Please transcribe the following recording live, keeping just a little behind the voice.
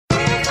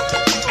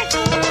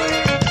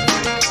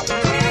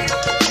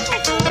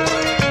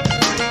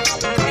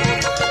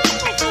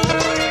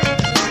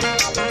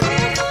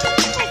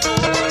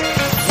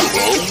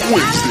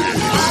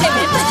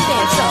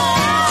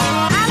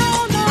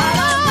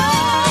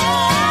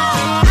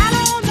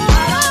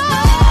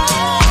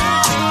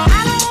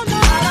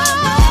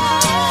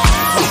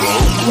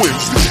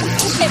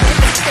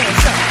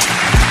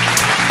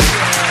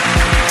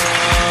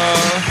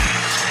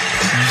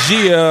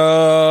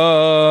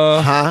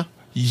Yeah. Huh?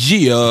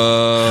 Yeah.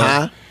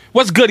 Huh?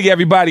 What's goody,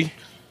 everybody?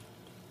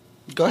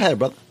 Go ahead,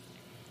 brother.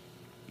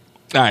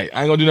 All right,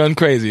 I ain't gonna do nothing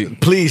crazy.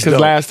 Please Because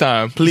don't. last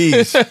time.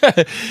 Please.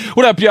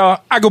 What up,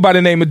 y'all? I go by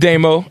the name of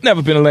Damo.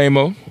 Never been a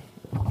lame-o.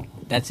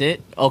 That's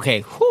it?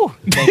 Okay. Whew.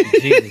 Thank you,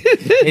 Jesus.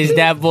 It's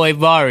that boy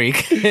Bari.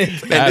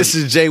 And this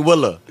is Jay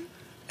Willer.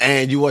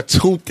 And you are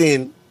tuned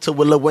in to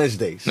Willer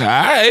Wednesdays. All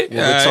right.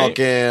 We're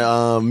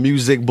talking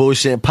music,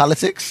 bullshit, and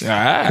politics. All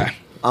right.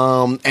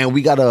 And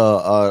we got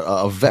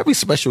a very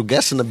special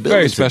guest in the building.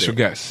 Very special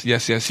today.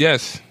 guest.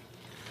 Yes.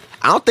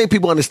 I don't think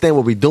people understand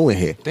what we're doing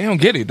here. They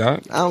don't get it,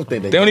 dog. I don't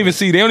think They don't even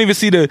see. They don't even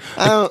see the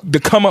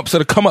come ups or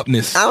the come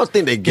upness. I don't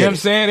think they You know get what I'm it.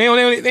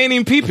 saying? They ain't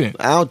even peeping.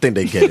 I don't think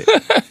they get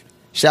it.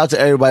 Shout out to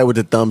everybody with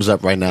the thumbs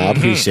up right now. I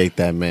appreciate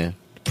that, man.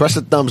 Press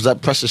the thumbs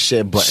up. Press the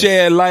share button.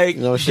 Share, like,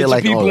 You know, share, get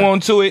like, your all people that.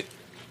 onto it.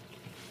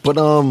 But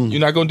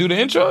You're not gonna do the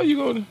intro? You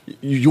gonna?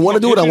 you want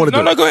to do it? I want to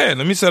do No, it. go ahead.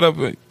 Let me set up.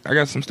 I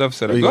got some stuff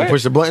set up. You Go gonna ahead.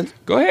 push the button?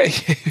 Go ahead.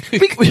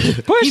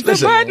 Push the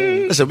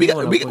button. Listen,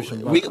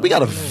 we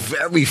got a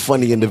very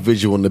funny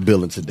individual in the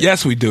building today.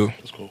 Yes, we do.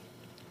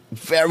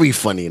 Very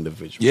funny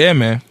individual. Yeah,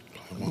 man.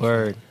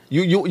 Word.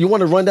 You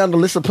want to run down the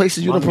list of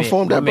places you done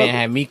performed my at, man brother?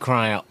 had me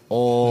crying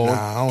all Nah,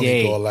 I don't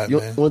day. do all that, You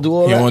man. want to do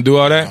all You that? want to do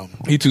all that?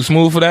 He too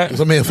smooth for that?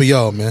 I'm here for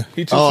y'all, man.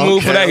 He too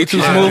smooth for that? He too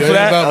okay. smooth for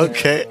that?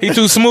 Okay. He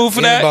too smooth for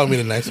It ain't that? about me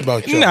tonight. It's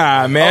about you.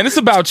 Nah, man. It's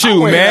about I you,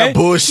 don't hear man. that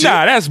bullshit.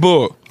 Nah, that's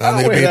bull. Nah,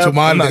 I nigga being don't too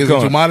modest. I'm not Niggas be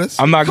going. too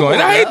modest. I'm not going.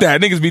 on I hate now.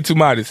 that. Niggas be too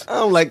modest. I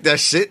don't like that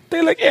shit.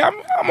 They like, yeah,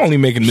 I'm only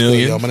making Yo,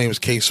 millions. my name is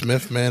K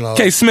Smith, man.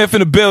 K Smith in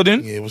the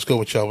building. Yeah, what's good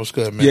with y'all? What's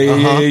good, man?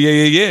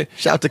 Yeah.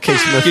 Shout out to K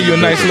Smith. Give you a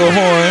nice little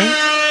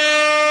horn.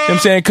 You know what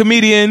I'm saying?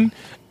 Comedian,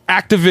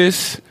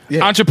 activist,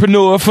 Yeah.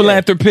 entrepreneur,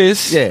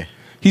 philanthropist. Yeah.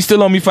 He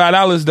still owe me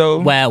 $5 though.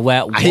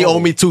 Wow. He owe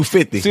me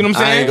 $250. See what I'm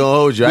saying? I ain't gonna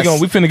hold you.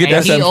 We finna get that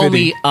And he owe $750.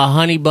 me a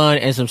honey bun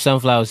and some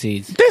sunflower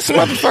seeds. This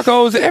motherfucker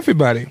owes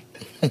everybody.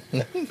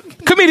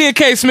 Comedian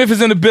K Smith is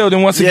in the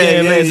building once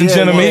again, ladies and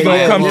gentlemen. He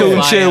gonna come through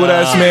and chill with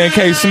us, man.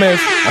 K Smith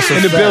a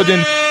in the fact.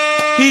 building.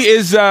 He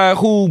is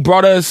who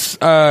brought us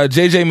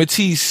JJ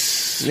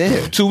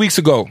Matisse 2 weeks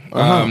ago.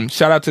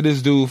 Shout out to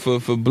this dude for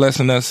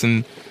blessing us,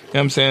 and you know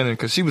what I'm saying,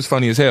 because she was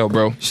funny as hell,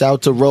 bro. Shout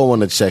out to Ro on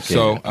the check-in.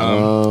 So,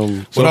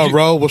 What up,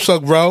 bro? What's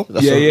up, bro?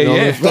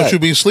 Yeah. Don't you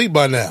be asleep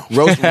by now?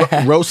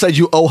 Ro said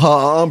you owe her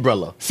an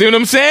umbrella. See what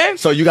I'm saying?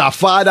 So you got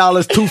 $5,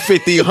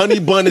 $250, honey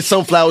bun and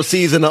sunflower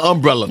seeds and an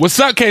umbrella. What's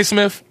up, K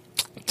Smith?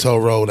 Tell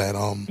Ro that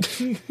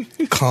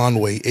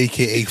Conway,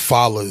 aka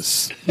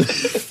Fowlers.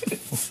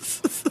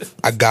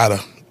 I got her.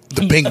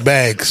 The pink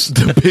bags.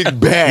 The big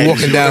bag.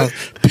 Walking down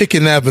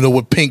Pickett Avenue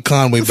with pink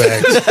Conway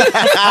bags.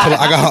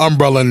 I got her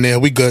umbrella in there.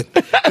 We good.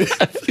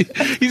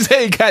 He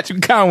said he got you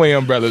Conway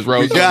umbrellas, bro.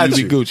 We got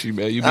you. you. Be Gucci,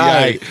 man. You be All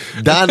right.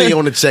 Donnie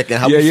on the check-in.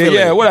 How we feeling?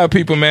 Yeah. What up,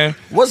 people, man?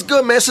 What's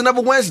good, man? It's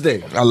another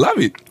Wednesday. I love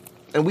it.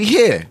 And we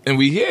here. And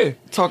we here.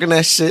 Talking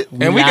that shit.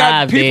 And we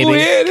got Live, people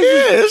baby. here.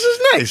 This is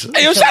nice.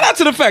 Hey, yo, shout out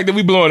to the fact that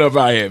we blowing up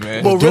out here,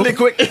 man. Well, really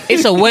quick.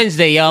 It's a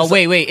Wednesday, y'all.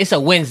 Wait. It's a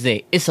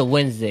Wednesday. It's a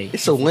Wednesday.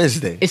 It's a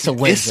Wednesday. It's a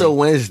Wednesday. It's a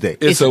Wednesday.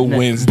 It's a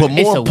Wednesday. But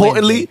It's more a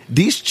importantly, Wednesday.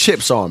 these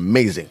chips are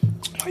amazing.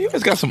 Oh, you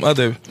guys got some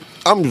other.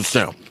 I'm just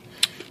saying.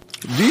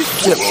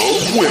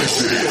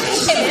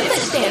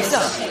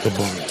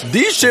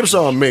 These chips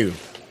are amazing.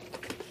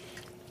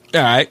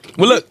 All right.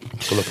 Well, look.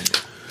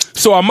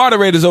 So our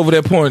moderator's over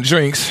there pouring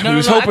drinks. We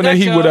was hoping that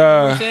he would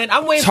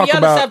I'm waiting talk for y'all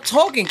about. to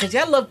stop talking because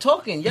y'all love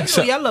talking. Y'all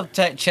know y'all love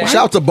chat. Shout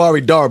out to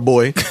Bari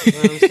Darboy.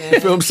 You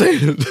feel what I'm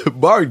saying?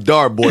 Bari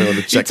Darboy on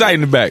the He check. tight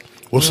in the back.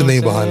 What's the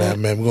name behind that,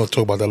 man? We're going to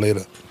talk about that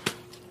later.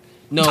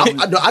 No,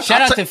 shout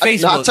out to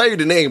Facebook. I'll tell you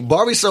the name.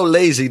 Bari's so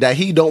lazy that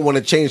he don't want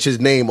to change his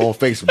name on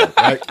Facebook,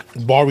 right?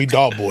 Bari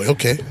Dog Boy.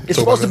 Okay. It's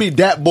supposed to be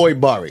Dat Boy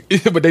Bari.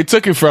 But they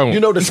took it from him. You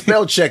know the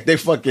spell check, they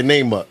fuck your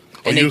name up.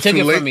 and you they was took too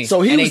it late? from me. So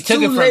he and was they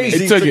took too it from lazy me.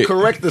 They took to it.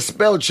 correct the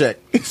spell check.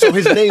 So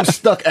his name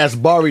stuck as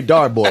Bari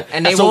Darboy.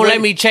 And they So won't when-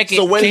 let me check it,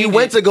 So when he change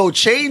went it. to go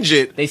change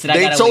it, They said they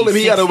I gotta told wait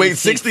him he got to wait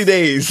 66. 60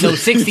 days. No,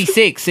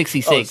 66.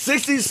 66. Oh,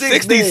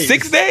 66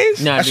 66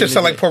 days? Nah, That shit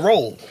sound like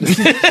parole.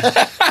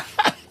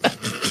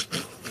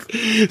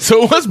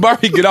 So once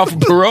Barbie get off of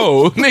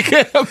parole,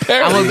 nigga,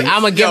 apparently.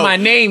 I'm gonna get my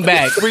name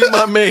back. Free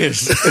my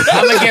mans.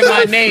 I'm gonna get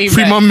my name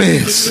Free back. my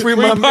mans. Free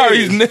Free my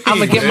Barry's mans. name. I'm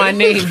gonna get my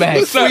name back.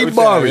 What's up Free with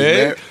Bari,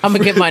 that, man. I'm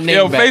gonna get my name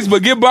Yo, back.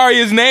 Facebook, give Barry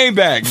his name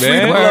back,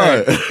 man.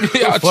 blood.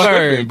 Y'all tripping,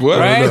 Word, boy.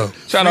 right?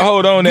 Trying to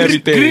hold on to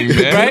everything,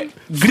 man. Right?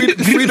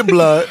 Free the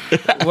blood.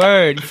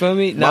 Word. You feel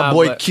me? My Nah,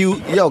 boy but-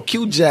 Q. Yo,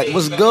 Q Jack,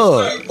 what's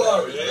good?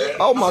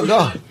 Oh my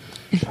God.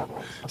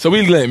 So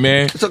we lit,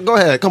 man. So go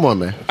ahead. Come on,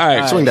 man. All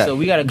right. Swing that. so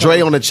we got a Dre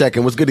couple- on the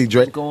check-in. What's good,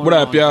 Dre? going What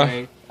up, on, y'all?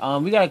 Dre?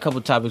 We got a couple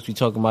topics we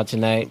talking about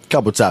tonight.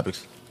 Couple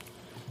topics.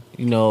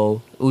 You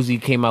know, Uzi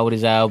came out with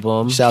his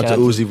album. Shout out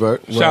to Uzi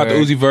Vert. Shout out to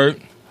Word. Uzi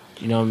Vert.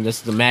 You know, this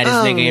is the maddest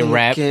nigga in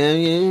rap. He's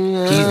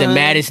He's the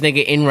maddest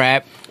nigga in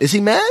rap. Is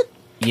he mad?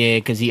 Yeah,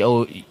 because he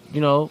owe. You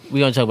know, we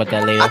gonna talk about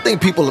that later. I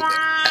think people,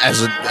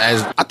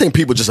 I think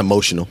people just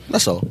emotional.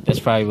 That's all. That's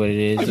probably what it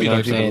is. You know what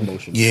I'm saying?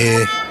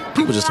 Yeah.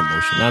 People just You know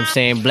emotional. what I'm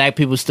saying? Black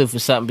people stood for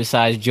something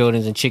besides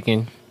Jordans and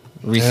chicken.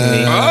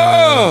 recently.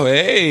 Oh,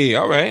 hey,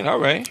 all right. Not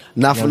for You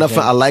know what I'm nothing.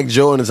 saying? I like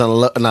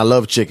Jordans and I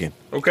love chicken.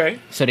 Okay.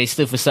 So they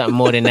stood for something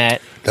more than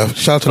that.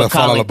 Shout out to that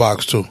Colin. $5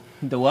 box too.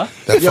 The what?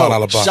 That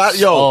 $5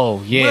 box.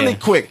 Oh, yeah. Really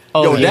quick.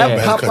 Oh, That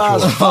yeah. Popeyes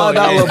Oh,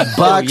 $5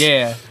 box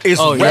yeah. is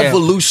Oh, yeah.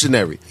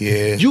 revolutionary.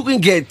 Yeah. You can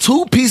get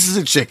 2 pieces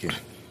of chicken,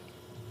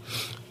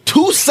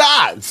 2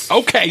 sides,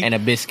 Okay. And a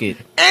biscuit.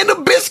 and a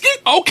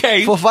biscuit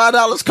Okay. for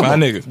 $5. Come My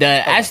on. nigga.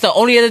 That's the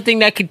only other thing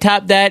that could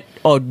top that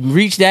or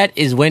reach that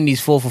is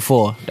Wendy's 4 for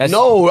 4. That's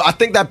No, I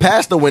think that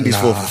passed the Wendy's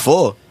 4 for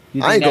 4.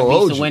 You I think ain't that gonna beats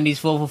hold the you. Wendy's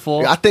 4 for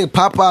 4. I think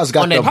Popeyes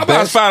got On the that- Popeyes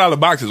best. $5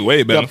 box is way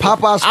The better.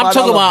 Popeyes $5 I'm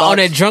talking about on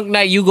box. a drunk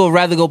night. You go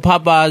rather go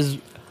Popeyes.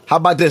 How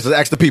about this? Let's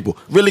ask the people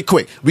really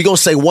quick. We gonna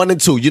say 1 and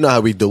 2. You know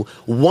how we do.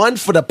 1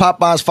 for the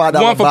Popeyes $5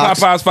 One for box.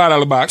 Popeyes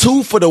 $5 box.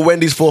 2 for the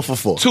Wendy's 4 for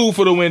 4. 2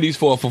 for the Wendy's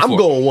 4 for 4. I'm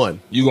going 1.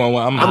 You going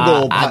one? I'm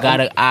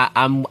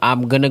going.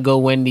 I'm gonna go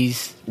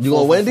Wendy's. You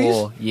 4 going for Wendy's?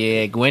 4.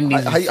 Yeah,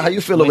 Wendy's. How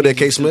you feel over there,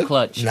 Wendy's is K. Smith?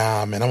 Clutch.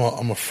 Nah, man,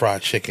 I'm a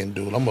fried chicken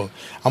dude. I'm gonna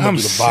I'm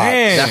do the box.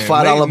 saying, That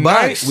 $5 late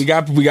box. night,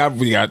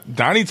 we got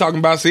Donnie talking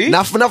about see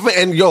Not for nothing.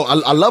 And yo,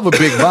 I love a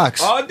big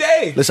box. all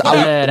day. Listen,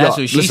 Yeah, that's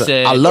what she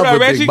said. I love What up, a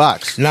big Reggie?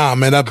 box. Nah,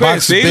 man, that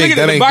box See, is look big. at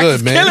That the ain't box good,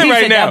 is man. killing He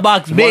right said now. that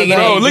box big. it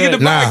Bro, ain't look at the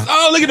good. box.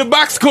 Oh, look at the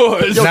box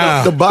scores. Yo,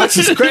 Nah. the box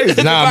is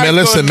crazy. Nah, man,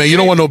 listen, man. You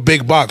don't want no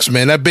big box,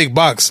 man. That big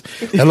box,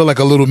 that look like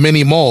a little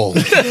mini mall.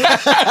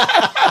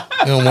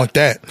 You don't want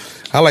that.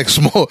 I like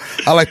small.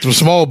 I like them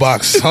small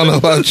boxes. I don't know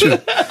about you.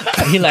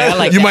 He like, I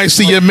like You that. might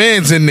see your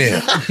man's in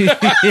there.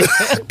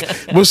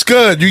 What's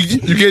good?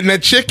 You getting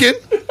that chicken?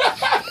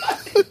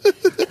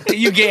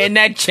 You getting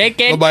that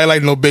chicken? Nobody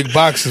like no big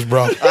boxes,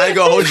 bro. I ain't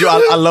gonna hold you.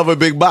 I love a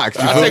big box.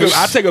 You feel me?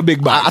 I take a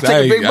big box. I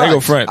take a big I ain't go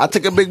box. front. I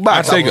take a big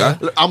box. I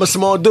take I'm a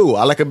small dude.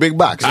 I like a big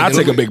box. I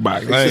take a big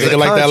box. They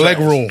like that leg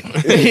room.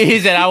 He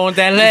said, I want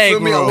that You leg, feel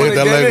me? I bro. want to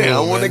that get leg in. I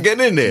room, want to man.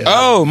 get in there.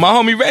 Oh, my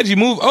homie Reggie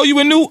moved. Oh, he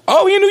in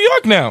New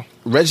York now.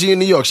 Reggie in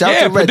New York. Shout out Yeah,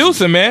 to Reggie.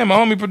 producer, man. My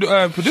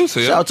homie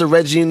producer. Shout out to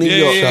Reggie in New Yeah,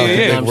 York. yeah, Shout out to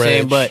yeah. You know Big what I'm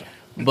saying? Reg.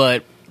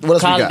 But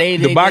What else we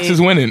got? The box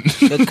is winning.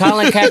 The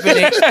Colin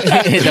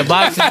Kaepernick, the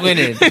box is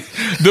winning.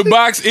 The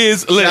box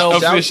is lit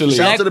Shout officially.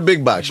 out to the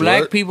big box. you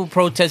Black heard? people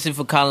protested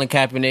for Colin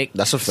Kaepernick.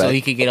 That's a So fact.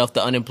 he could get off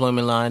the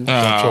unemployment line.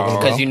 Oh.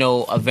 Because,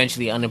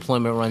 eventually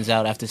unemployment runs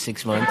out after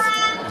 6 months.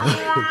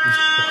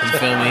 You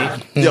feel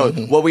me? Yo,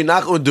 what we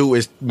not gonna do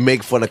is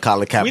make fun of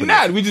Colin Kaepernick. We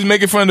not. We just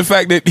making fun of the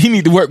fact that he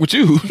need to work with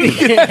you.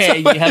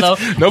 Hello?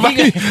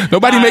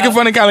 Nobody making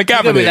fun of Colin You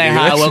gonna be Kaepernick. like,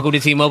 hi, welcome to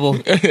T-Mobile.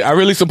 I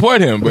really support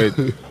him, but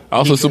I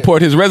also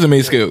support his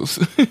resume skills.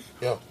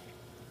 Yo,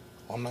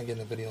 I'm not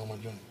getting a video on my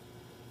joint.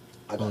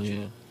 I got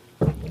you.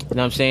 You know what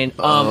I'm saying?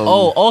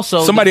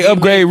 Also... Somebody the VMA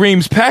upgrade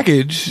Reem's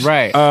package.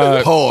 Right.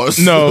 Pause.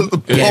 No.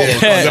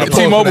 Yeah.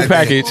 T-Mobile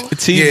package.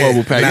 T-Mobile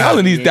Yeah, package. nah. All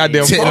of these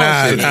goddamn phones.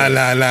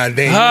 Nah.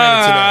 They ain't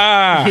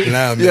Ah. into that.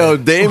 Nah, man. Yo,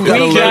 Dame got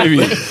a They're killing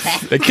me.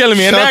 They're killing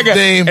me. And Shut now, up,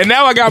 Dame. and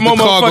now I got more With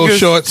the cargo motherfuckers.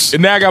 shorts.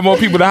 And now I got more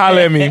people to holler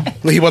at me.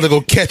 He about to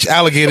go catch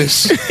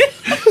alligators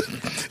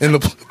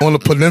on the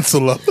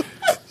peninsula.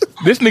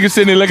 This nigga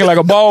sitting there looking like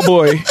a ball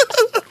boy.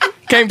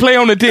 Can't play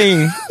on the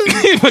team.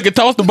 He fucking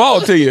toss the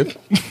ball to you.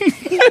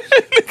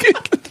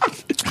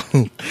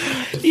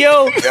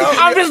 Yo,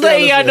 I'm just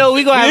letting y'all know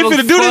we gonna We have ain't a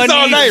finna do this funny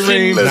all night, shit-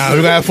 Reem. Nah, we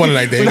gonna have fun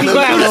like We that.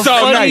 gonna have a this all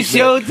funny night,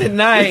 show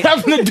tonight.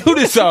 I'm gonna do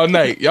this all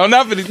night. Y'all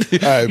not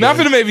finna, right, not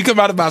man. finna make me come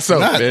out of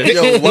myself, Nah, man.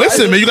 Yo, why-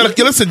 listen, man, you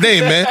gotta listen,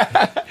 Dave, man.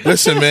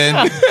 Listen,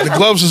 man, the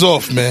gloves is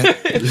off, man.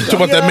 Talk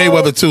about that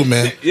Mayweather too,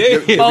 man. Yeah.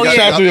 Oh, Shout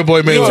yeah. out to your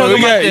boy We Yo, Mayweather.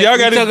 we got- y'all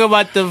gotta- talking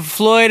about the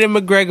Floyd and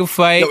McGregor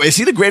fight. Yo, is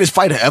he the greatest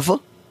fighter ever?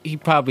 He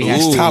probably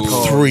has Ooh. to Top be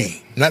called.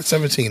 3, not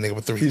 17, nigga,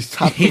 but 3.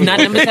 He's not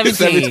number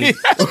 17.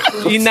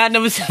 He's not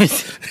number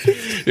 17.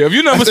 Yeah, if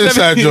you number That's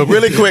inside 17 joke.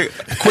 Really quick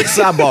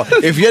sidebar.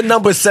 If you're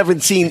number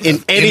 17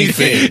 in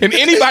anything, in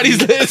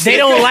anybody's list, They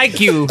don't like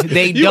you.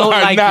 They you don't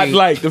are like not you.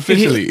 liked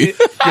officially.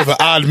 Give an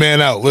odd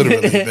man out,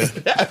 literally, man.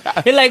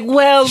 They're like,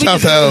 well, we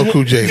Shout out to LL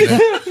Cool J, man.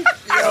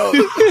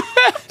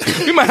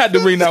 We might have to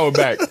bring that one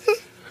back.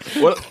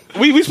 Well,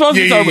 we supposed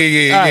to talk about.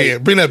 All right. Yeah.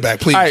 Bring that back,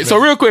 please. All right, so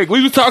man. real quick,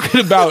 we was talking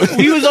about.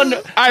 we was on the.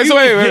 All right, so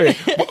wait.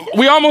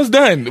 We almost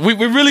done.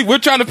 We're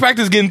trying to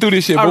practice getting through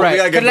this shit. All but- right,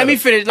 gotta get but let me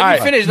better. finish. All Let me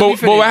right, finish. but, Let me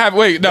but what finish. happened?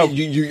 Wait, no.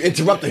 you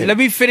interrupted him. Let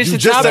me finish You the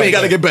just said topic. we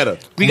gotta get better.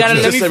 We gotta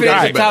You let just me said we finish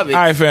gotta the get better. topic.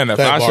 All right, fair enough.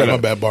 Bad I'll bar, shut my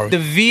up. bad, Barry. The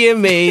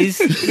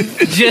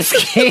VMAs just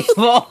came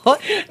on.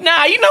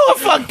 Nah, you know what?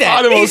 Fuck that.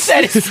 All the He most-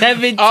 said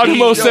 17. All the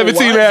most Yo,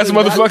 17 why ass is it-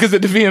 why- motherfuckers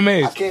at the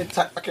VMAs.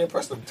 I can't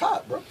press the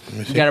top, bro.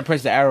 You gotta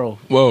press the arrow.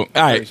 Well, all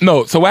right.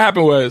 No, so what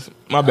happened was,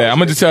 my bad. I'm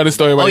going to just tell this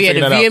story while Oh you yeah,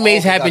 the figure that out. VMAs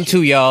Oh, happened gotcha.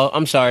 too, y'all.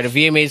 I'm sorry. The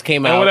VMAs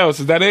came And out. what else?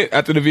 Is that it?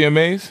 After the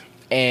VMAs?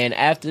 And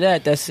after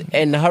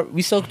that,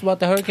 we talked about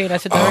the hurricane. I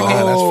said the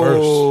hurricane. that's first.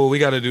 Oh, we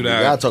got to do that.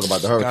 We gotta talk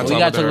about the hurricane. We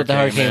gotta talk about the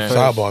hurricane man. first.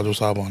 Sidebar, do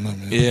sidebar on that,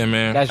 man. Yeah,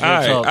 man. That's real all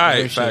right, talk. all right,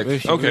 real shit, facts. real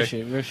shit, Okay. real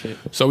shit, real shit.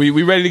 So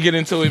we ready to get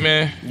into it,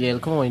 man? Yeah,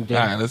 come on, All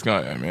Dan. right, let's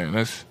go, man.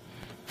 That's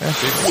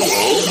it.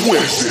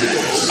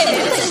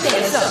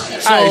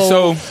 So, All right,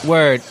 so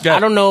word. Yeah. I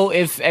don't know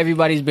if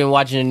everybody's been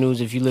watching the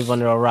news, if you live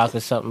under a rock or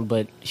something,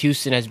 but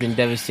Houston has been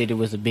devastated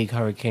with a big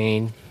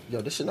hurricane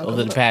Yo, this shit not over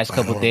gonna the past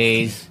couple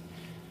days.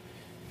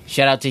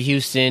 Shout out to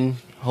Houston.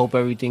 Hope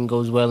everything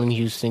goes well in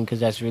Houston because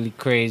that's really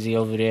crazy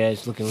over there.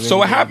 It's looking really, So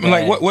what really happened?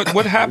 bad. Like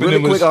what happened?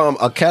 Really It was, quick,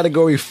 a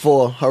Category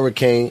 4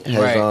 hurricane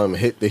has Right.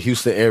 hit the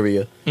Houston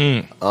area.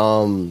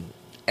 And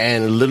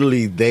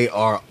literally they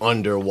are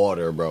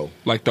underwater, bro.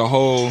 like the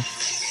whole.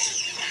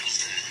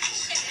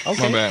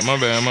 Okay.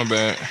 My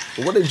bad.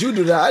 What did you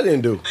do that I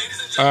didn't do?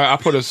 I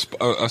put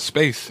a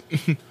space.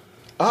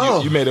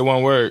 Oh, You made it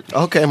one word.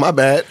 okay, my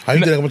bad. How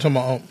you think I'm talking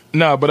about?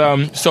 No,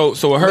 but so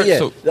a But yeah,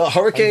 so the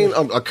hurricane,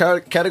 a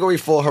Category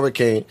 4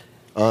 hurricane,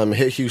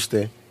 hit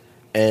Houston,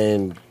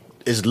 and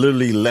it's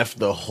literally left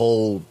the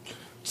whole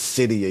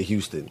city of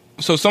Houston.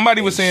 So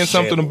somebody was saying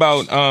something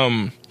about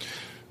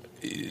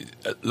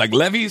like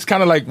levees,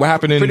 kind of like what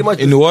happened Pretty much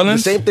in New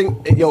Orleans. The same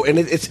thing, yo, and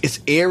it's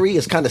eerie.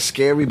 It's kind of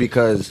scary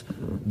because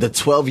the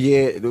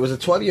 12-year, it was a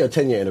 12-year or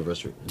 10-year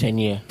anniversary.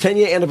 10-year.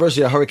 10-year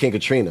anniversary of Hurricane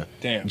Katrina.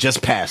 Damn.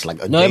 Just passed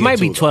like a No, day it might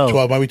or be two ago. 12.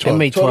 12, might be 12. It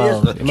may be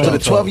 12 12. years. It might So be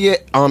the 12. 12-year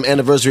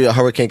anniversary of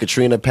Hurricane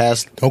Katrina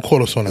passed Don't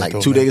quote us on that. like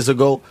though, 2 man. days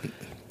ago,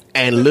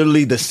 and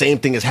literally the same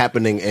thing is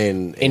happening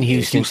in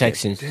Houston,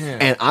 Texas.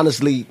 And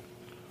honestly,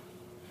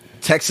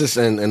 Texas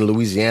and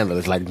Louisiana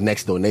is like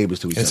next door neighbors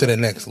to each Into other.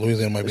 the next.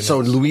 Louisiana might be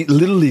So next.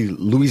 literally,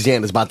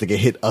 Louisiana is about to get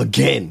hit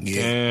again.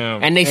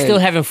 Damn. And they still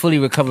haven't fully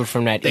recovered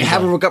from that. They either.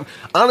 haven't recovered.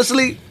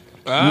 Honestly,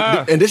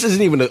 and this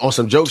isn't even on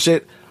some joke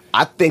shit.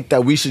 I think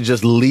that we should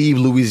just leave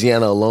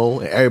Louisiana alone,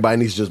 and everybody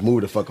needs to just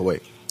move the fuck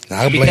away. Nah,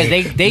 I Because blame,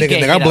 they nigga,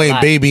 get nigga, I hit a blame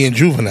lot. Baby and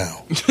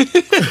Juvenile.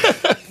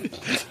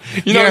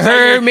 You You notice how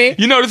heard me?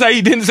 You notice how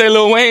he didn't say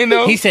Lil Wayne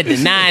though? He said the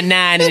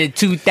 99 and the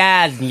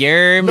 2000. You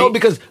heard me? No,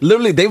 because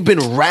literally they've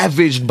been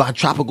ravaged by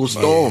tropical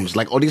storms.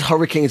 Like all these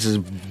hurricanes is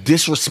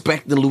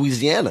disrespecting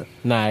Louisiana,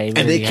 Nah, it and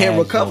really they can't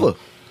has, recover. though.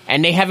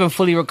 And they haven't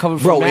fully recovered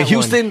from Bro, that in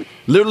Houston,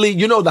 literally,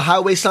 you know the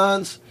highway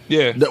signs?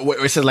 Yeah.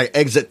 Where it says like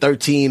exit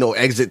 13 or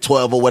exit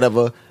 12 or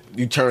whatever,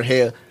 you turn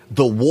here.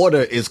 The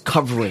water is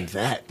covering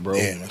that, bro.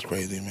 Damn, that's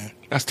crazy, man.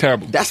 That's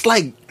terrible. That's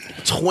like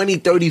 20,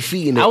 30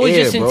 feet in the I was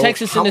air, just in bro.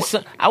 Texas How in the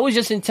mu- I was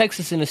just in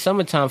Texas in the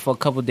summertime for a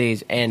couple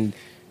days, and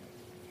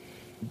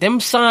them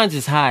signs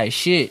is high as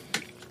shit.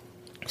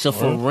 So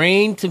for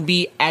rain to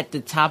be at the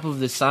top of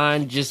the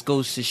sign just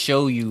goes to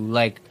show you,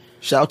 like,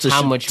 Shout out to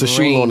how much to Shula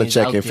rain on the is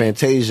check out and there.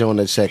 Fantasia on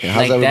the check. How's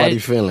Like everybody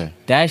that- feeling?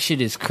 that shit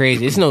is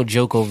crazy. It's no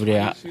joke over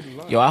there.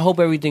 Yo, I hope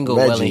everything goes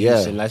well in Reggie,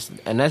 yeah.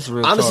 Houston. That's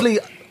real. Honestly,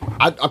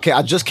 talk.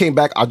 I just came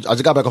back. I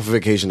just got back off of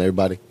vacation,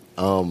 everybody.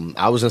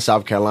 I was in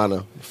South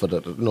Carolina for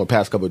the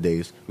past couple of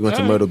days. We went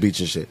to Myrtle Beach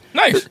and shit.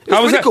 Nice. It's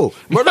How was pretty that? cool.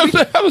 Myrtle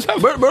Beach, How was that?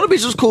 Myrtle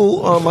Beach was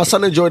cool. My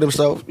son enjoyed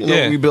himself. You know,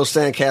 Yeah. we built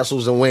sand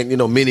castles and went,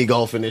 mini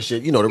golfing and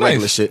shit. You know, the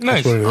regular Nice. shit.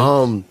 Nice. That's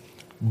what it is.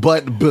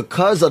 But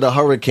because of the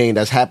hurricane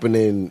that's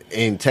happening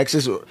in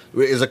Texas,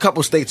 is a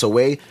couple states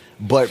away.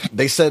 But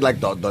they said like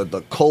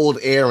the cold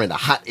air and the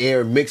hot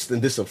air mixed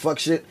and did some fuck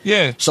shit.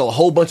 Yeah. So a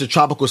whole bunch of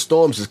tropical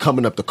storms is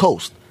coming up the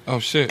coast. Oh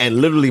shit. And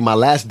literally my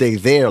last day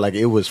there, like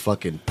it was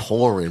fucking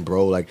pouring,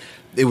 bro. Like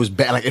it was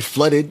bad. Like it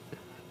flooded.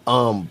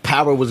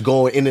 Power was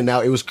going in and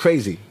out. It was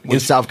crazy in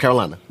South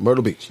Carolina,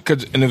 Myrtle Beach.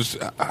 And it was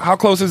how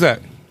close is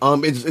that?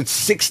 It's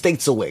 6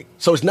 states away,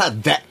 so it's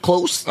not that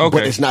close, Okay.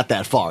 but it's not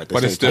that far. At the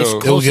But same it's time. still- It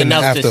was Close getting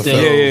enough to after still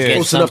Yeah, yeah, yeah. get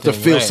Close enough to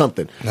something, feel right.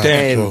 something. Nah,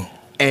 and true.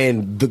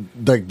 and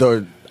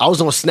the I was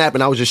on Snap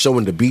and I was just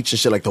showing the beach and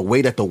shit, like the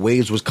way that the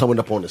waves was coming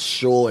up on the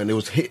shore, and it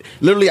was hit.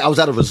 Literally, I was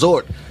at a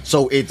resort,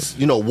 so it's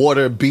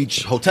water,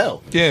 beach,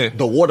 hotel. Yeah.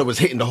 the water was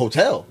hitting the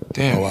hotel.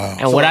 Damn. Oh, wow.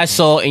 And what I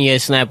saw in your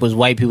snap was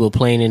white people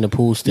playing in the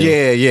pool still.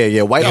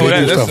 Yeah. White Oh, people,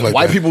 that's- stuff like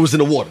white that. people was in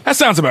the water. That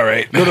sounds about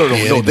right. No,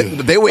 Yeah, they,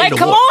 they they were in Like, the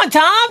come water. on,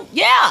 Tom.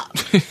 Yeah.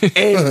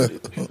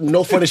 And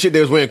no funny shit. They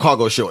was wearing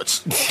cargo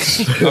shorts.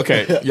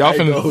 Okay, y'all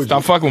finna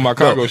stop fucking with my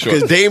cargo Because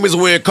shorts. Dame is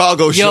wearing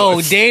cargo Yo,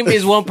 shorts. Dame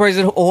is one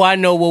person who I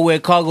know will wear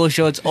cargo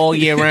shorts all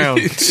year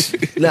round.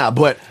 Nah,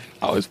 but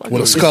Always fucking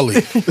With a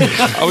with me.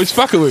 Scully. Always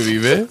fucking with me,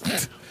 man.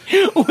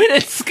 With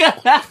a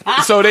sky.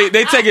 So they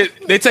take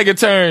it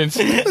turns.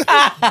 They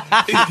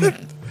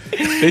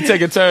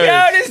take it turns.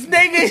 Yo, this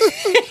nigga.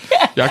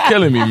 Y'all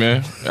killing me,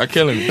 man. Y'all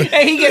killing me.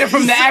 Hey, he get it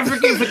from the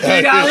African for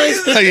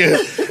 $3. Yeah.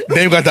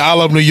 Dave got the I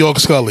Love New York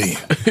Scully.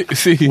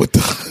 See,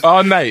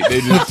 all night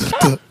they just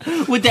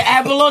With the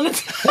apple on the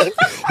top.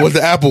 With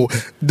the apple.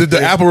 Did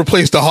the apple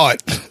replace the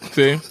heart?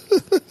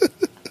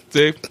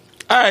 see.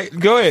 All right,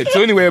 go ahead.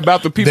 So anyway,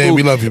 about the people Dave,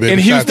 we love you, baby. in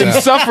Shout Houston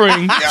out.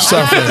 suffering.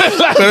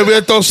 Suffering. Better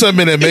throw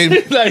something in there,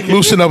 maybe. Like-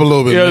 Loosen up a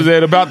little bit. You know what I'm man.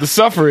 saying? About the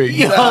suffering.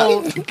 Yo.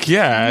 God, shout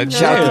out to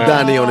damn.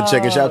 Donnie on the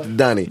check and shout out to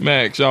Donnie.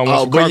 Max, y'all want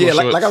some But cargo yeah,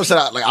 shorts. like I said,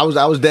 I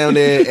was down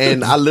there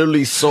and I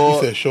literally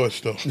saw. He said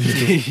shorts, though.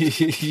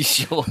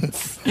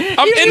 Shorts.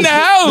 I'm in the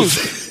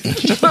house.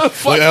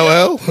 Like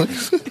LL?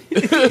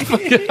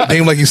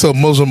 Dame like he sold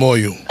Muslim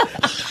oil.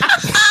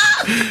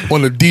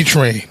 On the D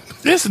train.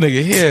 This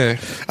nigga here.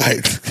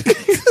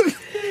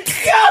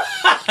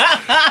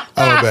 All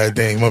my bad,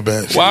 dang, my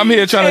bad. While I'm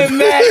here trying to...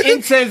 Mad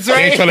incense,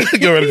 I ain't right? trying to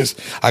get rid of this.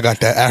 I got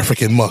that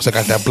African must. I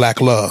got that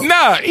black love.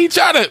 Nah, he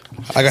trying to...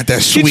 I got that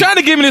He sweet. trying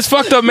to give me this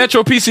fucked up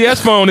Metro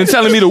PCS phone and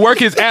telling me to work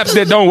his apps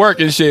that don't work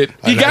and shit.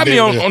 He got me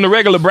on the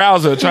regular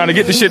browser trying to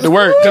get the shit to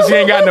work because he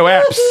ain't got no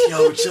apps.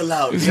 Yo, chill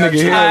out. This nigga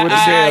here with the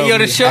damn... Yo,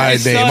 the show All right,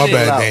 is dang, my started.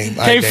 bad, dang.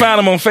 Can't find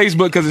him on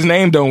Facebook because his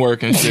name don't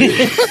work and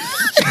shit.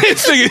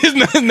 This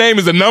nigga, his name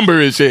is a number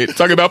and shit.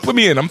 Talking about, put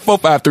me in. I'm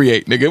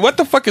 4538, nigga. What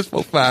the fuck is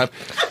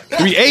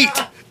 4538?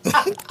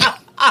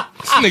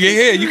 This nigga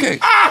here, you can't.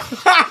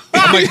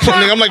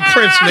 I'm like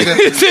Prince,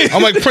 nigga.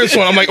 I'm like Prince.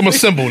 I'm a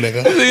symbol,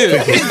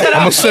 nigga.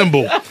 I'm a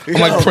symbol. I'm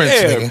like Prince,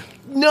 Yeah. nigga.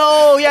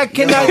 No, y'all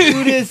cannot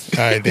do this.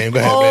 All right, damn. Go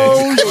ahead,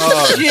 man.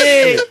 Oh,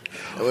 shit.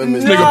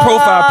 This nigga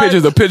profile picture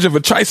is a picture of a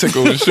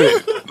tricycle and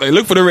shit. Like,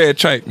 look for the red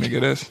trike,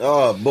 nigga. That's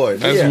Oh boy,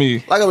 That's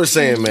me. Like I was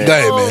saying, man. Go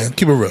ahead, man.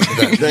 Keep it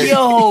real.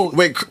 Yo.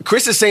 Wait,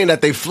 Chris is saying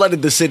that they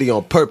flooded the city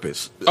on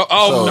purpose.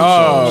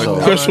 Oh,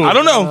 Chris, I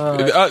don't know.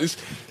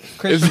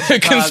 It's a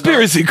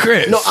conspiracy,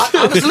 Chris. No,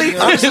 honestly,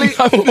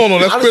 hold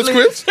on. That's honestly,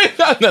 Chris.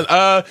 That's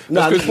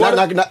Nah, Chris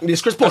Porter?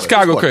 it's Chris Porter.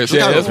 Chicago Chris.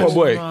 Yeah, that's my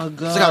boy. Oh, Chicago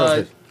God.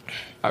 Chris.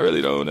 I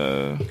really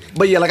don't.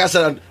 But yeah, like I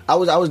said, I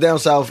was down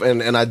south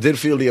and I did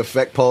feel the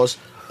effect, pause,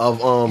 of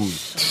all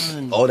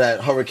that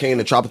hurricane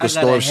and tropical I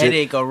got storm a shit.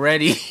 headache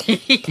already.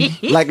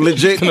 Like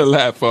legit. I'm gonna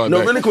laugh all No,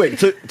 night. really quick.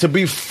 To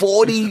be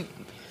 40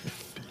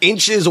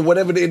 inches or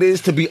whatever it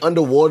is to be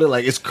underwater,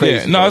 like it's crazy.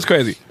 Yeah, no, bro. it's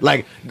crazy.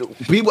 Like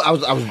people, I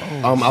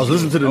was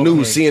listening to the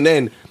news,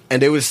 CNN,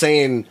 and they were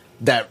saying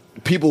that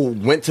people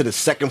went to the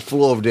second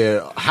floor of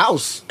their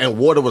house and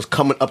water was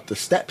coming up the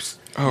steps.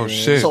 Oh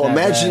shit. So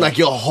imagine like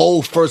your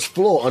whole first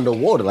floor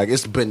underwater. Like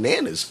it's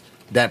bananas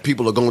that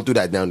people are going through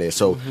that down there.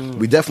 So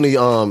we definitely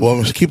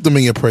Well, keep them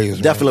in your prayers.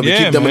 Man. definitely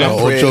Yeah, keep them in man. our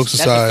All prayers. jokes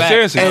That's a aside. fact.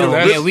 Seriously, And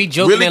that's- Yeah, we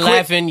joking really and quick-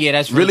 laughing. Yeah,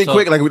 that's real really talk.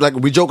 quick. Like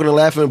we joking and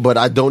laughing, but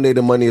I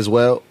donated money as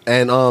well.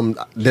 And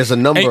there's a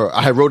number. Hey.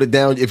 I wrote it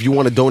down. If you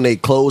want to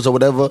donate clothes or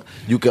whatever,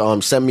 you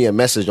can send me a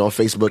message on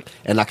Facebook,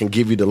 and I can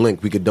give you the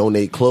link. We could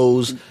donate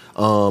clothes.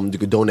 You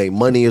could donate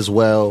money as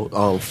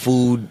well.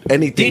 Food,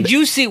 anything. Did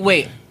you see?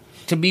 Wait,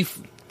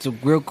 to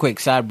real quick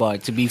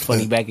sidebar to be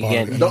funny back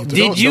again.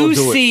 Did you don't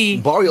do it. see?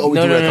 Barry always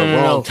do it at the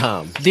wrong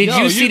time. Did No,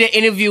 you you- see the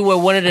interview where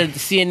one of the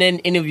CNN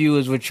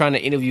interviewers were trying to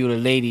interview the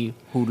lady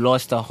who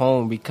lost her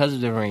home because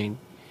of the rain?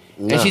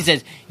 Nah. And she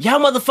says, "Y'all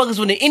motherfuckers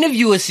want to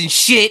interview us and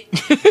shit,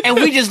 and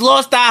we just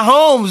lost our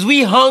homes.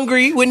 We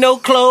hungry with no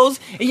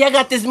clothes, and y'all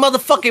got this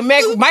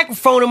motherfucking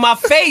microphone in my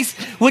face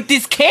with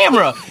this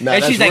camera." Nah,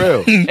 and that's she's like,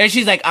 real. and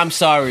she's like, "I'm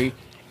sorry."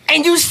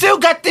 And you still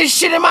got this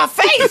shit in my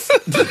face.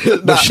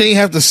 But she ain't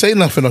have to say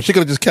nothing. Though. She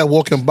could have just kept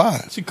walking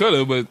by She could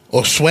have, but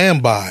or swam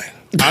by.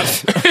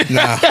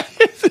 Nah,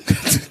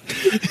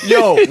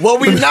 Yo, what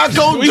we not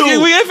gonna we do?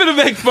 ain't finna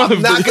make fun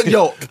of not this. gonna,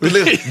 yo,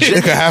 listen, it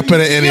could happen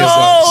at any of Yo.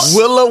 us.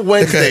 Willow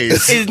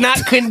Wednesdays. Is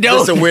not condoned.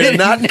 Listen, we're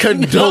not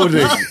condoning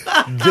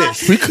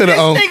this. We could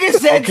have. Nigga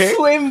said Okay.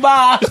 swim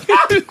by.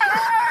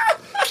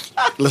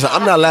 Listen,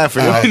 I'm not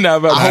laughing. yo. Nah,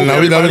 but- I hope No, we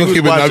everybody gonna who's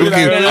keep it. No, watching- we keep,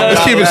 I'm let's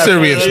not keep it laughing.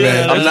 serious,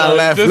 man. I'm not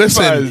laughing.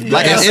 Listen,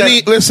 Like I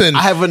said, listen.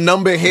 I have a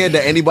number here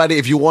that anybody,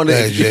 if you want to,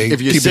 Yeah, Jay,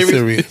 if you're keep it serious,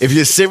 serious. if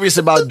you're serious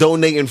about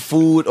donating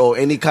food or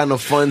any kind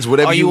of funds,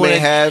 whatever Or you you may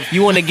want have, to?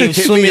 You want to give hit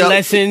me swimming up.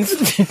 lessons?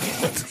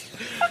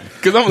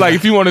 Because I'm like,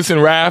 if you want us in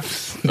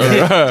rafts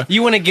or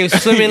You want to give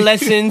swimming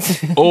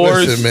lessons?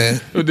 oars, Listen, man.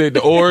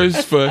 the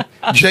oars for.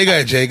 Jay, go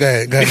ahead, Jay. Go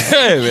ahead. Go ahead.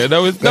 Yeah, man, that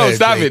was Go no. ahead,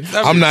 Stop Jay. it.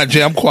 Stop I'm it. not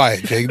Jay. I'm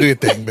quiet. Jay, do your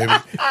thing, baby.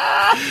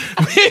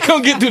 We ain't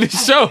gonna get through the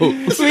show.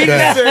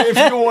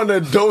 if you want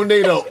to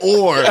donate an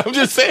oar, I'm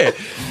just saying.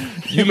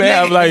 You may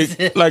have like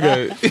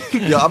a.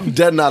 yo, I'm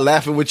dead not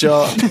laughing with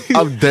y'all.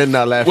 I'm dead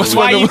not laughing. What's with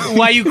Why y'all. you?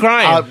 Why you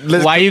crying?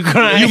 listen, Why you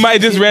crying? You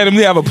might just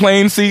randomly have a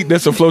plane seat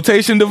that's a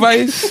flotation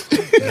device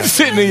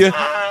sitting in your.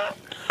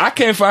 I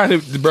can't find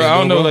it, bro. I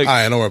don't know. Like, All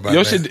right, don't worry about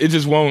your it, man. shit, it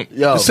just won't.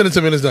 Yo, Just send it to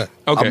me when it's done.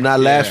 Okay, I'm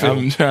not laughing.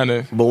 I'm trying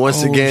to. but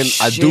once Oh, again,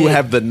 I do shit.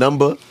 have the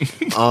number.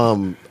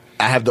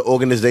 I have the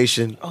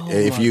organization.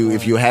 If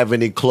you have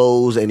any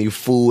clothes, any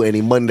food,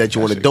 any money that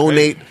you want to shit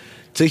donate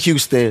to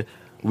Houston,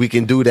 we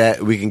can do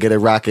that. We can get it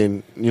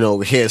rocking.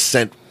 Here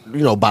sent.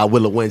 By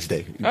Willow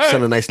Wednesday. All right.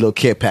 Send a nice little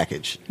care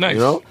package. Nice, You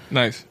know.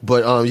 nice.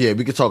 But yeah,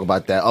 we could talk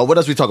about that. What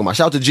else we talking about?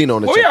 Shout out to Gino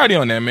on the Well, we chat. already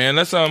on that, man.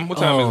 Let's what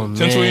time Oh, is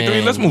it? 10:23.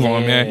 man. Let's move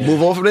on, man.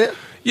 Move on from there.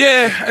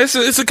 Yeah,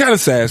 it's a kind of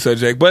sad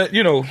subject, but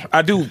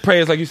I do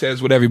prayers like you said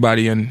with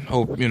everybody, and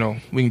hope we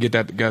can get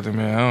that together,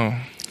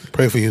 man.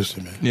 Pray for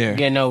Houston, man. Yeah.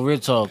 Yeah, no, real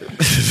talk. We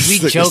Nigga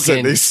said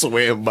joking. They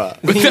swam by.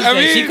 He said I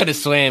mean- she could have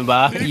swam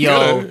by.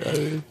 Yo,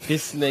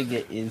 this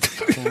nigga is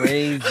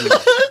crazy.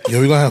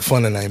 Yo, we gonna have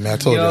fun tonight, man. I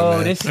told you, Yo,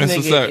 man. this That's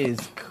what's nigga up. is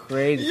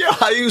crazy. Yo,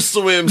 how you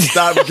swim?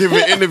 Stop giving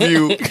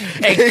interview.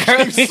 Hey,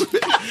 Kermit.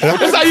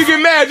 That's how you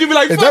get mad. You be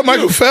like, Is "Fuck that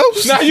Michael you."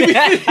 Phelps? Nah,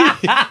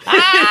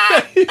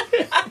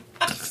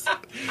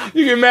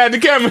 you get mad. The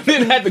camera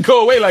didn't have to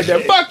go away like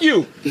that. Fuck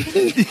you.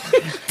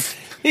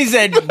 He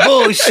said,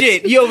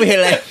 bullshit. You over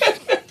here like,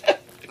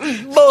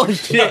 Oh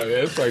shit. Yeah,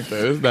 it's like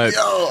that. It's not. Yo,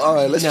 all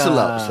right, let's chill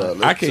out, son.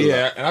 Let's I can, chill out.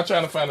 yeah, and I'm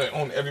trying to find it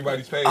on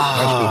everybody's page.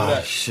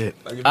 Ah, shit.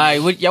 Like, All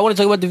right, y'all want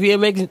to talk about the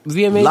VMA?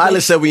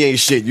 Lila said we ain't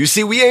shit. You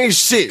see, we ain't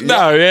shit.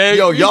 No, man.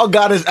 Yo, y'all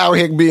got us out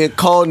here being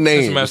called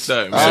names. That's messed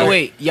up, man. So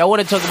wait, y'all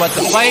want to talk about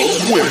the fight?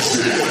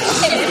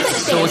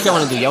 So what y'all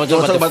want to do? Y'all want You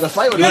to want to talk about the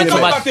fight? Or We gotta the talk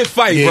fight? about this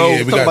fight, Yeah, bro.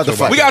 yeah, Talk about the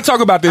fight. We gotta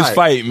talk about this All right.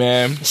 fight,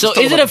 man. So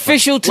is it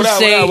official to What up,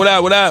 say? what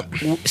up, what up?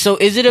 So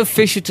is it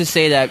official to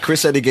say that?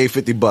 Chris said he gave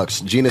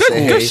 $50. Gina said,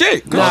 "Hey, good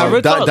shit. Good Nah,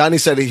 real talk. Donnie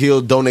said that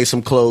he'll donate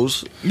some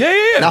clothes. Yeah,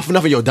 yeah. Not for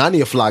nothing, yo.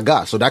 Donnie a fly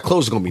guy, so that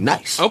clothes is gonna be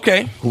nice.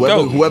 Okay.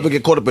 Whoever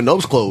get caught up in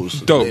those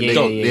clothes, Dope. they-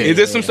 Dope. yeah, Is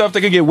there some stuff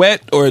that can get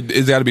wet, or is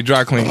it got to be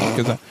dry clean?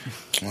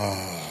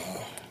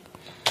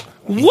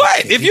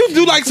 What? If you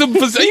do like some,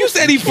 you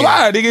said he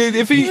fly, nigga.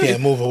 If he,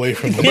 Can't move away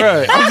from me.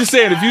 Bruh, I'm just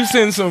saying, if you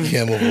send some,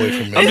 Can't move away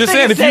from me. I'm just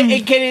saying, if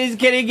you,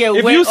 Can it get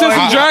if wet? you send or-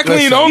 some dry clean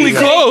listen, only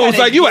listen. clothes,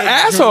 like you an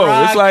asshole.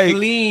 It's like,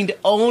 cleaned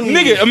only.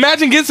 nigga,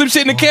 imagine getting some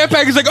shit in the care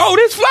package, like, oh,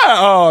 this fly.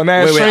 Oh,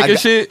 now it's Wait, shrinking I got,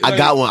 shit. I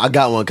got one. I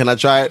got one. Can I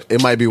try it?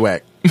 It might be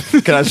whack.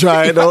 Can I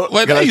try it though?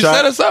 What? Can I You try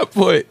set it? us up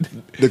for it.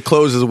 The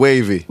clothes is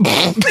wavy.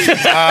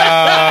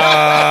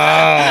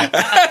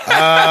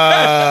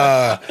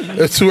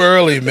 It's too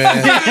early,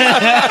 man.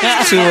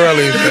 It's too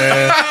early,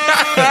 man.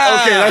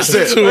 Okay, that's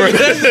it. Too early.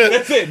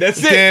 That's it.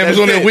 That's it. Damn, it's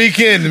on the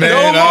weekend, man.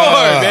 No more,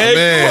 Ah,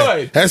 man. Come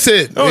on. That's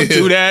it. Don't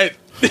do that.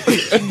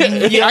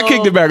 I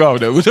kicked it back off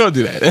though. We don't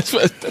do that. That's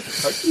what,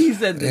 He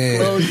said the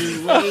clothes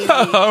is wavy.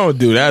 I don't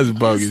do that. That's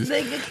bogus.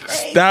 Nigga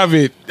crazy. Stop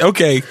it.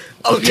 Okay.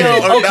 Okay, Yo,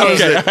 that was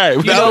okay. it. All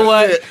right. You know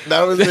what?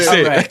 That was That's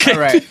it.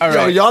 it. All right.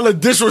 Yo, y'all are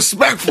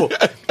disrespectful.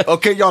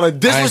 Okay, y'all are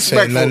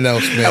disrespectful. nothing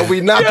else, man. And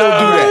we not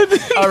gonna do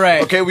that. All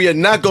right. Okay, we are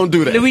not gonna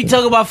do Let that. me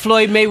talk about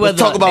Floyd Mayweather. Let's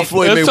talk about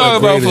Floyd Let's Mayweather. talk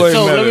about Floyd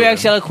So let me Mayweather.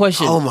 ask y'all a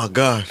question. Oh my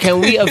god.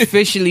 Can we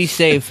officially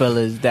say,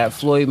 fellas, that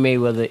Floyd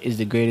Mayweather is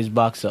the greatest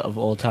boxer of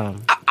all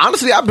time?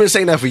 Honestly, I've been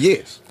saying that for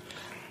years.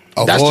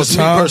 Of That's all just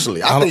time, me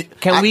personally. I think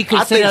Can we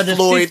consider I the think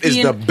Floyd 50 is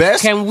and- the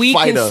best Can we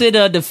fighter.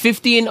 consider the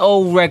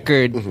 50-0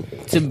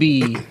 record to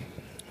be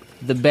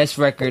the best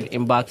record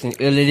in boxing?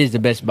 Well, it is the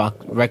best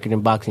record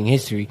in boxing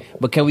history.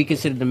 But can we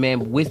consider the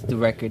man with the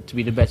record to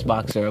be the best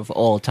boxer of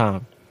all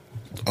time?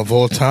 of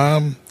all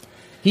time.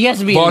 He has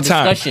to be Of in all the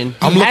time. discussion.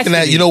 I'm He has looking to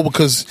at, be. you know,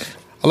 because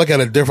I look at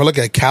it different. I look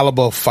at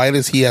caliber of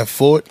fighters he have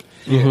fought.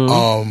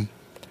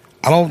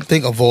 I don't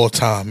think of all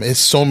time. It's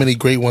so many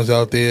great ones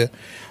out there.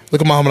 Look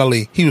at Muhammad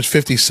Ali. He was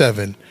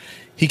 57.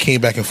 He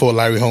came back and fought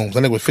Larry Holmes.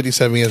 I think was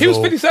 57 years He was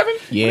old. 57?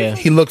 Yeah.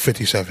 He looked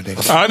 57, nigga.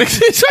 Oh,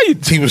 nigga, so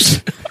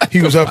you-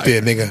 He was up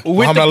there, nigga. With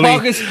Muhammad the Ali.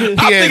 Parkins- He I'm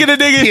had- thinking the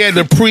nigga- He had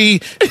the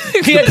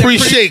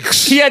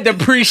pre-shakes. He had the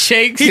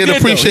pre-shakes. He had the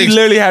did, though. pre-shakes. He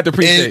literally had the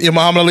pre-shakes. And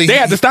Muhammad Ali. They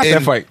had to stop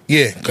that fight.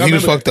 Yeah, 'cause he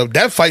was fucked up.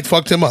 That fight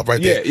fucked him up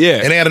right there. Yeah,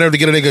 yeah. And they had a nerve to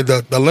get a nigga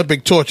the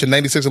Olympic torch in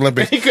 '96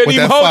 Olympics He couldn't with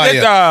even that hold fire.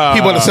 that- He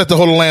about to set the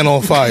whole land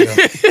on fire.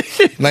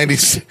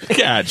 96.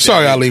 God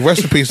Sorry, damn. Ali.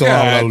 Rest in peace to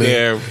Muhammad God Ali.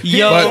 damn.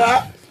 Yo,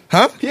 But-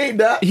 Huh? He ain't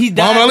that. he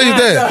died. Muhammad Ali's now.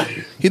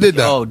 dead. He did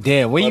that. Oh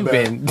damn, where you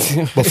been?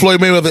 But Floyd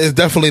Mayweather is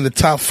definitely in the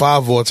top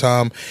 5 of all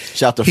time.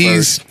 Shout to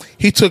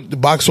He took the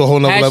box to a whole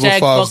nother level as Hashtag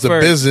far fuck as the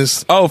Ferg.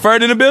 business. Oh,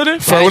 Ferd in the building?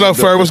 Ferg, what up,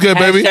 Ferg? What's good,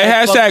 baby? Hey,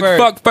 hashtag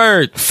fuck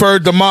Ferd.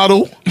 Ferg the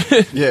model.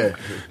 Yeah.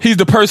 He's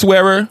the purse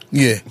wearer.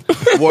 Yeah.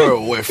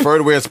 Where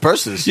Ferd wears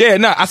purses. Yeah,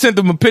 no, I sent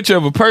him a picture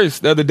of a purse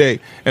the other day,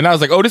 and I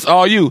was like, "Oh, this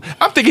all you."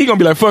 I'm thinking he gonna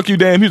be like, "Fuck you,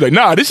 damn." He's like,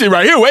 "Nah, this shit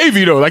right here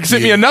wavy though." Like,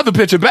 sent me Yeah. another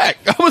picture back.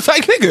 I was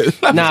like, "Nigga,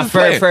 I was Nah, just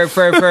playing.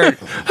 Ferd.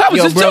 I was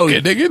Yo, just bro,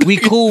 joking, nigga. we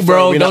cool,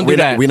 bro. We Don't not- do we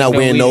not- that. we not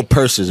wearing no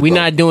purses, We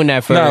bro. not doing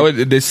that, Ferd. No,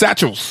 the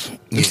satchels.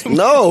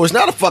 No, it's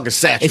not a fucking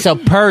satchel. It's a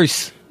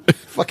purse.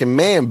 fucking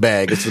man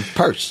bag. It's a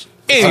purse.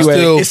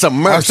 Anyway, it's a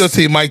merc. I still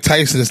think Mike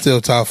Tyson is still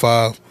top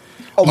 5.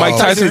 Oh, Mike Oh.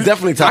 Tyson is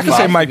definitely top I can 5.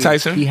 say Mike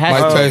Tyson. He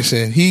has Mike to.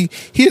 Tyson.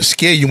 He'll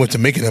scare you into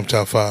making him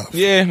top 5.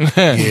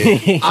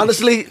 Yeah.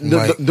 Honestly,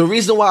 Mike. the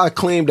reason why I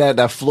claim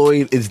that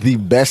Floyd is the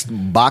best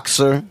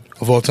boxer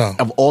Of all time.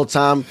 of all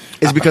time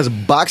is because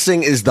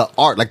boxing is the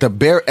art. Like the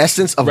bare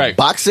essence of Right.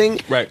 boxing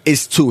Right.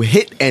 is to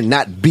hit and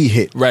not be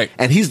hit. Right.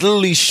 And he's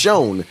literally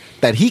shown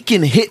that he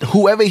can hit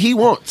whoever he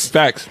wants.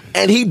 Facts.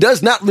 And he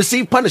does not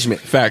receive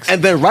punishment. Facts.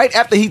 And then right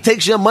after he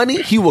takes your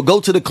money, he will go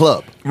to the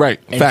club. Right.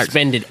 And Facts.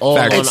 spend it all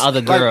Facts. on It's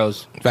other like-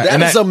 girls. Fact.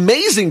 That is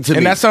amazing to me.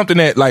 And that's something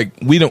that like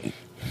we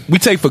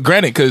take for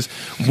granted because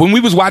when we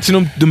was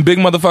watching them big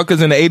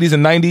motherfuckers in the 80s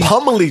and 90s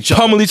Pummel each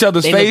other. pummel each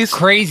other's They look face,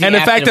 crazy and the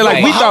after fact the that like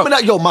fight.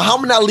 we thought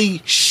Muhammad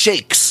Ali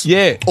shakes.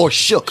 Yeah. Or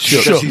shook.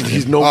 Shook. Because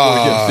He's no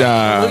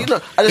Nah.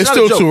 It's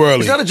still too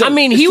early. I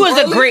mean, he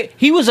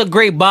was a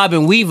great Bob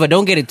and Weaver.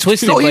 Don't get it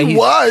twisted. No, but he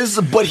was,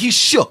 but he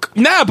shook.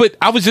 Nah, but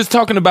I was just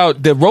talking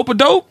about the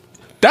rope-a-dope.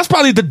 That's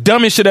probably the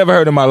dumbest shit I ever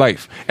heard in my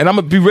life. And I'm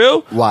gonna be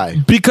real. Why?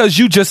 Because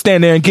you just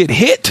stand there and get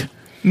hit,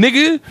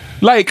 nigga.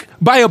 Like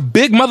by a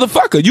big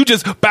motherfucker. You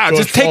just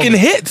George taking Foreman.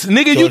 hits,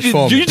 nigga. George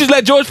Foreman. You just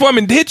let George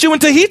Foreman hit you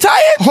until he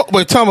tired.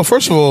 Wait, Tom,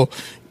 first of all,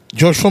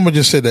 George Foreman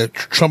just said that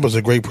Trump is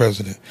a great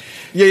president.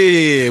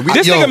 Yeah.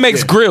 This Yo, nigga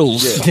makes yeah.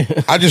 grills.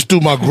 I just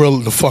threw my grill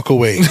the fuck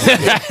away.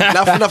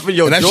 Not for nothing,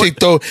 yo. And that George- shit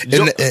though,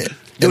 George-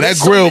 And that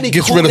there's grill many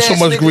gets rid of so coon-ass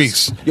much niggas.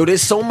 grease. Yo,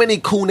 there's so many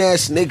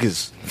coon-ass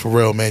niggas. For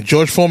real, man.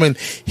 George Foreman,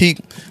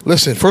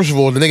 listen, first of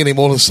all, the nigga named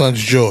all his sons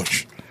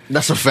George.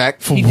 That's a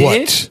fact. For He what?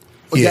 did?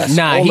 Yeah.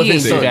 Nah, all he of ain't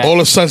his do sons that. All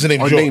his sons are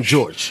named are George. named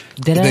George.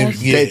 Dead They-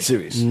 ass? yeah. Dead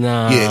serious.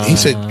 Nah. Yeah, he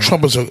said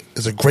Trump is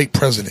a great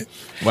president.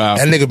 Wow.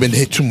 That nigga been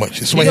hit too much.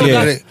 He Somebody don't, hit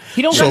got, that.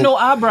 he don't So, got no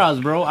eyebrows,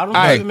 bro. I don't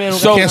All think right, the man so-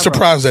 got can't eyebrows.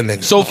 surprise that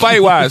nigga. So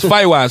fight wise,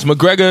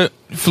 McGregor,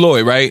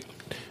 Floyd, right?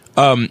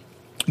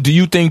 Do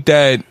you think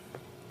that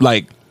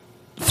like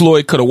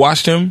Floyd could have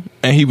watched him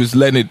and he was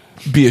letting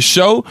it be a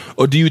show,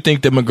 or do you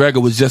think that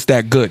McGregor was just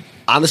that good?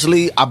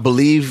 Honestly, I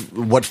believe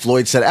what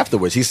Floyd said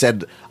afterwards. He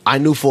said, I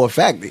knew for a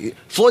fact.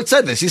 Floyd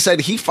said this. He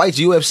said he fights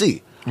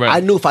UFC. Right. I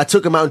knew if I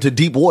took him out into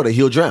deep water,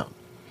 he'll drown.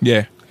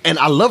 Yeah. And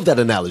I love that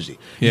analogy.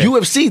 Yeah.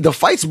 UFC, the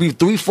fights be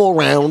 3-4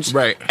 rounds,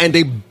 Right. And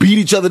they beat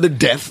each other to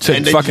death, To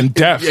and then fucking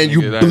death, and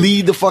you nigga, that-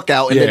 bleed the fuck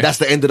out, and Yeah. then that's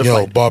the end of the Yo,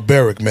 fight.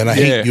 barbaric, man. I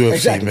hate Yeah. UFC,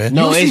 Exactly. man.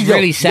 No, it's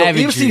really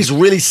savage. UFC is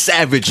really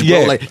savage, bro.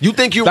 Yeah. Like you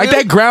think you Like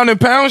real? that ground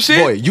and pound shit?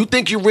 Boy, you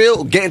think you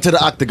real? Get into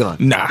the octagon.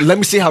 Nah. Let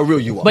me see how real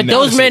you are. But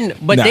those men,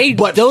 but Nah. they,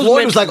 But those Floyd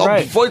men, was like,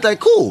 right. Floyd's like,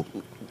 cool.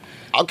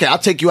 Okay, I'll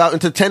take you out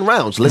into 10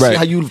 rounds. Let's Right. see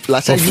how you.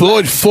 Let's see But how you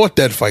Floyd fought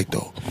that fight,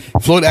 though.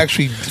 Floyd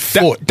actually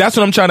fought. That's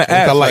what I'm trying to Like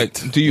ask. I Like,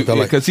 liked. do you? Like I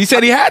liked. Because he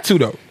said he had to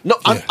though. No,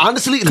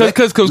 honestly,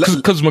 Because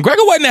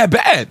McGregor wasn't that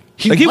bad.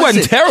 He Like he wasn't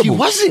wasn't. terrible. He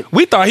wasn't.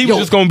 We thought he Yo, was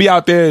just gonna be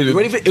out there. you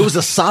ready for it? It was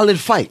a solid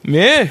fight.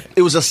 Yeah.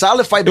 It was a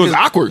solid fight. It was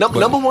because awkward, but-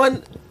 Number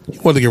one, He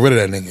wanted to get rid of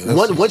that nigga.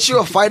 That's- once you're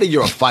a fighter,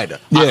 you're a fighter.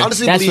 I Yeah.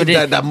 honestly That's believe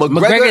what it that is.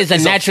 McGregor is a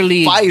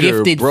naturally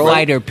gifted bro.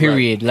 fighter,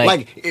 period. Right.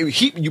 Like,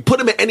 if you put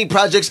him in any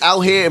projects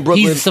out here in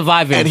Brooklyn, He's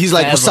surviving and he's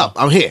like, "What's forever. up?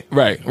 I'm here."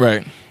 Right.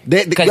 Right.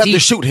 You 'Cause have he- to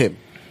shoot him.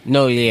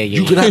 no, yeah.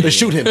 You're gonna have to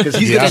shoot him because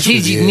he's Yeah, gonna Because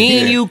he's shoot Yeah.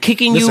 kneeing Yeah. you,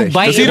 kicking Listen, you, does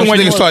biting he the Once one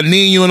you. niggas start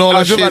kneeing you and all I that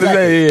was shit, about to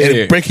say, yeah, and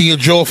yeah. breaking your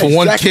jaw for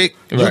one Exactly. kick.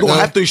 You're Right. gonna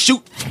have to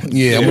shoot.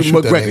 Yeah, I'm gonna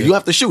shoot that McGregor. nigga. You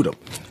have to shoot him.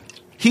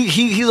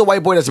 He's a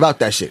white boy that's about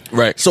that shit.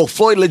 Right. So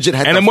Floyd legit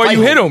had And to the more fight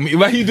you hit him,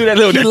 like he do that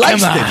little. He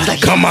likes come it. on. He's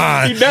like, Come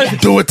on, He does.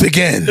 do it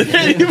again.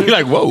 He'd be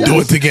like, whoa.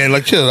 Do it again.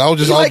 Like, chill. I was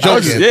just He all like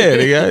joking. us. Yeah,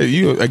 nigga,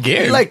 you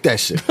again. he like that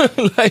shit.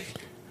 like,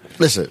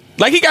 Listen,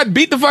 like he got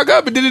beat the fuck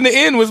up, and then in the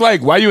end was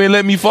like, why you ain't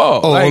let me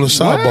fall? Oh, like, on the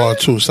sidebar what?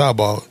 too.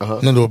 Sidebar. Uh-huh.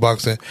 None of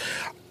boxing.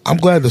 I'm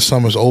glad the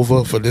summer's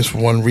over for this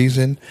one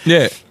reason.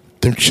 Yeah.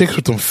 Them chicks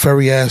with them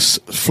furry ass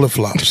flip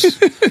flops.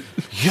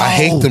 I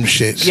hate them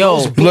shits. Yo.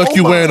 Look,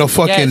 you wearing a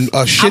fucking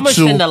Yes. Shih I'ma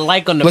Tzu. send a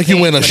like on the Like you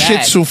page wearing a for Shih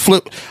that. Tzu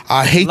flip.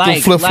 I hate them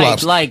Like, flip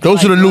flops. like,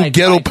 Those are the new like,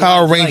 ghetto like,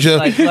 Power like, Ranger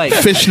like.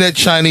 fishnet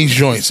Chinese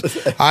joints.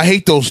 I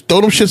hate those.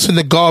 Throw them shits in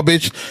the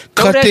garbage. Throw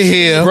Cut that their shit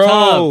hair. in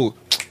Bro,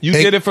 you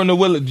Hey. get it from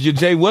your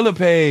Jay Willer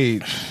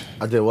page.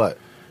 I did what?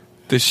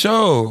 The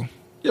show.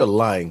 You're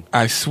lying.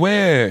 I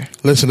swear.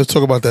 Listen, let's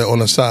talk about that on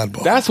the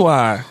sidebar. That's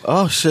why.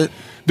 Oh shit.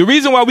 The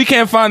reason why we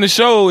can't find the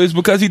show is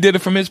because he did it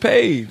from his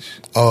page.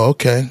 Oh,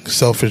 okay.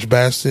 Selfish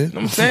bastard.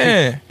 I'm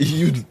saying.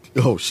 You.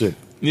 Oh shit.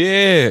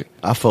 Yeah.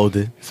 I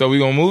folded. So we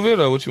gonna move it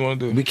or what you want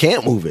to do? We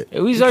can't move it.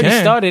 We already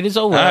Can. started. It's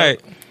over. All right.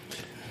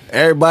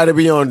 Everybody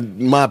be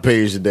on my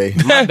page today.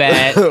 My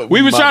bad.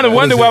 We was My trying to bad.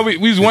 wonder What why is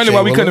we it? was The wondering Jay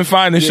why we Willer? couldn't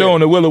find the show Yeah. on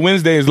the Willow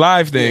Wednesdays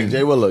live thing.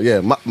 Jay Willow.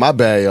 Yeah, my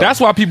bad, yo. That's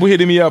why people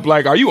hitting me up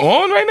like, "Are you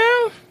on right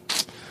now?"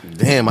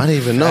 Damn, I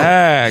didn't even know.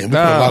 Heck,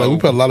 We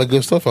put a lot of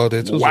good stuff out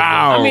there too.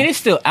 Wow. I mean, it's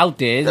still out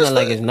there. It's not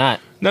like it's not.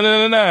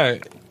 No.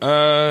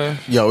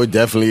 Yo, it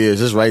definitely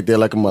is. It's right there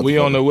like a motherfucker. We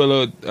on the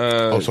Willow.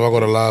 So I go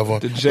to live on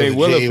The Jay was it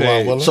Willer J.Y.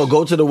 page. Willer? So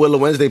go to the Willow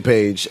Wednesday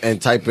page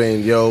and type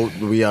in, yo,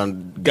 we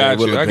on Jay Got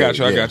you. Willer I got page.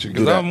 you. I Yeah, got you. do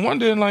Because that. I'm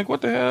wondering, like,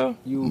 what the hell?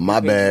 My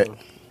bad.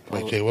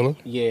 Like Jay Willer?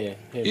 Yeah.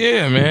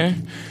 Yeah,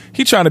 man.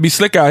 He trying to be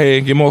slick out here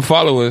and get more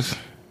followers.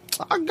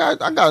 I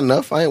got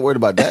enough. I ain't worried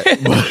about that.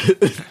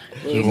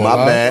 But You my going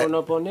live? bad. Going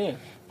up on there.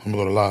 I'm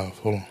gonna go to live.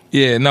 Hold on.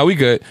 Yeah, no, we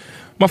good.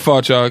 My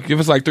fault, y'all. Give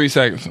us like 3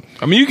 seconds.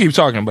 I mean, you keep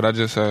talking, but I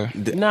just Nah,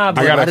 I but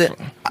gotta.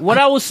 what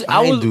I was, I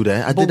was didn't do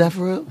that. I did that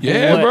for real.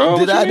 Yeah, What? bro.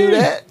 Did what I you do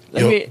mean? that?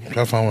 Let Yo, me- try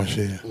to find one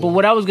shit. But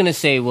what I was gonna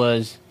say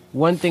was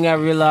one thing I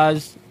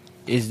realized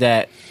is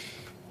that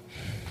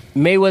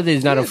Mayweather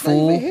is not a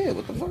fool.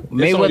 What the fuck? It's on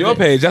Mayweather. your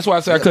page. That's why I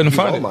said I couldn't He's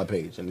find on it. my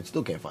page and it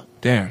still can't find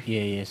it. Damn.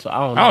 Yeah. So I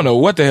don't know. I don't know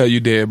what the hell you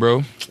did,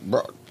 bro.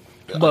 Bro.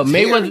 But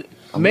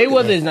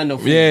Mayweather is not no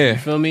fool. Yeah. You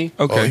feel me?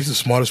 Oh, Okay. he's the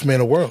smartest man in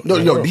the world. No,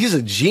 In the yo, world. he's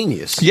a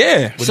genius.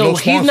 Yeah. With So no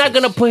he's not sponsors.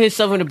 gonna put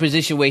himself in a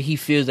position where he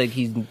feels like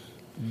he's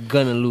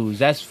gonna lose.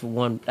 That's for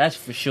one. That's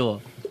for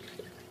sure.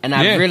 And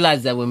I Yeah.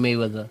 realized that with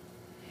Mayweather.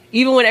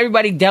 Even when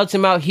everybody doubts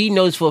him out, he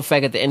knows for a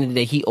fact at the end of the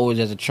day he always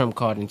has a trump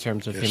card in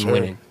terms of Yes, him sir.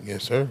 winning.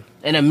 Yes, sir.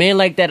 And a man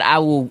like that, I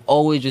will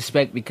always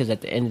respect because at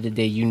the end of the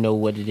day, you know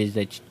what it is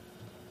that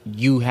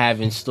you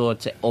have in store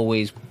to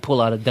always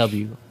pull out a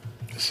W.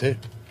 That's it.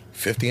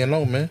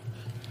 50-0, man.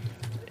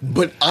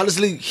 But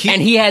honestly,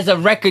 And he has a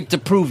record to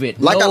prove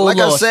it. like No I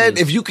losses. said,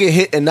 if you can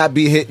hit and not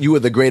be hit, you are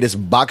the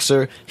greatest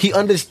boxer. He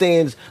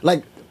understands.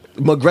 Like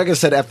McGregor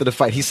said after the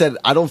fight, he said,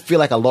 "I don't feel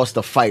like I lost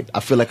a fight. I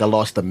feel like I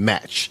lost a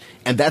match,"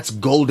 and that's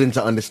golden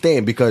to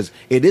understand because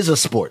it is a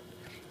sport.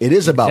 It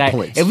is about Exactly.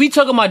 points. If we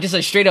talking about just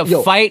a straight up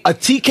Yo, fight, a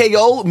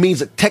TKO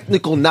means a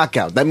technical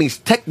knockout. That means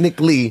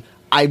technically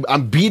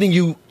I'm beating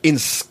you in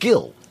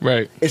skill.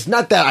 Right. It's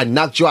not that I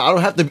knocked you out. I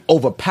don't have to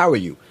overpower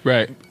you.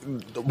 Right.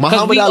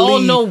 Muhammad we all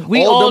Ali, know-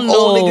 we all all them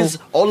old know- niggas,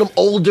 all them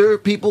older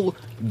people,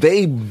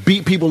 they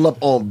beat people up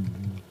on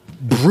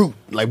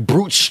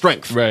brute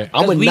strength. Right.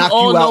 I'm gonna We knock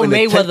all you out know in the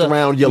 10th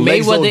round. Your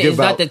legs don't Mayweather give is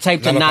out. not the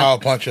type to Not a power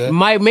knock. puncher.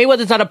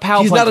 Mayweather's not a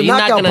power He's puncher. not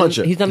a knockout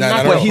puncher. He's not a Nah,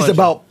 knockout nah, But puncher. he's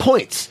about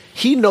points.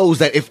 He knows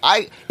that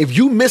if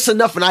you miss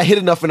enough and I hit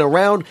enough in a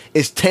round,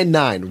 it's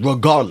 10-9,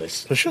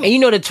 regardless. For sure. And you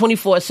know the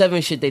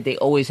 24/7 shit that they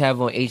always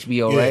have on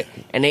HBO, Yeah. right?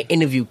 And they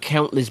interview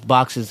countless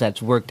boxers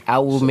that's worked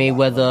out with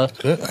Mayweather.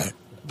 Good.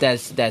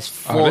 That's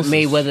fought this is-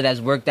 Mayweather. That's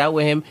worked out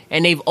with him,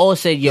 and they've all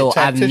said, "Yo, He's a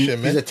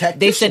tactician, man. He's a tactician.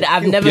 They said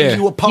I've He'll never. pick Yeah.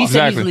 you apart. He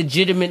said Exactly. he's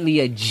legitimately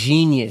a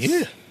genius.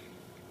 Yeah.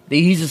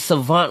 He's a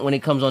savant when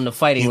it comes on to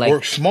fighting. He like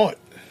works smart.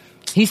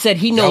 he said,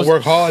 he gotta knows.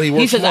 work hard, he He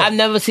works says, smart. "I've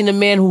never seen a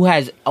man who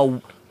has a."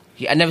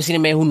 I never seen a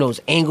man who knows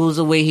angles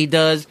the way he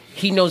does.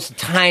 He knows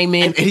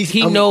timing. And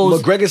He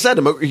knows. McGregor said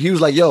him. He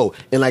was like, "Yo,"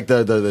 in like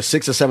the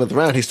 6th or 7th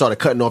round, he started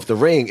cutting off the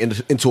ring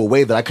into a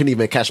way that I couldn't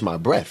even catch my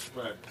breath.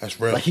 That's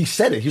real. Like he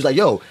said it. He was like,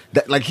 "Yo,"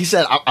 like he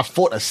said, I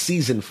fought a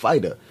seasoned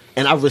fighter,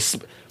 and I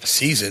respect.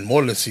 Season,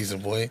 more than a season,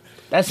 boy.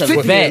 That's a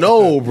 50 bet. and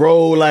 0,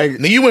 bro. Like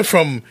Now he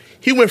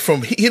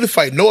didn't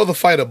fight no other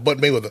fighter but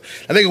Mayweather.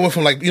 I think it went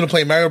from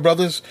playing Mario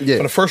Brothers Yeah.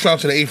 from the first round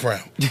to the 8th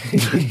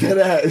round. dead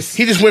ass.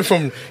 He just went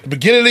from the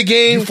beginning of the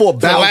game You fought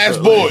to the Bowser.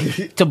 last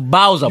board. To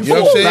Bowser. You know what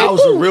I'm fought saying?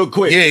 Bowser real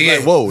quick. Yeah, yeah.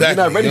 Like, whoa, exactly.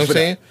 you're not ready You know for what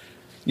I'm that. saying?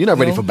 You're not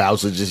ready No. for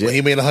Bowser just Well, yet.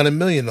 he made $100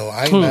 million though.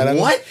 I ain't mad at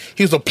him. What?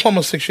 He was a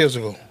plumber 6 years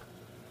ago.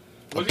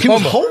 He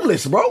was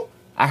homeless, bro.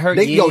 I heard.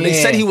 They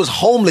said he was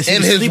homeless. He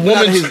And was his sleeping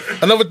out woman,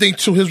 of another thing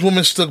too, his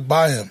woman stuck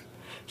by him.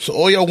 So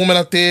all y'all women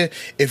out there,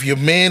 if your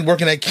man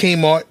working at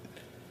Kmart,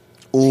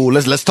 Ooh,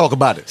 let's talk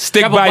about it.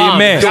 Stick Drop a by your bomb.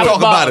 man. Drop Talk a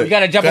bomb. about it. You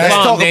gotta drop a Let's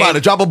bomb. talk Dave. about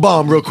it. Drop a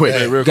bomb real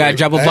quick. real Gotta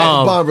drop a Drop a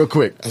bomb. bomb real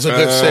quick. that's a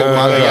good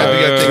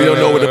set. We don't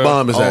know where the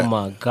bomb is Oh at.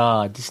 my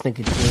god, this nigga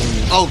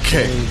genius.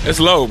 Okay, It's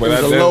low, but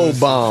It was that- a low that's-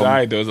 bomb. All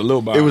right, there was a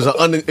low bomb. it was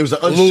an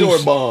unsure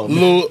bomb.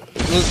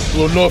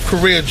 Little North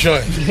Korea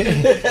joint.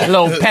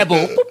 Little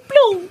pebble.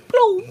 Blow,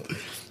 blow.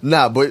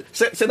 Nah, but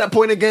say that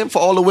point again for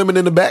all the women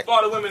in the back.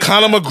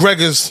 Conor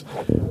McGregor's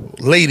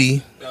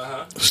lady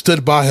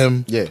stood by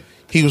him. Yeah.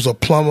 He was a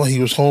plumber. He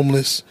was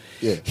homeless.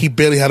 Yeah. He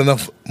barely had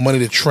enough money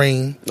to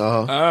train.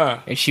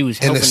 And she was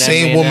And helping the that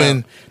same man woman,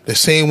 out. the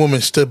same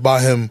woman stood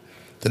by him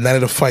the night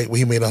of the fight where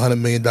he made $100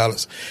 million.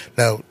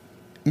 Now,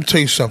 let me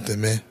tell you something,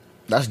 man.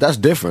 That's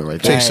different,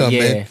 right Tell there. you something,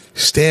 yeah. man.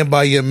 Stand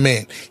by your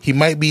man. He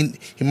might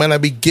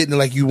not be getting it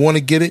like you want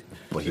to get it.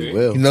 But he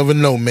will. You never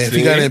know, man. If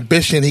he got See?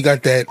 ambition, he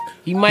got that.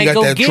 He might got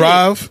go that get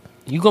drive.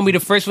 You gonna be the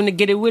first one to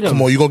get it with him.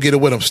 Come on, you gonna get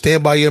it with him.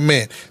 Stand by your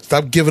man.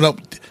 Stop giving up,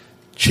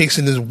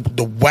 chasing the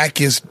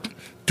wackest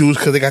dudes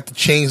because they got the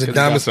chains and 'Cause they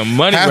got diamonds. some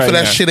money Half right of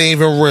that now. shit ain't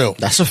even real.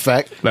 That's a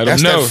fact. Let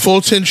That's him know. that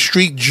Fulton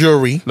Street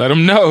jury. Let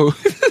him know.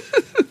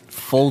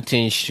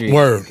 Fulton Street.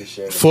 Word.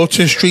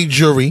 Fulton Street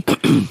jury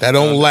that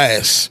don't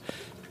last.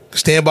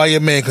 Stand by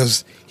your man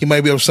because he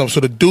might be up to something. So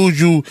the dude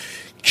you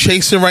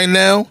chasing right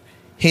now,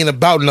 he ain't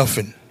about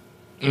nothing.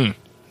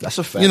 That's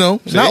a fact. You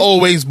know, not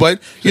always, but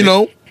you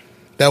know,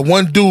 that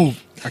one dude.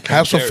 can't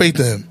Have some carry faith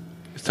in him.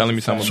 It's telling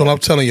me something. That's what I'm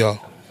telling y'all.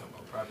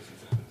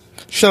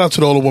 Shout out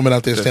to all the women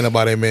out there standing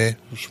by their man.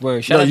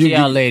 Word. Shout No, out you- to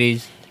y'all you-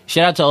 ladies.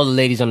 Shout out to all the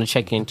ladies on the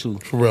check-in too.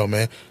 For real,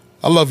 man.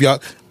 I love y'all.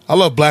 I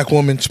love black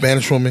women,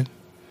 Spanish women.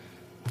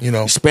 You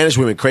know, Spanish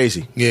women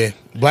crazy. yeah.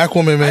 Black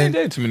women, I man. ain't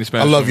dated too many I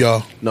Spanish love women.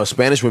 y'all. No,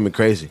 Spanish women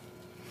crazy.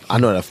 I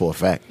know that for a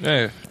fact.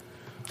 Yeah.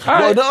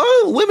 Well,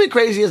 no, women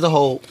crazy as a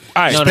whole.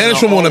 All right. No, no,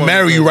 Spanish no, women want to all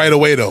marry you women. right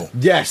away, though.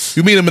 Yes.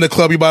 You meet them in the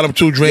club, you buy them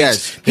 2 drinks,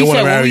 Yes. they want to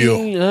said, marry what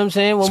you. You know what I'm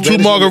saying? What 2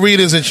 Spanish women-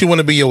 margaritas and she want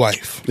to be your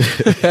wife.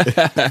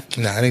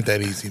 Nah, it ain't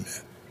that easy, man.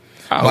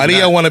 I hope Maria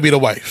not. want to be the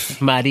wife.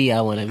 Maria,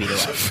 I want to be the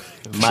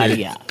wife.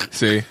 Maria.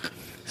 See.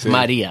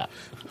 Maria.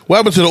 What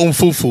happened to the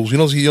Umfufus? You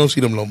don't see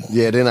them no more.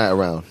 Yeah, they're not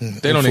around.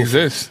 They don't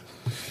exist.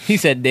 He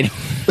said they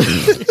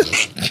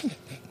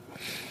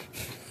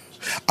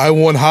I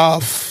want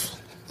half.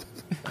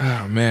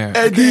 Oh, man.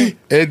 Eddie.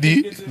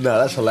 Eddie, Nah,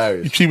 that's you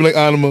hilarious. treat me like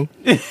animal.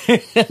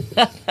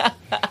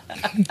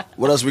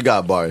 What else we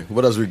got, Barry?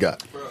 What else we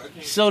got?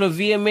 So the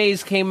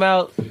VMAs came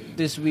out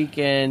this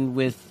weekend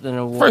with an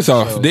award. First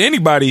off, show. did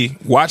anybody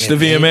watch the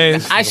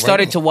VMAs? I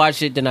started to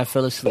watch it, then I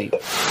fell asleep.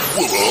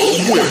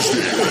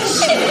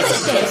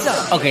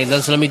 Okay,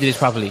 so let me do this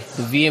properly.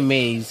 The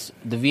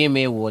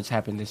VMA Awards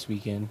happened this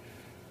weekend.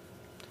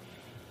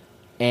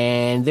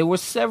 And there were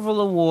several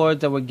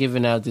awards that were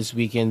given out this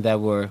weekend that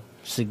were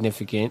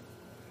significant.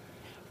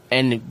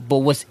 But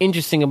what's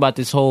interesting about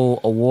this whole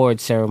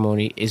award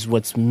ceremony is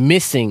what's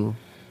missing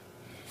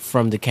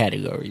from the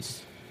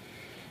categories.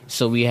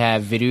 So we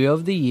have Video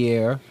of the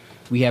Year,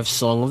 we have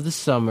Song of the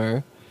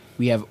Summer,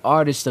 we have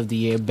Artist of the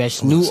Year,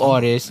 Best New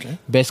Artist,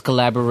 Best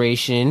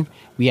Collaboration,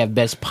 we have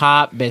Best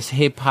Pop, Best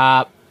Hip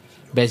Hop,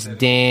 Best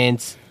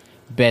Dance,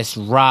 Best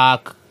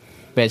Rock,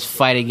 Best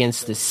Fight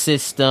Against the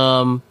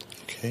System,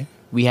 Okay.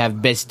 we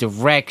have Best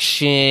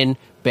Direction,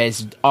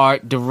 Best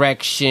Art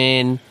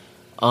Direction,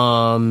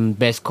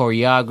 Best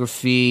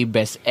Choreography,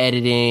 Best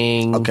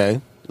Editing.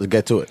 Okay, let's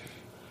get to it.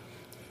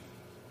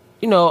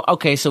 you know,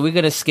 okay, so we're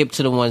gonna skip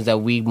to the ones that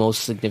we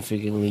most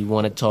significantly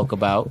want to talk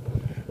about.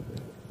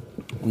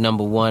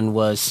 Number one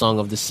was Song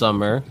of the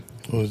Summer.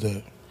 What was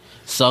that?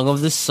 Song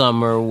of the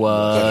Summer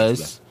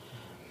was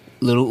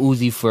Little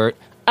Uzi Vert.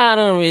 I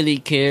don't really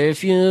care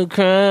if you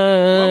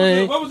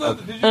cry.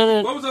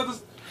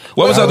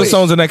 What was other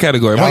songs in that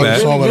category? My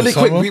bad. Song of Really the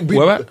quick,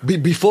 Summer?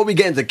 What? before we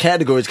get into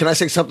categories, can I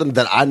say something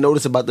that I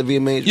noticed about the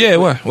VMAs? Yeah,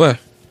 what?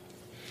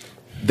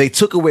 They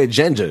took away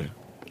gender.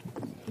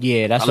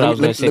 Yeah, that's what I was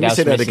gonna say. Let me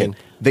say that missing. again.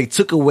 They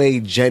took away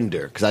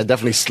gender because I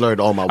definitely slurred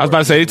all my words. I was about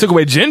to say they took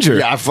away ginger.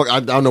 Yeah, I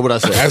don't know what I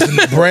said. As in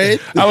the bread?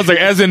 I was like,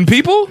 as in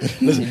people?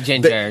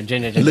 Ginger.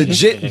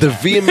 Legit, the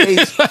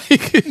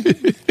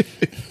VMAs.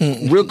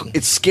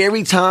 It's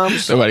scary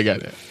times. Nobody got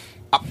that.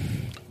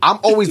 I'm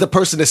always the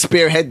person to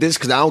spearhead this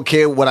because I don't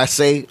care what I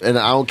say and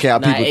I don't care how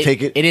people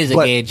take it. It is a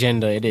But gay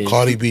agenda. It is.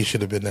 Cardi B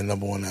should have been their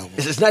number one album.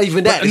 It's not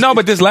even that. No,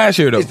 but this last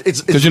year though,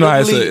 it's because you know how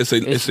literally-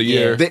 it's a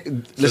year.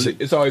 Listen,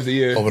 It's always a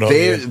year. Over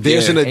the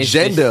there's Yeah. an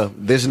agenda.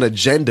 There's an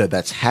agenda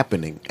that's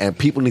happening, and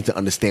people need to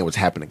understand what's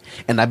happening.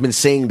 And I've been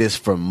saying this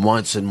for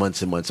months and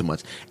months and months and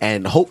months.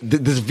 And hope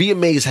this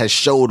VMAs has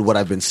showed what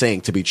I've been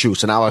saying to be true.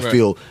 So now I Right.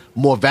 feel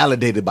more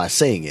validated by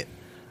saying it.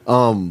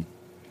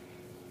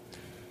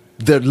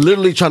 They're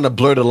literally trying to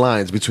blur the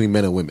lines between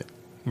men and women.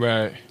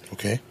 Right.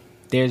 Okay.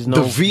 There's no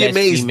The best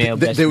VMAs, female,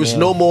 best there was male.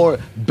 no more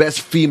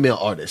best female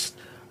artist,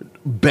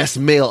 best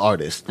male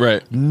artist,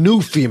 Right.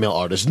 New female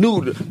artist,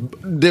 new.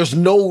 There's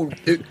no.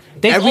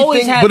 They've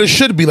always had- But it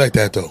should be like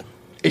that, though.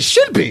 It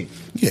should be.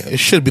 Yeah, it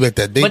should be like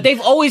that. But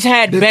they've always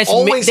had They've best.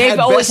 always They've had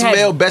always best had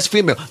male, best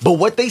female. But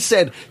what they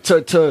said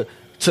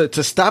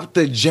to stop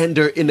the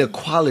gender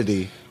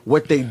inequality,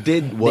 what they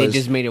did was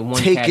just made it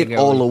one take category it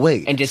all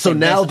away. and just so said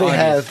now best they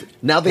artist.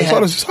 have Best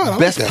artist is hot. I like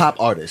best that. pop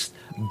artist,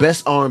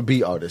 best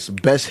R&B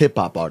artist, best hip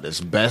hop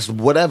artist, best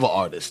whatever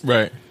artist.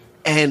 Right.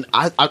 And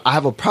I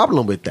have a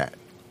problem with that.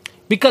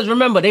 Because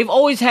remember, they've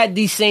always had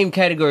these same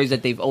categories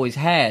that they've always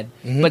had.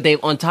 Mm-hmm. But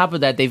they've on top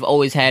of that, they've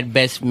always had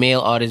best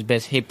male artist,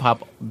 best hip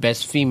hop,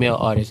 best female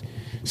artist.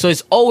 So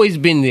it's always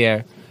been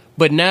there.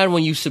 But now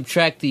when you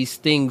subtract these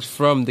things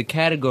from the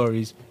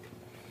categories,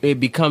 it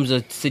becomes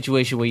a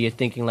situation where you're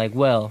thinking like,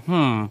 well,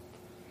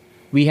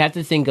 we have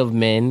to think of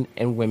men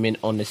and women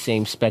on the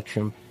same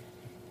spectrum.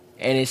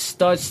 And it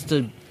starts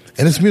to...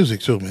 And it's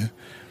music, too, man.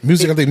 I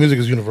think music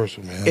is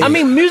universal, man. I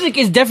mean, music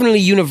is definitely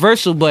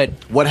universal, but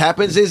What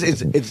happens is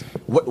it's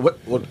what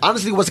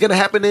honestly what's gonna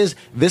happen is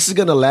this is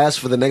gonna last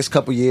for the next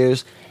couple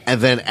years, and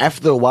then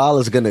after a while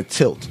it's gonna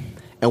tilt.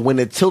 And when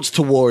it tilts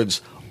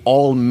towards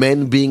all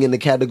men being in the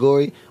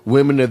category,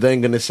 women are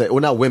then gonna say,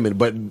 well, not women,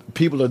 but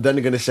people are then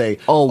gonna say,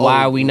 Oh,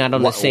 why are we not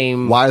on the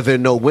same- Why are there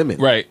no women?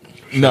 Right.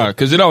 No,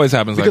 because it always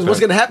happens Because like what's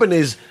that. gonna happen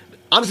is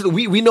honestly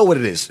we know what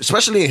it is,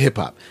 especially in hip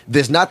hop.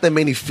 There's not that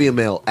many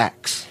female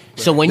acts.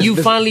 so when you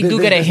There's- finally do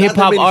there's- get a there's not hip hop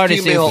that many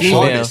artist and female,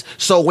 artists.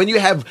 So when you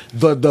have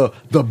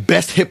the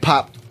best hip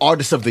hop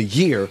artist of the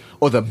year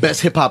or the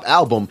best hip hop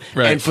album,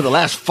 Right. and for the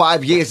last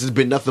 5 years it's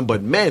been nothing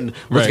but men,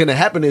 what's Right. going to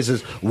happen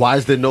is why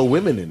is there no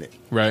women in it?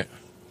 Right.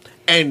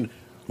 And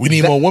We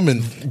need more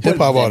women hip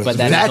hop artists. but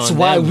that- that's on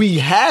why them. we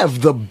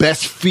have the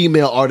best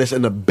female artist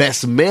and the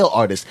best male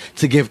artist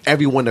to give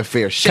everyone a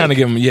fair shake. Kind of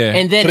give them, yeah.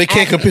 and then So they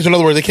can't after- compete. So in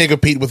other words, they can't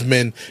compete with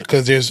men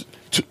because there's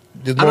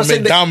I'm more not saying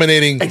men they-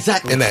 dominating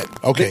exactly in that.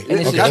 Okay. And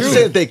this is I'm true.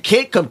 saying they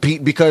can't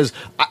compete because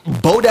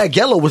Bodak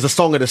Yellow was a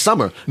song of the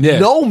summer. Yeah.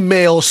 No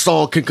male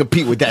song can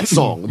compete with that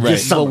song Right.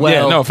 this summer. But well,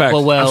 Yeah, no, facts.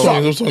 but well, I'm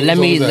sorry, I'm sorry, let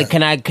what me. was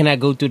that? Can I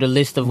go through the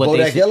list of what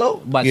Bodak they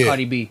Yellow? by Yeah.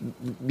 Cardi B?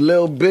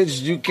 Little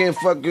bitch, you can't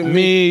fuck with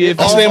Me, if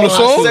That's the name of the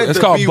song? It's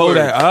called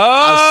Bodak.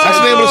 Oh, That's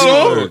the name of the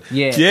song?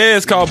 Yeah. Yeah,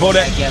 it's called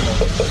Bodak.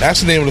 Yellow.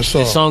 That's the name of the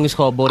song. The song is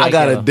called Bodak I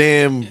got Yellow. a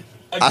damn.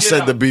 I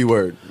said the B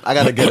word. I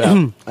gotta get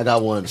out. I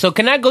got one. So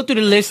can I go through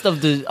the list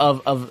of the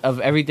of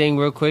everything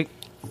real quick?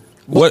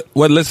 What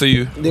list are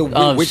you?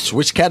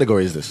 Which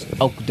category is this?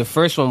 Oh, the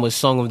first one was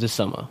Song of the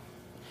Summer,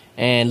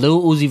 and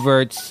Lil Uzi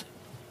Vert's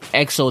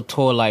EXO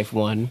Tour Life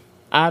won.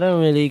 I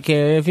don't really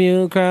care if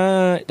you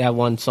cry. That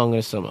one Song of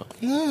the Summer.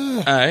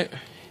 All right.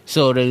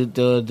 So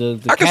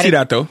the I can see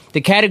that, though. The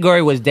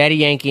category was Daddy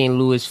Yankee and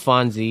Louis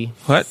Fonsi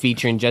What?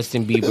 featuring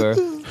Justin Bieber.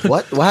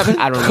 What happened?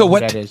 I don't know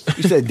What? who that is.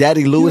 You said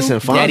Daddy Lewis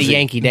and Fonzie. Daddy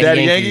Yankee, Daddy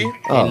Daddy Yankee, Yankee?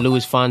 and Oh.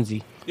 Louis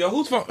Fonsi. Yo,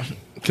 whose phone?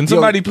 Can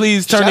somebody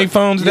please turn their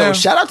phones down?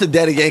 Shout out to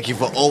Daddy Yankee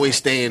for always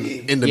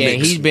staying in the Yeah,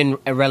 mix. he's been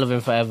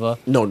irrelevant forever.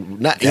 no,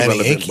 not Daddy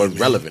irrelevant, Yankee, but man.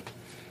 relevant.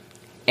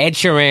 Ed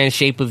Sheeran,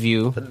 Shape of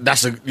You.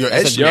 That's a your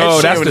That's Ed, a- Ed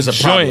Yo, that's Sheeran is the a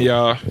problem. joint,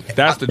 y'all.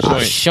 That's the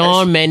joint.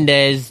 Shawn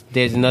Mendes,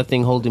 There's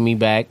Nothing Holding Me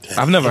Back.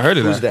 I've never heard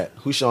of Who's that.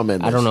 that? Who's Shawn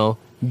Mendes? I don't know.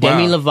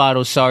 Demi Wow.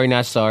 Lovato, Sorry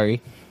Not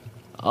Sorry.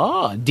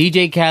 Oh,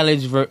 DJ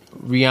Khaled's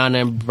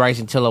Rihanna and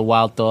Bryson Tiller,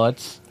 Wild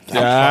Thoughts.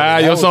 Ah,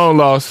 your song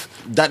lost.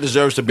 That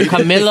deserves to be.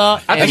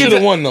 Camilla That and should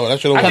have won, though. That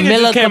should have I won. think it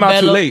Camilla just came out too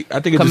Cabello- late. I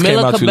think it just Camilla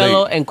came out too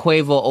Cabello late. and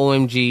Quavo,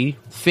 OMG,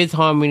 Fifth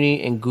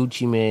Harmony and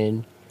Gucci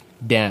Man,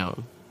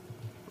 Down.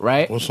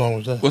 Right? What song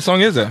was that? What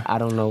song is that? I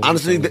don't know. what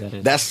Honestly, song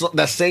that is.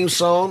 that same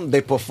song they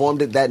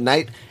performed it that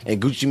night,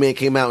 and Gucci Mane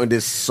came out in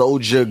this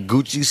soldier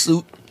Gucci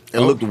suit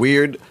and looked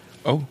weird.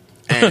 Oh,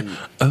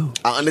 And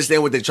I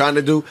understand what they're trying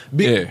to do.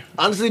 Yeah.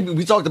 Honestly,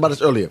 we talked about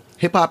this earlier.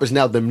 Hip hop is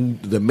now the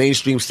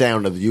mainstream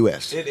sound of the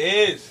U.S. It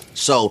is.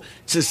 So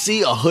to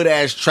see a hood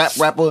ass trap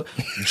rapper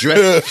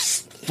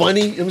dressed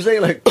funny, you know what I'm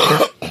saying?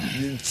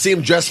 Like, see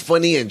him dressed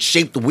funny and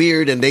shaped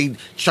weird, and they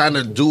trying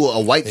to do a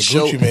white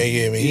show. Gucci Man,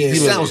 yeah, man. He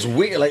sounds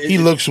weird. Like He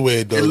looks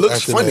weird though. It looks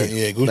after funny. that.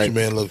 Yeah, Gucci Like-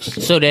 Man looks.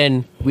 So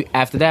then,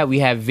 after that, we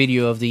have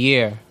video of the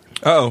year.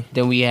 Oh.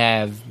 Then we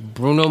have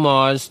Bruno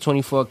Mars,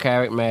 24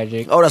 Karat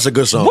Magic. Oh, that's a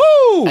good song.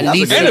 Woo!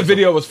 Alicia- And the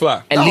video was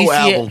fly. The whole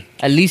album.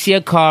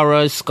 Alicia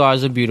Cara's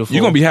Scars Are Beautiful.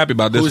 You're gonna be happy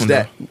about this Who's one.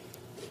 that?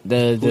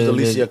 though. the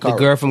Alicia the Cara?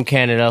 girl from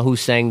Canada who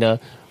sang the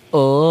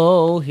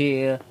 "Oh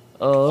Here,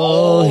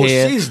 Oh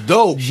Here." she's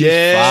dope. She's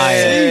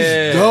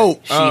fire. She's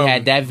dope. She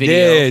had that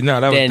video. yeah, no,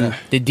 that was then that.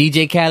 the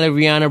DJ Khaled,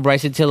 Rihanna,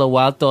 Bryson Tiller,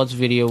 Wild Thoughts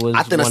video was.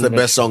 I think that's one the of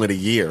best song of the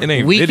year. It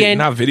ain't Weeknd- video,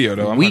 not video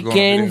though. I'm not going on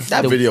Weeknd- video.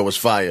 That the- video was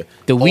fire.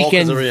 the All 'cause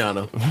Weeknd- of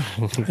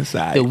Rihanna. That's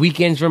all right. The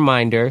Weeknd's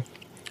Reminder,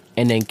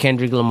 and then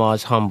Kendrick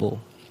Lamar's Humble.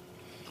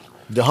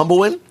 The humble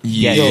win.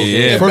 Yeah, Yo,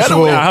 yeah. first of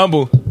all- Nah,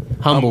 humble.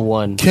 Humble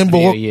one.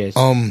 Kimber, Yes.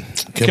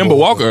 Kimber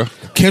Walker.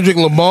 Kendrick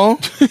Lamar.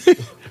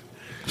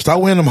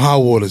 Stop wearing them high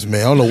waters,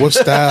 man. I don't know what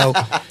style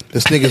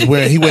this nigga's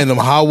wearing. He wearing them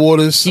high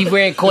waters. He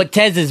wearing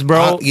Cortezes,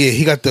 bro. Yeah,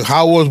 he got the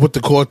high waters with the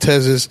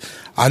Cortezes.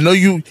 I know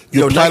you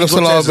Yo, apply Nike this a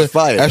lot, Cortez is but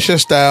fire. that's your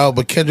style.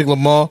 But Kendrick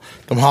Lamar,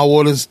 them high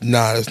waters,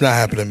 nah, it's not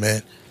happening,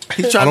 man.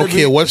 He's I trying don't to be-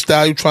 care what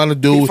style you trying to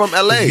do. He from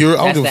LA. I don't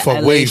That's give a the fuck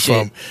LA where you shit.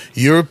 from.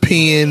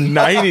 European.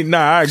 Nah,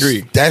 I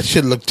agree. That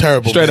shit look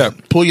terrible. Straight man.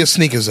 up. Pull your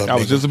sneakers up. I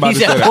was nigga. just about He to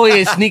say said, that. "Pull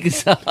your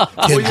sneakers up."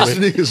 Pull your Kendrick.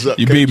 sneakers up.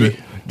 You beat me.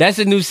 That's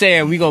a new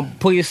saying. We gonna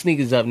pull your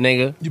sneakers up,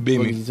 nigga. You beat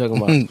What me. you talking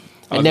about? I And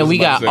was then just we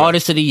about got to say that.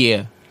 Artist of the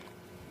Year.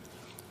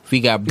 We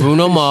got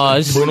Bruno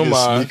Mars. Bruno Pull your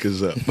Mars.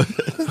 sneakers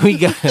up. We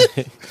got.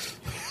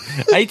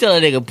 How you tell a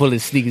nigga pull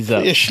his sneakers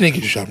up? Your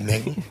sneakers up,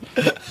 nigga.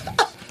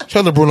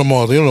 Shout out to Bruno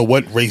Mars. You don't know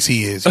what race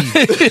he is.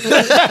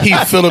 He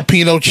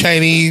Filipino,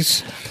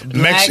 Chinese,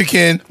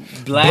 Mexican,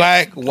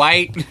 black,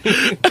 white.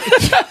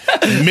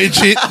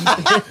 midget.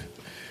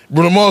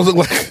 Bruno Mars look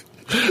like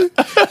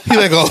he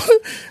like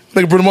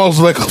Bruno Mars is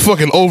like a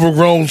fucking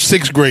overgrown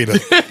 6th grader.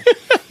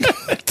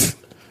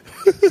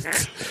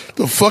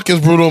 The fuck is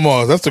Bruno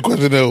Mars? That's the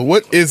question. Though.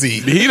 What is he?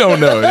 He don't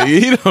know.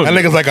 He don't That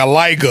know. nigga's like a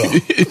liger.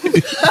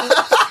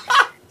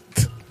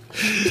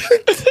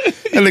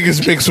 That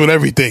nigga's mixed with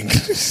everything.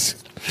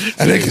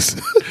 That nigga's.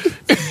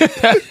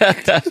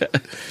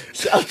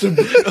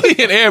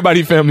 And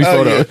everybody family Oh,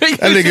 photo. yeah.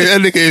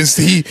 That nigga is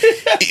he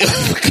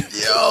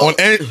on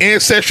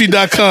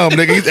ancestry.com,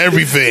 nigga. He's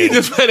everything.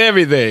 Just put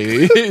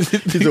everything. He's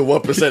a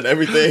 1%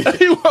 everything.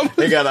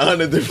 They got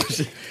 100 different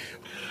shit.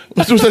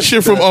 What's that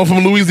shit from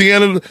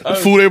Louisiana? The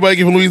food everybody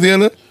get from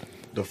Louisiana?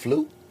 The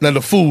flu? Not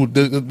the food.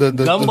 The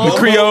Gumbo? The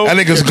Creole. That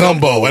nigga's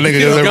gumbo. That nigga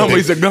He's does a gumbo, everything.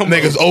 he's a gumbo.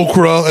 That nigga's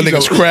okra. That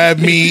nigga's crab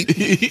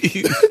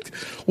meat.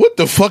 What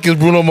the fuck is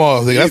Bruno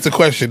Mars? Nigga? That's the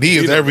question. He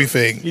is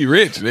everything. He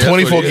rich. Man. That's what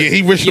 24 he is.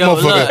 he rich Yo,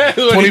 motherfucker.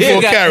 look. 24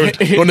 He got- carats.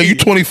 Oh, nigga, you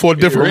 24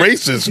 different rich.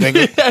 races,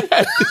 nigga.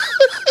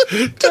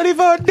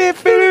 24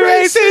 different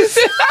races.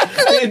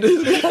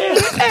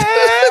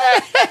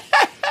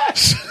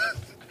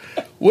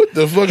 What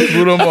the fuck is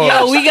Bruno Mars?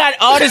 Yo, we got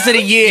Artist of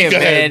the Year, Go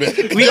ahead, man.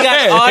 man. We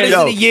got Artist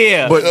of the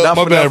Year. But not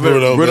my for bad, nothing.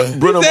 Bruno, man.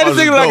 Bruno That Mars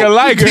is nigga like a dope.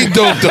 liger. He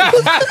dope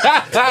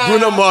though.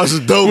 Bruno Mars is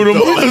dope. Bruno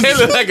though. Mars. He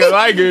look like a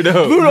liger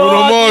though. Bruno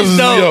Mars is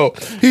dope.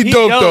 He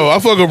dope dope. though. I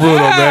fuck with Bruno,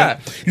 Ah. man.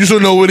 You just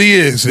don't know what he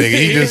is, nigga.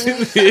 He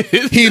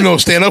just he don't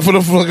stand up for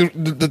the fucking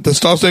the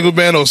Star Spangled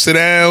Banner or sit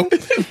down.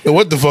 And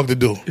what the fuck to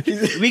do?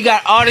 We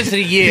got Artist of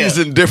the Year. He's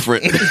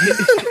indifferent.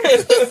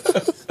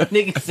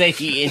 Nigga say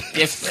he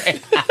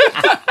indifferent.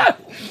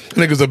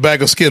 Nigga's a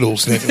bag of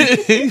Skittles,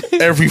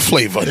 nigga. Every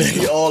flavor,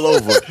 nigga. all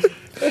over.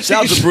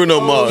 Shout out to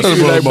Bruno Mars. Shout out to He's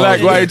Bruno like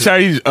Mars. black, white,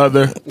 Chinese,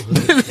 other.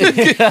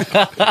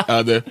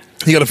 Other.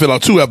 He got to fill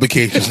out 2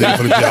 applications, nigga,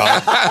 for the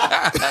job.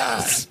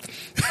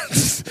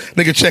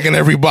 Nigga checking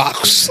every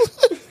box.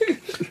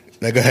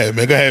 Now, go ahead,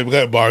 man. Go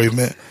ahead, Barry,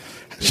 man.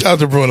 Shout out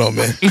to Bruno,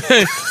 man.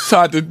 It's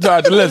hard to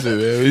listen,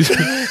 man.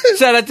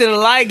 Shout out to the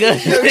Liger.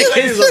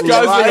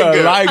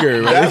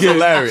 Liger, man. That's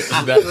hilarious.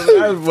 That's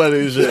funny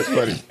as shit.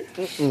 Funny.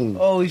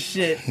 Oh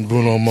shit.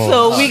 Bruno Mars.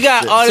 So we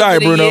got Artist Sorry,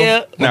 of the Bruno.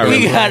 Year. Not we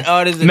really. got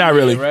Artist of the Not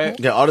Year, really. right?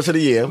 Yeah, Artist of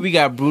the Year. We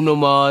got Bruno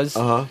Mars,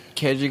 Uh-huh.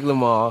 Kendrick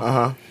Lamar,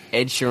 Uh-huh.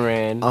 Ed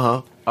Sheeran,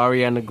 Uh-huh.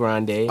 Ariana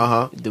Grande,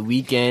 Uh-huh. The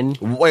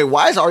Weeknd, Wait,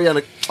 why is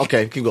Ariana...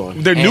 Okay, keep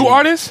going. They're new And-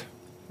 artists?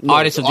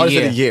 Artist of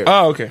the Year.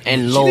 Oh, okay. and She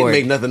didn't Lord.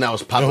 make nothing that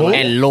was popular.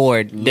 And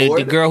Lord. The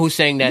Lord? girl who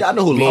sang that. Yeah, I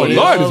know who Lord is.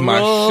 Lord is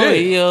my shit.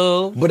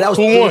 shit. But that was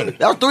Who won?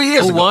 That was 3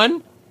 years Who ago.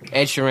 won?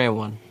 Ed Sheeran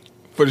won.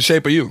 For the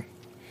shape of you.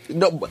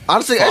 No, but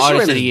honestly, For Ed Artist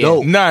Sheeran of the is Year.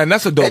 dope. Nah, and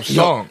that's a dope Ed-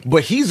 song. no,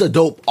 but he's a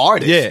dope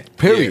artist. Yeah.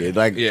 Period.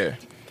 Yeah. Like, Yeah.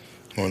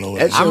 I don't know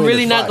Ed what I'm Sheeran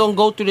really is not fire. going to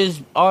go through this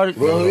art.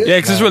 Really? Yeah,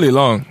 because it's really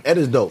long. Ed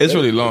is dope. It's Ed-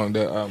 really long.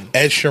 The,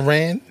 Ed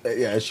Sheeran? Yeah,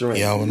 Ed Sheeran.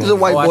 Yeah, I don't He's know. a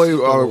white Oh, I boy,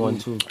 skipped over one,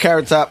 too.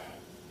 Carrot Top.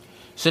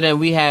 So then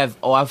we have,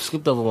 I've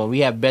skipped over one. We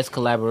have Best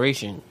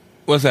Collaboration.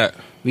 what's that?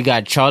 We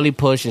got Charlie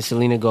Push and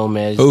Selena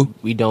Gomez. Who?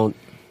 We Don't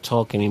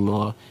Talk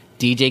Anymore.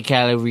 DJ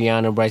Khaled,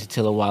 Rihanna, Bryson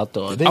Tiller, Wild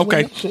Thoughts. They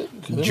Okay. win that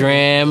shit?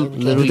 Dram,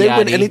 Little Did they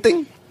win Yachty,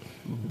 anything?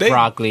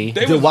 Broccoli.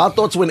 They Did was- Wild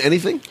Thoughts win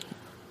anything?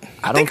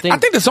 I don't think. I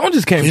think the song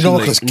just came. You too know,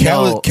 late. because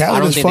No, I Khaled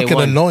don't is think they fucking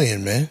won.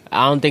 annoying, man.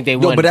 I don't think they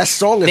No, won. but that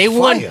song is they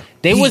won. fire.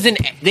 They was in.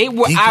 They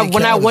were. DJ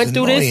When I Khaled went is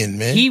through this, annoying,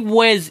 man.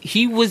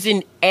 he was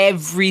in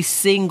every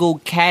single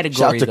category.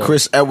 Shout out to though.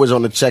 Chris Edwards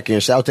on the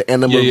check-in. Shout out to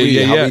Anna Marie.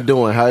 yeah, How yeah. we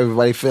doing? How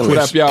everybody feeling? What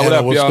up, y'all? What Anna,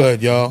 up, what's y'all?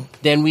 good, y'all?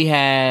 Then we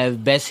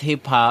have best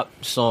hip hop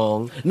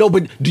song. No,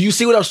 but do you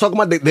see what I was talking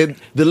about? They're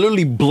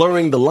literally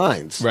blurring the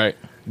lines. Right.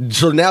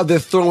 So now they're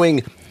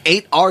throwing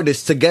 8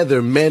 artists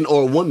together, men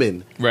or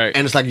women. Right.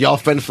 And it's like, y'all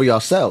fend for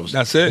yourselves.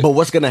 That's it. But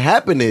what's going to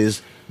happen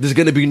is there's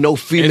going to be no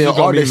female just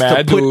gonna be artists to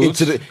mad put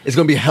dudes. into the... It's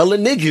going to be hella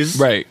niggas.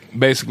 Right.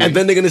 Basically. And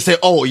then they're going to say,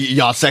 oh,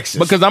 y'all sexist.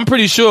 because I'm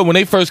pretty sure when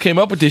they first came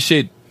up with this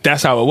shit,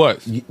 that's how it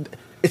was.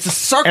 it's a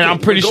circle. And I'm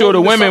pretty We're sure the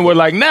going in a women circle. were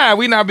like, nah,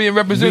 we not being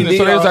represented. We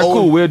So need they was our like,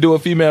 cool, own- we'll do a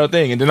female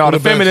thing. And then all the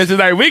the best. feminists is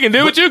like, we can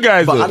do what you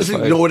guys But do. honestly,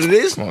 Like, you know what it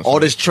is? come on, All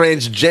son. this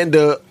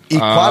transgender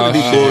equality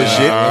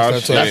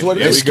bullshit. That's what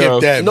it Here is. we go.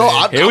 Skip that, No,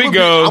 man. I'm Here we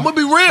go. I'm gonna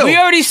be real. We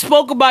already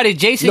spoke about it,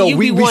 Jason. No, you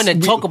be wanting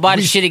to talk about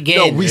we- this shit again.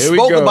 No, we Here we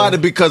spoke go. about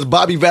it because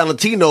Bobby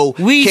Valentino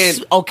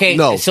can't. okay.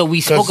 No, So we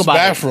Because spoke it's about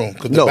bathroom.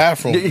 Because the no,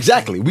 bathroom.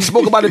 exactly. We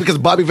spoke about it because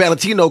Bobby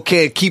Valentino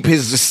can't keep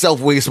his self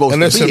where he's supposed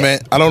And to listen, be. man,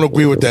 I don't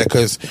agree with that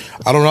because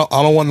I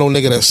don't want no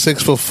nigga that's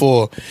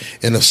 6'4"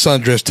 in a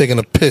sundress taking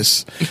a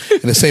piss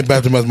in the same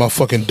bathroom as my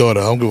fucking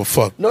daughter. I don't give a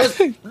fuck. No, it's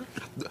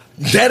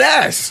dead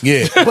ass.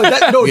 Yeah. but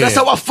that's Yeah.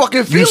 how I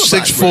fucking feel. You about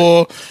it.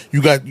 6'4",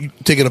 you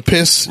taking a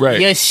piss Right.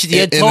 Your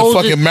in the toes.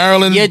 fucking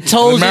Maryland, Your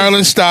toes.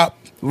 Maryland stop.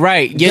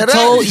 Right. Your Dead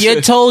toes. ass. Your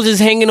toes is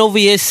hanging over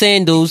your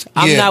sandals.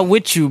 I'm Yeah. not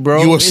with you,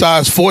 bro. You a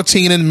size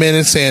 14 in men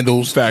in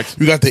sandals. Facts.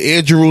 You got the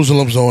Air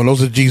Jerusalems on.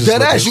 Those are Jesus. Dead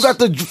slippers. ass. You got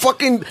the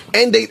fucking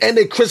and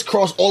they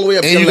crisscross all the way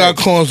up. and your you got leg.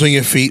 clones on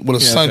your feet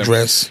with a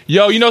sundress.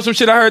 Yo, you know some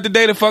shit I heard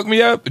today that fucked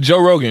me up?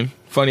 Joe Rogan,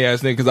 funny ass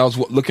nigga, because I was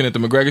looking at the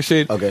McGregor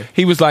shit. Okay.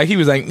 He was like, yeah,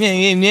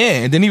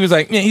 and then he was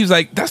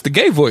like, that's the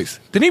gay voice.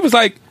 Then he was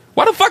like,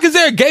 why the fuck is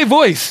there a gay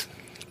voice?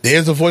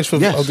 There's a voice for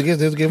Yes.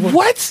 there's a gay voice.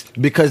 What?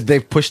 because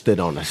they've pushed it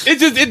on us.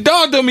 It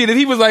dawned on me that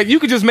he was like, you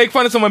could just make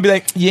fun of someone and be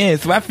like, yeah,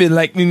 so I feel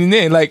like,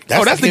 like,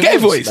 that's the gay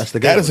voice. That's the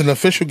gay That is voice. an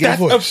official gay That's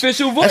voice.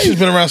 official That voice. shit's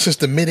been around since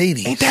the mid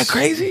 '80s. Ain't that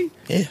crazy?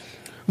 Yeah.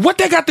 What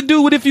that got to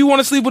do with if you want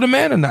to sleep with a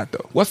man or not,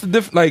 though? What's the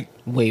difference? Like,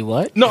 Wait,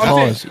 what? No, I'm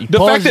pause. saying, the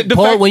pause, fact that- the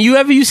pause. fact-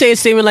 Whenever you say a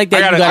statement like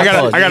that, I you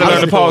gotta gotta pause.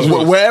 learn to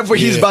pause. Wherever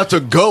he's Yeah. about to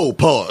go,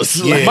 pause.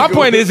 Yeah. my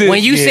point is,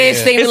 When you say a Yeah.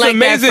 statement it's like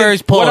amazing. that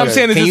first, pause. What I'm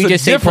saying is, Can you it's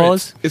just a say difference.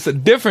 pause? It's a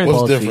difference.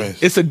 What's the difference?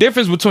 It's a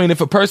difference between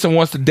if a person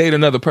wants to date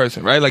another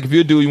person, right? Like if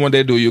you're a dude, you want to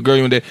date a dude, you're a girl,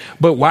 you want to date.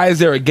 But why is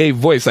there a gay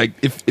voice? Like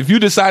if you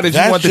decided you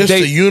That's want to just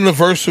date, the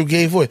universal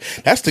gay voice.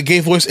 That's the gay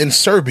voice in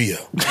Serbia.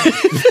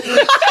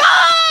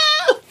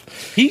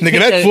 Nigga,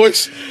 that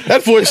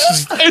voice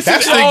is, It's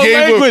that's in the all gay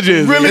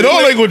languages. voice. Really in all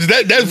quick. languages.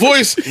 That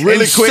voice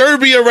Really in quick.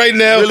 Serbia right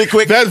now. Really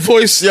quick. That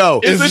voice.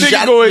 Yo, It's a nigga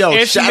shout, going, yo,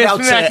 "It's shout out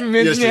to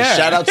yeah."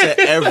 shout out to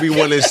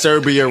everyone in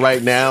Serbia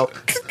right now.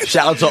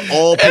 Shout out to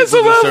all people it's a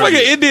in motherfucking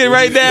Serbia. Indian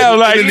right now.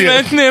 Like, Indian.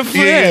 man, Yeah,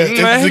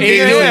 it's the gay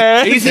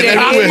yeah. voice. You see And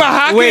the everywhere.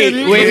 hand? Wait.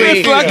 You see the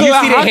hand?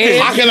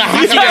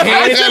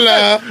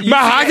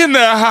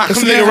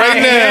 That's a nigga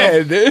right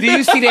now. Do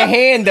you see the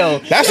hand though?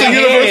 That's The a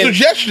universal hand.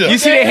 gesture. You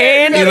see the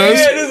hand? You know,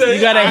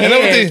 You got a And hand.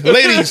 everything.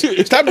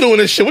 Ladies, stop doing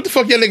this shit. What the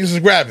fuck y'all niggas is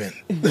grabbing?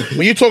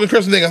 When you talking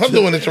Christian niggas, I'm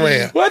doing this right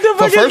here. What the fuck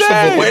But is first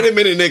that? of all, Wait a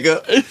minute,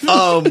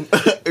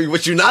 nigga.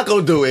 What you not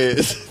gonna do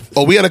is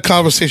oh, we had a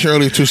conversation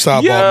earlier too,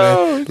 sidebar, Yo,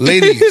 man.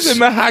 Ladies,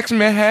 my hawks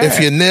man hat. if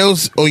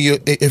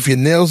your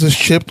nails is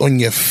chipped on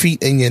your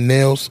feet and your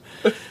nails,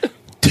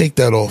 take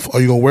that off.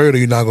 Are you gonna wear it or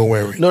you not gonna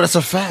wear it? no, that's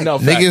a fact. No,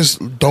 fact.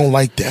 Niggas don't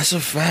like that. That's a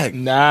fact.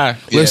 Nah,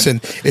 Listen,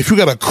 if you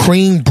got a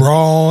cream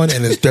bra on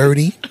and it's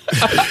dirty,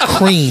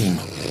 cream.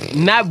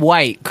 Not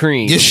white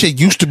cream. Your shit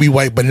used to be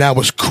white, but now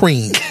it's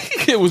cream.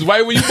 it was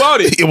white when you bought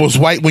it. It was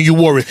white when you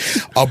wore it.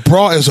 A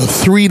bra is a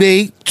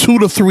 2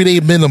 to 3 day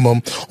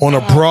minimum on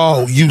a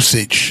bra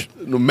usage.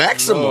 No,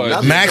 maximum. Lord.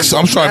 not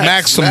Maximum. I'm sorry,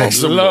 maximum.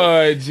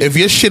 Lord, If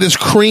your shit is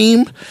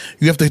cream,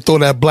 you have to throw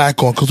that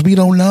black on because we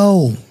don't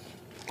know.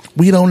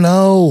 We don't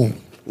know.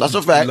 That's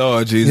a fact.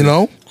 Lord Jesus, You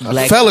know,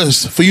 Black-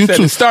 fellas, for you Said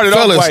too. it started off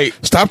Fellas, white.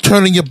 stop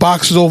turning your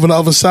boxes over the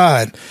other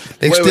side.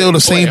 They Wait, steal wait,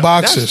 the same wait,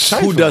 boxes.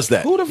 Who does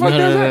that? Who the fuck No,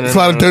 does no, that? no, There's a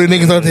lot of dirty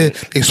niggas out there.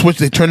 They switch.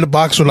 They turn the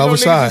box on the You know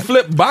other niggas side.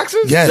 flip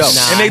boxes? Yes. Nah,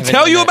 and they I haven't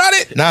tell done you that. about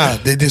it? Nah,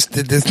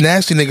 there's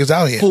nasty niggas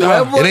out here.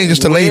 Whoever It ain't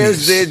just the wears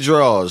ladies. their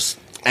drawers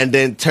and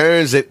then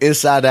turns it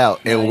inside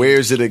out and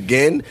wears it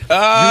again, you deserve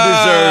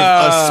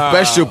a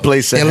special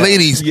place. in And hell.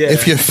 ladies, Yeah.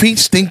 if your feet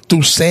stink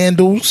through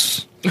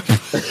sandals,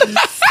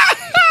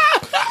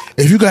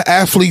 if you got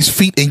athlete's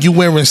feet and you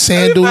wearing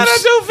sandals, Better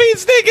your feet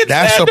stinking.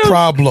 that's a sandals.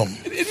 problem.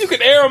 If you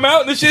can air them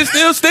out and the shit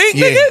still stink,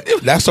 Yeah,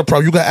 nigga. that's a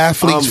problem. You got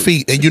athlete's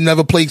feet and you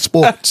never played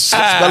sports.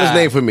 Spell his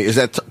name for me. Is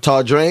that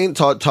Tardrin?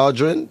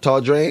 Tardrin?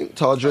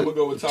 I'ma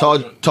go with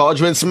Tardrin.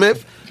 Tardrin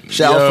Smith?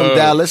 Shout out Yo. from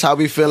Dallas. How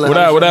we feeling? What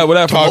up? What up? What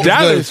up? Talk From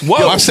Dallas. good.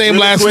 Whoa. My same really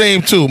last quick.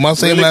 name too. My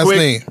same Really last quick,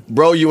 name.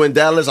 bro. You in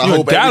Dallas? I You in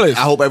hope Dallas.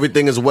 I hope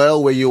everything is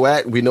well where you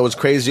at. We know it's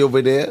crazy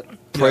over there.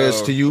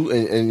 Prayers to you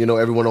and you know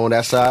everyone on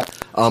that side.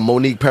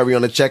 Monique Perry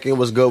on the check-in.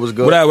 What's good? What's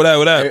good? What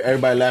up?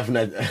 Everybody laughing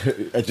at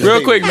your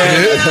Real quick,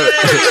 man.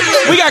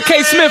 We got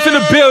K Smith in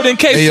the building.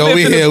 Hey, yo,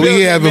 we here.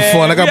 We having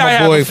fun. I got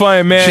my boy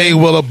Jay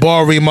Willa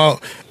Bari, my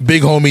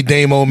big homie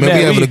Damo, man.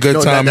 We having a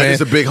good time, man. That is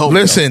the big homie.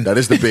 Listen, that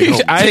is the big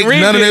homie. I ain't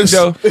take none of this.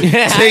 though.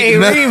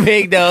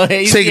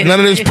 Take none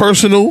of this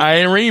personal. I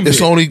ain't reading.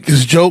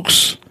 It's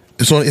jokes.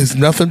 It's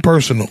nothing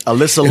personal.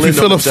 Alyssa if you Lynn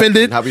feel on the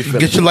offended, check-in. How you feeling?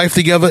 get your life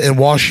together and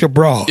wash your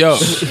bras. Yo,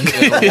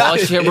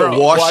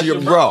 Wash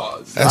your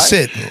bras. That's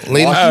it,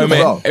 ladies. Wash all right, your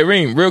man. bra. Hey,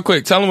 Reem, real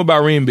quick, tell them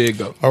about Reem Big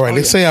though. All right,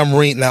 they say I'm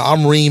Reem. Now,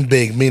 I'm Reem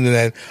Big, meaning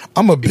that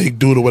I'm a big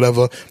dude or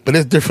whatever, but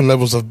there's different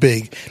levels of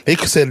big. They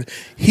said,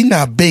 he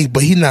not big,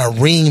 but he not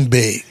Reem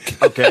Big.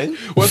 Okay.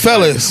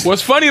 Fellas.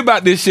 What's funny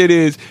about this shit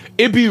is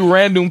it be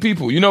random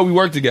people. You know, we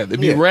work together. It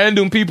be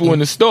random people in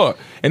the store.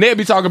 And they'd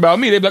be talking about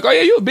me. They'd be like, oh,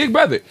 yeah, you a big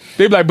brother.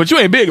 They'd be like, but you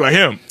ain't big like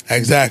him.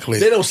 Exactly.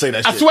 They don't say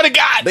that shit. I swear to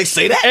God. They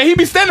say that? And he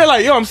be standing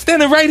like, yo, I'm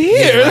standing right here.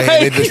 Yeah, right, they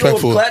Like,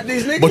 disrespectful. clap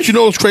these niggas? But you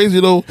know what's crazy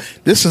though?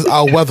 This is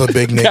our weather,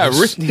 big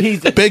niggas.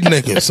 Big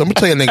niggas. I'm gonna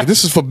tell you, niggas.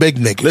 This is for big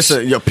niggas.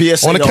 Listen, your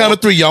PSA. On the count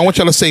of 3, y'all, I want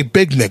y'all to say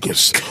big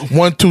niggas.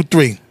 1, 2,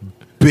 3.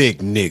 big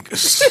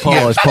niggas.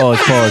 Pause.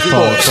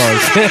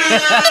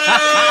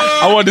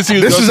 I wanted to see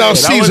what This is our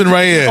season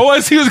right here. I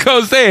wanted to see what he was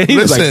going to say. He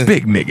was like,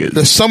 big niggas.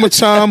 The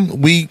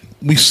summertime, we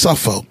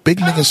suffer. Big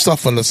niggas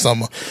suffer in the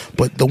summer.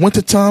 But the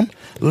wintertime,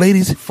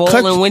 ladies, Fall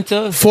and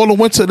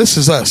winter, this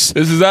is us.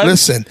 This is us?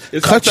 Listen,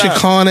 It's cut our your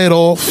time. cornet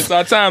off. It's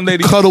our time,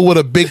 ladies. Cuddle with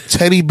a big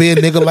teddy bear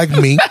nigga like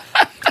me,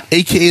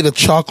 a.k.a. the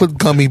chocolate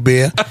gummy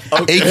bear,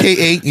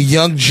 a.k.a.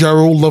 young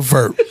Gerald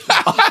Levert.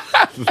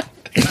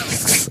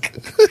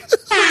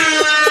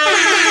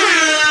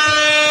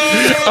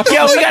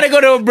 Yo, we gotta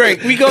go to a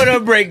break. We go to a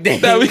break,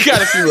 Dave. Now we got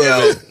to see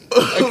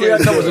what We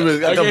got a couple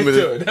minutes. I can't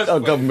do it. That's A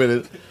couple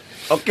minutes.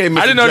 Okay, Mr.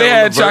 I didn't know they Gerald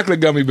had Levert. chocolate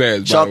gummy bears. by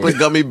the Chocolate way.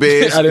 gummy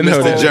bears. I didn't know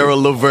Mr. that.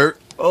 Gerald Levert.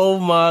 Oh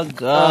my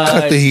god.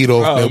 Cut the heat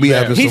off, Oh, man. We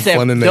man. having He some said,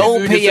 fun in there.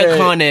 "Don't pay your said-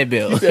 Connet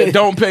bill." He said,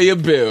 don't pay your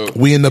bill.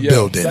 We in the Yo,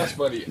 building. That's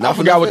funny. I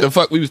forgot what the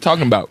fuck we was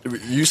talking about.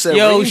 You said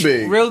Yo, ring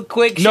big. real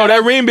quick. No,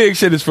 that Reem Big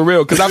shit is for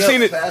real because I've Yo,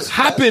 seen it pass-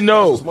 happen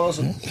pass- though.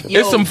 pass- Yo,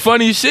 It's some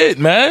funny shit,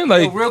 man.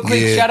 Like real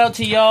quick, Yeah. shout out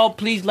to y'all.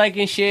 Please like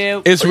and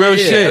share. it's real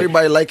Yeah, shit.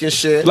 everybody like and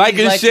share. Like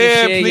and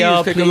share, please.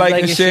 y'all. Click Please a like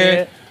and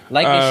share.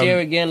 Like and Um, share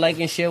again. Like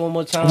and share one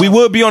more time. We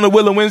would be on the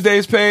Willow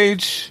Wednesdays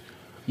page.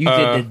 You did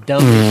the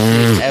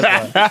dumbest shit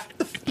ever.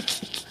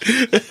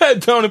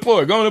 Go on the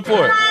port. Go on the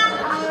port.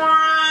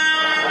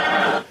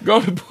 Go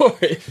on the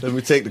port. Let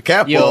me take the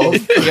cap Yo,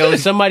 off. yo,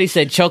 somebody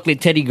said chocolate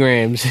Teddy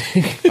Grams.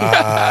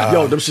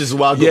 Yo, them shit's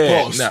wild good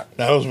Yeah, pause. nah.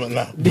 That was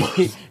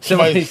nah.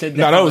 Somebody said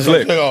Nah, that was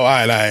lit. Oh, all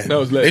right. That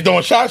was lit. They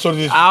throwing shots or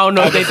just I don't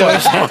know if they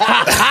thought.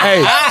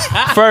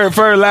 Hey,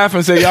 Fur laughing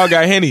and say y'all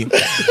got Henny.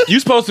 You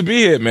supposed to be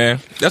here, man.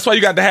 That's why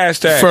you got the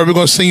hashtag. Fur, we're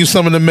gonna send you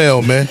some in the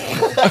mail, man.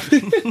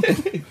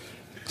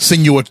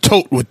 Send you a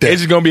tote with that.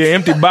 It's just gonna be an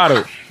empty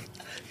bottle.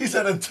 He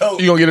said a tote.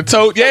 You gonna get a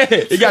tote? Yeah,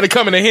 it got to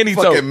come in a Henny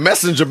tote. Fucking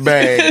messenger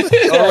bag.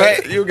 All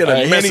right, you get A a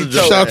Henny messenger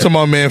tote. Shout out bag. to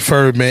my man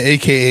Ferb, man,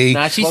 aka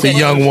Nah, she the said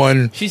young no.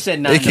 one, She said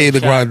nah, aka no the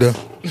shot. grinder.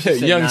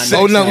 Young nah, six.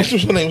 Oh no, what's her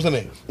name? What's her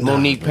name?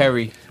 Monique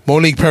Perry.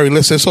 Monique Perry.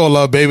 Listen, it's all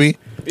love, baby.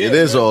 It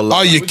is all love.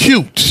 Are you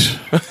cute?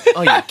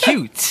 Oh, you're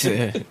cute.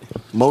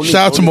 Monique,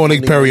 Shout out to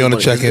Monique Perry on the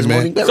check-in, Is man.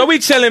 Monique Perry? So we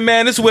chilling,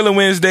 man. It's Willow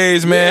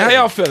Wednesdays, man. How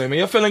y'all feeling, man?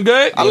 Y'all feeling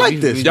good? I like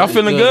this. Y'all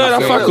feeling Good. good? I I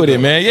fuck feel with good. it,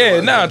 man.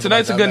 Yeah, nah.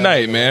 Tonight's a good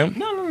night, man.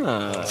 No.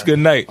 It's a good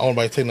night. I don't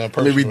want to take nothing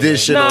I mean, personal. we did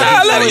shit Nah, on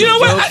Nah, let it, you know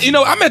Jokes.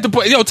 what? I'm at the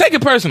point. Yo, take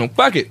it personal.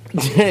 Fuck it.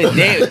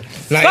 Damn.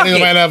 Nah, Fuck nigga it.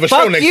 might have a show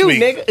Fuck next you, week.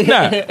 nigga.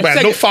 Nah, Man,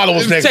 take no it-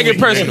 followers next Take week, it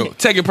personal. man.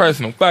 Take it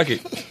personal. Fuck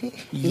it.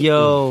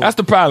 Yo. That's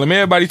the problem.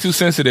 Everybody too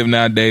sensitive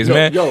nowadays,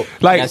 man. yo,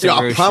 like That's Yo,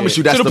 real I promise shit.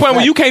 you that's to the point where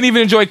fact. you can't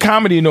even enjoy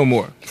comedy no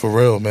more. For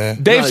real,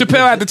 man. Dave Nah,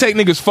 Chappelle had to take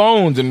niggas'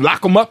 phones and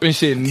lock them up and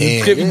shit, and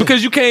Yeah.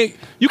 because you can't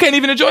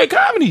even enjoy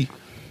comedy.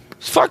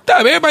 It's fucked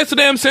up. Everybody's so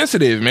damn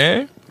sensitive,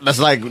 man. That's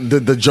like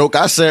the joke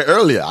I said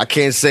earlier. I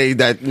can't say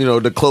that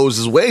the clothes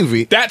is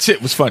wavy That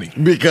shit was funny.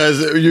 because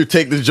you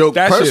take the joke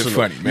That personal. shit's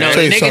funny, man. No,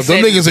 Tell you the nigga something.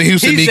 Them said- niggas in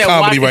Houston he need said,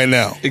 comedy why- right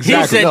now. He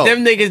Exactly. said No.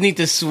 them niggas need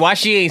to why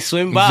she ain't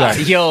swim by.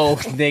 Exactly. Yo,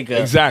 nigga.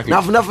 Exactly.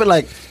 Not for nothing.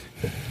 Like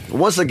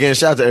once again,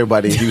 shout out to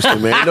everybody in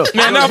Houston, man.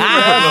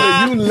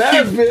 Man, You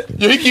laughing?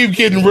 Yo, he keep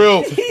getting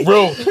real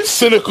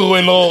cynical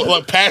and all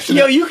like passionate.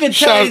 Yo, you can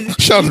tell his-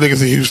 Shout to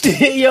niggas in Houston.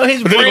 Yo,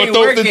 his But then brain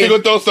they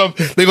gonna throw some.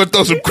 They gonna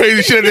throw some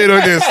crazy shit in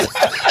on this.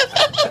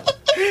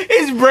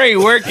 His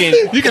brain working.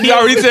 You can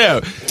already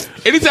tell.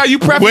 Anytime you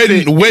preface Wet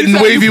it, and anytime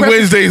you wavy preface-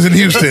 Wednesdays in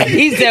Houston.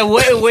 He said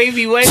wet and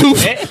wavy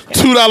Wednesday.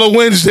 $2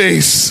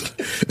 Wednesdays.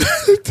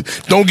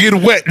 Don't get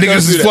wet. Niggas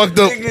is that. fucked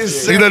up.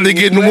 Niggas You know they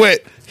getting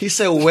wet. He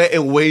said wet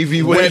and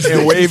wavy. Wet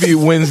and wavy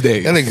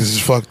Wednesday. That niggas is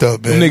fucked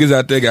up, Them man. niggas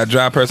out there got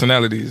dry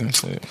personalities and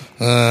shit.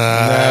 Nah,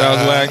 I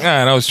was like,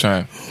 I was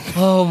trying.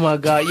 Oh my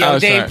god. I Yo,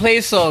 was Dave, trying. play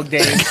a song,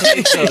 Dave. Play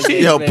a song,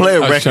 Dave. Yo, play a I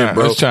was record, trying. I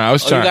bro. was trying. I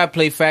was Oh, you trying. gotta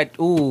play Fat.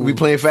 Ooh, We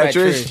playing Fat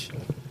Trish?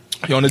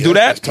 You want to do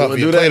that? Tough.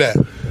 do Play that?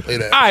 that. Play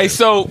that. All right,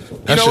 so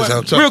you That know shit what?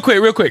 sound tough.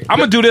 Real quick. I'm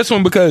gonna do this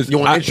one because You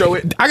wanna intro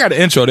it? I got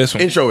to intro this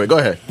one. Intro it. Go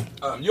ahead.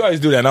 You always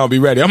do that and I don't be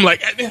ready. I'm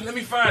like, let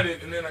me find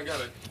it, and then I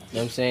gotta. You know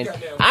what I'm saying?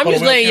 Goddamn. I'm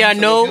just letting y'all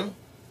know.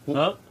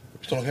 Huh?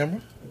 Still on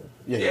camera?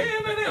 Yeah,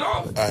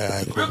 off. All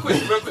right, cool.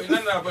 Real quick.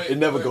 No, but It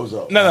never goes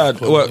up. No.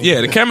 Well,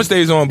 yeah, the camera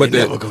stays on, but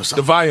never goes the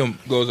up. volume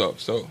goes up.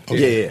 So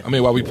Yeah. I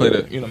mean, while we play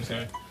the, you know what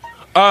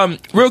I'm saying.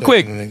 Real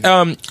quick.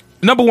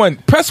 Number one,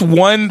 press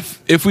 1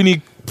 if we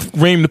need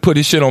Reem to put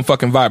his shit on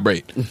fucking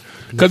vibrate.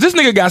 Cause this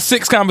nigga got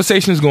 6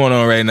 conversations going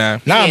on right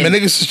now. Nah, man,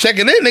 niggas is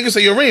checking in. Niggas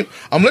say, yo, Reem,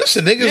 I'm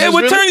listening. Niggas Yeah, is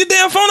well, really... turn your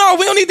damn phone off.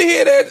 We don't need to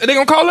hear that. Are they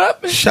gonna call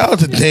up? Shout out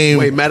to Dame.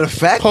 Wait, matter of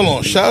fact, Hold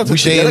on. Shout out to we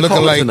should Dame get a looking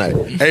caller like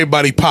tonight.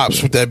 everybody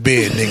pops with that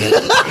beard, nigga.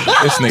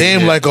 This nigga Dame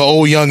here. like an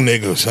old young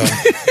nigga, son.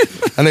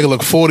 That nigga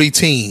look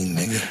 40-teen,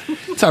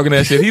 nigga. Talking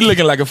that shit. He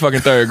looking like a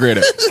fucking third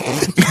grader.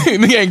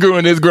 He ain't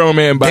growing this grown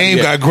man body Dame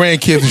yet. got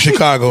grandkids in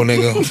Chicago,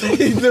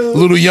 nigga.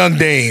 Little young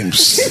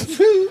dames.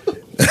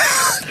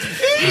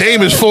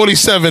 Dame is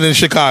 47 in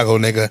Chicago,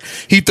 nigga.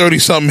 He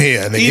 30-something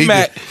here,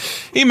 nigga.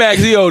 He mad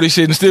cause he old as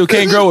shit and still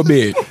can't grow a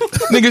beard.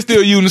 Nigga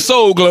still using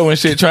Soul Glow and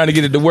shit trying to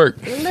get it to work.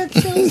 Let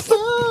your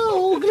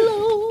soul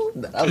glow.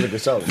 That was a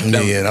good song.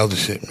 Yeah, that was the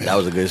shit, man. That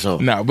was a good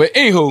song. Nah, but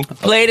anywho,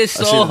 Play the I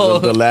see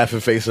song. the laughing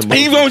face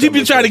emoji. he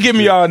been trying to get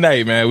me all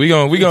night, man. We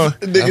gon'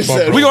 Nigga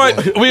said, we gon'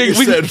 Nigga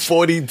we said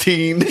 40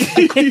 teen.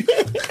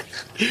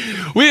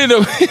 we end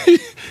up.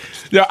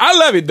 Yo, I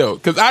love it though,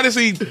 cause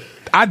honestly,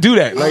 I do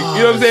that. Like, you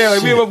know what I'm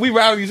saying? Like we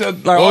rally each other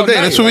like all day.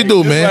 night. That's what we Like,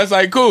 do, man. That's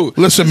like cool.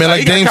 Listen, man, like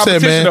He got Dame said,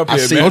 competition man, up here, I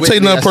see man. don't take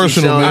Whitney, nothing I see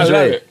personal, Sean man. I love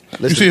Andre. it. You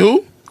Listen, see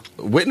who?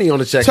 Whitney on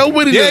the check. Tell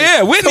Whitney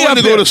Yeah, Whitney tell her up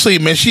to go there. to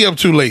sleep, man. She up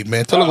too late,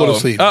 man. Tell her to go to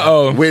sleep.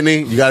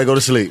 Whitney, you gotta go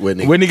to sleep,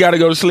 Whitney. Whitney got to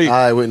go to sleep. All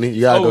right, Whitney,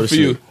 you gotta Over go to for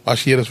sleep. you. Oh,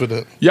 she hit us with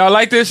the... Y'all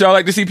like this? Y'all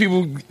like to see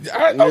people?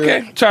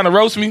 Okay, trying to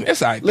roast me.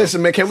 It's all right.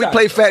 Listen, man, can we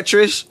play Fat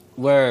Trish?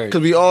 Word.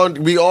 Because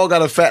we all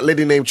got a fat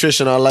lady named Trish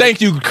in our life.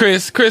 Thank you,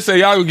 Chris. Chris said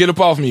y'all would get up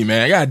off me,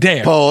 man. God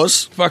damn.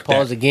 Pause. Fuck that.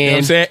 Pause again. You know what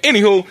I'm saying?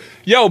 Anywho,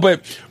 yo,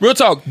 but real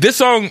talk, this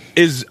song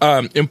is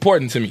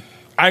important to me.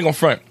 I ain't gonna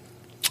front.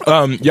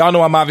 Y'all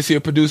know I'm obviously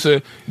a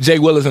producer. Jay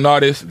Will is an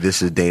artist.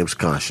 This is Dame's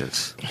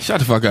conscience. Shut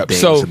the fuck up.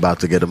 Dame's So about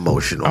to get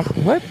emotional.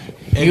 what?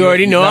 You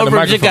already know Not I'm the from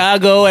microphone.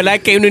 Chicago and I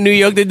came to New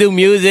York to do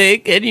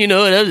music and you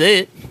know that's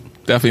it.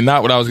 Definitely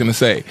not what I was gonna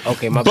say.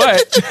 Okay, my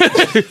bad.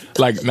 But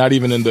like not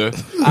even in the.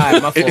 All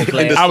right, my fault,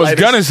 Clay. I was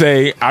Slightest. gonna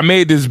say I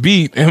made this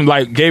beat and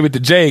like gave it to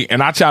Jay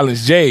and I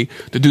challenged Jay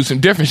to do some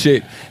different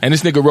shit and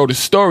this nigga wrote a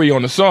story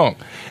on the song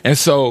and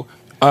so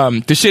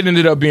the shit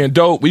ended up being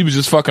dope. We was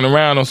just fucking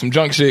around on some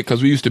junk shit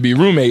because we used to be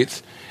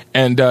roommates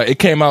and it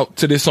came out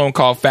to this song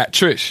called Fat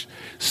Trish.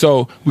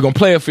 So we're gonna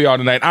play it for y'all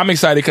tonight. I'm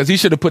excited because he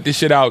should have put this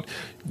shit out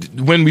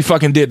when we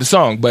fucking did the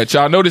song, but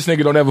y'all know this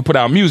nigga don't ever put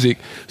out music,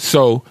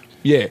 so.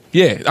 Yeah.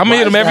 I'm gonna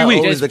hit him every week.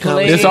 always the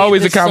Play It's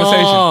always the a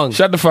conversation. song.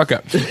 Shut the fuck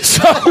up.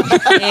 So,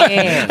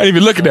 I ain't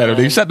even looking at him.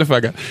 Dude. Shut the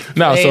fuck up.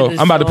 No, Play so the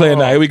I'm about to play it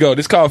now. song. Here we go.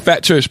 This called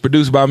Fat Trish,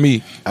 produced by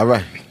me. All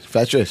right,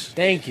 Fat Trish.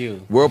 Thank you.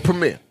 World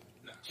premiere.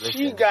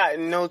 You got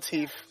no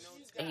teeth.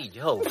 Hey,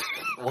 yo,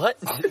 what?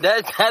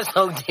 That's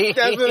so deep.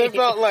 That's what it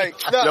felt like.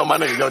 No. Yo, my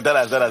nigga, yo, that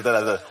ass.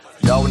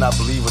 Y'all would not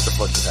believe what the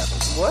fuck just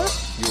happened. What?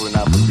 You would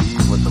not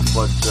believe what the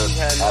fuck just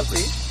had no happened.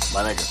 teeth?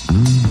 My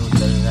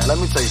nigga. Let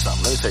me tell you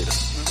something.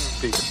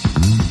 Peace.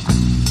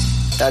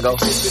 There I go.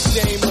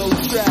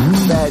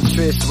 Fat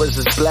Trish was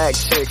this black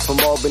chick from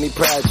Albany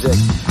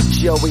Projects.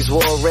 She always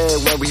wore red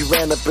when we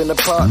ran up in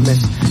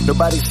apartments.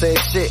 Nobody said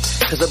shit,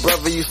 cause her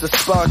brother used to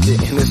spark it.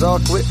 And it's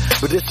awkward,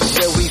 but this is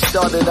where we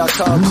started our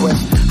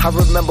conquest. I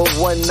remember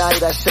one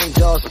night at St.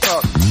 John's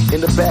Park, in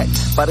the back,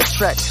 by the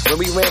track. When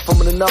we ran from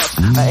the north,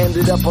 I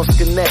ended up on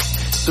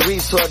Schenect. 3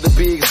 to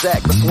be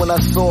exact. That's when I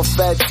saw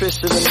Fat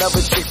Trish and another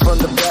chick from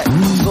the back.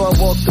 So I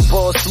walked the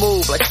ball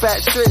smooth, like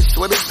Fat Trish,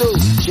 what it do?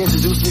 She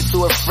introduced me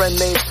to a friend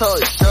named Toy.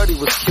 Shorty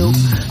was cute.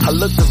 I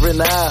looked her in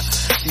the eye.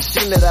 She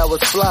seen that I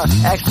was fly.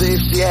 Asked her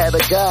if she had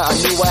a guy. I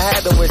knew I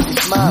had her when she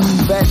smiled.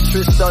 Fat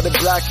Trish started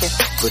blocking,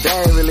 but that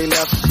ain't really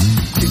nothing.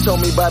 She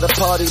told me about a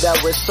party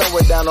that was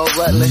somewhere down on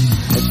Rutland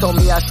and told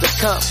me I should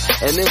come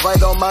and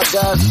invite all my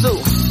guys too.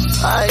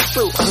 Alright,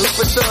 true. I look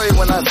for Tory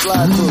when I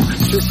slide through.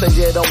 Trish said,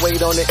 yeah, don't wait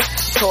on it.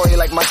 Tory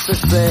like my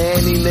sister,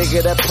 any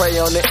nigga that pray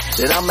on it,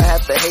 then I'ma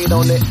have to hate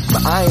on it.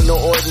 But I ain't no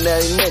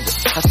ordinary nigga.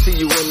 I see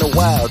you in the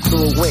wild,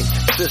 through a wink.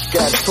 Trish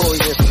got Tory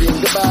and scream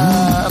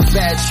goodbye.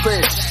 Fat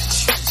Trish.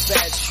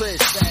 Fat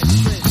Trish. Fat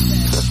Trish.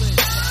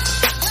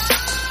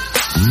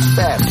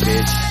 Fat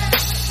bitch.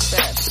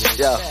 Fat bitch.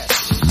 Yo.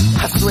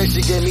 I swear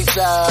she gave me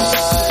time.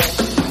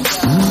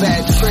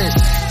 Fat Trish.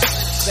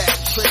 Fat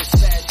Trish.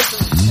 Fat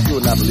Trish. You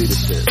would not believe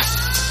this shit.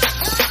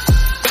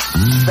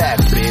 Fat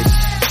bitch.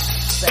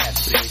 Fat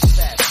bitch.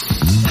 Fat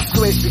bitch. I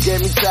swear she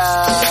gave me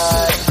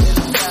time.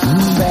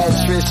 Fat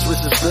Trish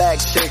was this black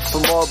chick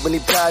from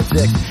Albany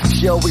Project.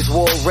 She always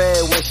wore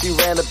red when she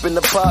ran up in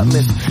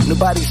apartments.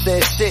 Nobody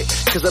said shit,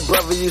 cause her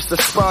brother used to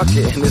spark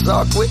it. And it's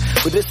awkward,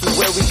 but this is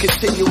where we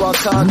continue our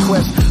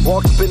conquest.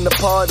 Walk up in the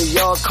party,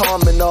 all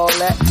calm and all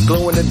that.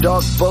 Glow in the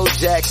dark,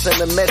 Bojacks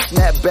and a Met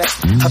snapback.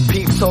 I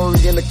peeped Tori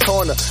in the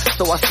corner,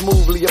 so I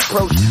smoothly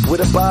approached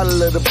with a bottle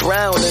of the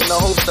brown in the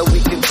hopes that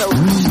we can toast.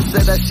 She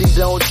said that she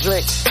don't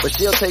drink, but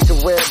she'll take a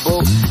Red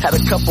Bull. Had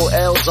a couple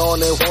L's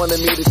on it,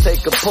 wanted me to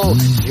take a pull.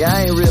 See,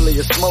 I ain't really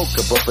a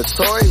smoker, but for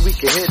Tori, we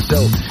can hit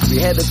though. We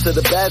headed to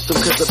the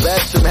bathroom, cause the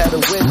bathroom had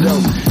a window.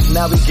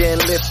 Now we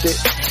getting lifted.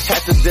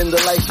 Had to dim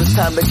the lights, it's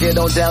time to get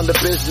on down to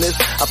business.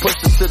 I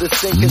pushed her to the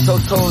sink and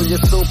told Tori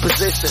assume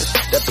position.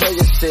 That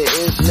player shit,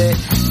 isn't it?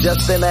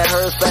 Just then I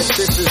heard Fat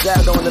Trish is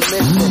out on a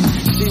mission.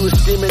 She was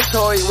screaming,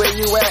 Tori, where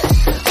you at?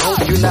 I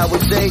hope you're not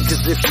with Jay,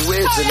 cause if you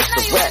is, then it's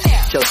a rat.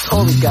 Yo,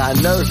 Tori got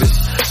nervous.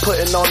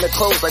 Putting on the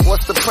clothes like,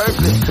 what's the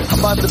purpose? I'm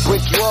about to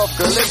break you off,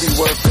 girl, it be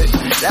worth it.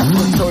 That's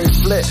when Tori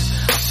flipped.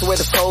 I swear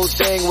this whole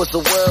thing was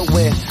a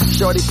whirlwind.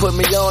 Shorty put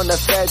me on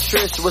that Fat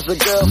Trish was a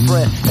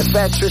girlfriend. And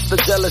Fat Trish the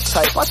jealous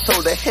type. I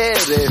told her, hear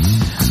this.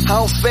 I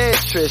don't fear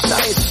Trish,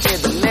 I ain't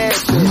scared of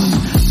narrative.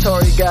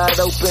 Tori got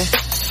open,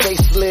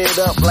 face lit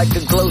up like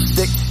a glow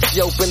stick. She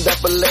opened up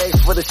her legs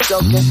for the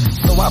choking,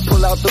 so I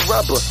pull out the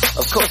rubber.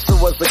 Of course it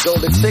was the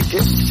golden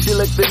ticket. She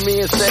looked at me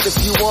and said, if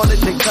you want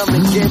it, then come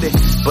and get it.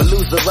 But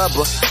lose the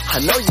rubber,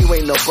 I know you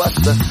ain't no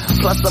buster.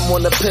 Plus I'm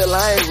on the pill,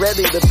 I ain't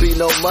ready to be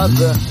no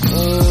mother.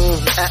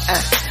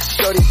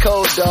 Shorty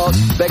cold dog,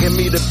 begging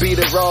me to beat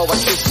it raw while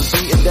she's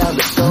beating down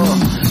the door.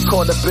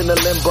 Caught up in a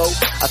limbo,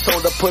 I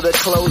told her put her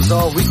clothes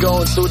on. We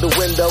going through the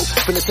window,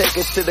 finna take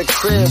her to the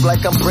crib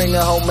like I'm bringing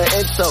home an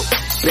intro.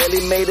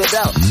 Barely made it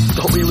out,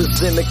 thought we was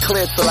in the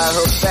clear till I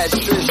heard Fat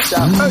Trish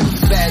shout.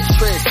 Fat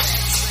Trish,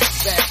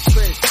 Fat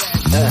Trish,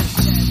 Fat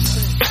bitch,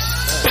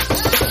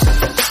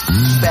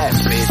 Fat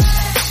bitch.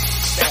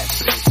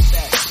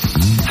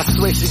 I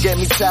swear she get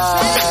me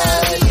tired.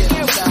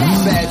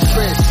 Fat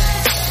Trish,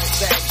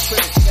 Fat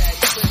Trish.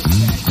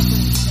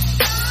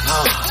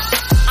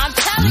 I'm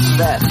telling you.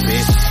 Fat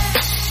bitch.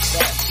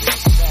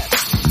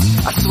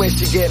 I swear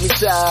she get me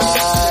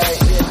tight.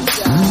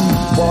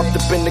 Walked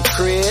up in the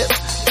crib,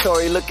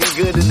 Tori looking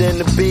gooder than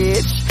the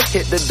bitch.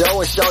 Hit the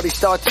door and shorty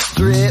start to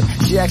strip.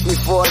 She asked me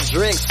for a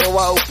drink, so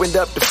I opened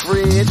up the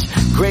fridge.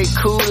 Great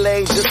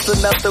Kool-Aid, just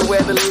enough to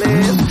where to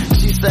live.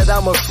 She said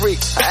I'm a freak,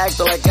 I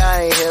acted like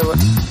I ain't hear her.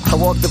 I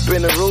walked up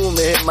in the room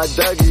and hit my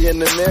Dougie in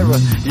the mirror.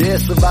 Yeah,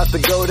 it's about to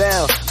go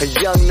down. A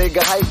young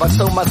nigga hype, I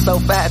told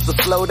myself I had to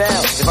slow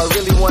down. If I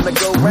really wanna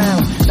go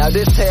round, now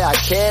this hair I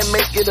can't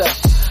make it up.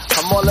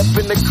 I'm all up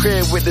in the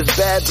crib with this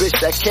bad bitch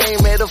that came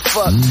here to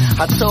fuck.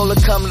 I told her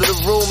come to the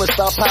room and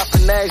start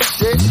popping that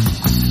shit.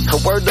 Her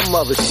word to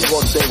mother, she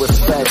walked in with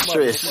Fat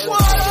Trish.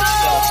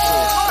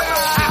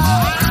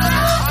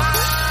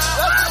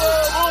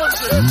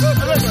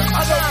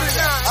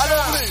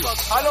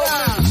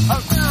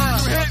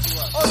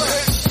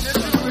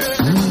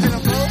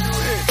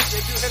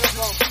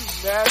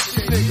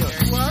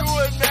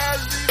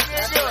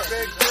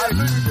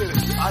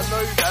 I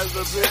know you, that's a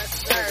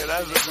bitch. Nigga,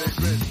 that's a big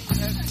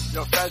bitch.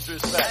 Yo, Fat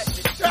Trish fat.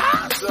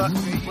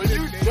 When you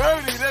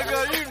dirty, nigga,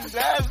 you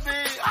nasty.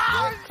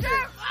 Oh,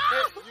 shit.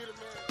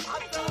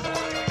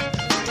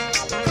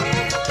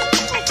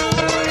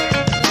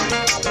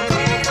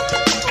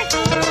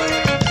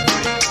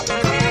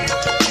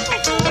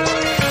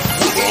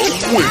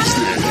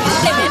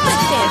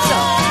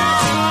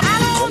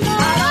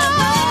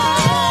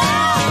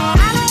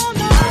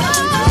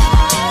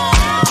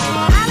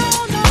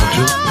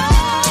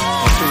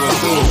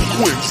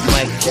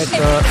 Check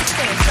up.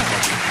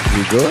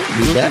 You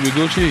good? You back? We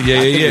Gucci?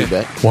 Yeah, yeah, yeah.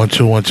 Back. 1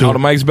 2 1 2. All the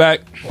mics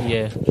back.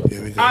 Yeah.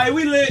 All right,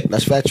 we lit.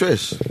 That's Fat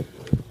Trish.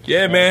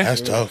 Yeah, man.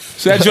 That's tough.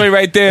 So that joint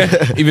right there,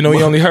 even though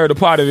we only heard a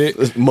part of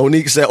it.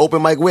 Monique said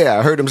open mic where?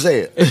 I heard him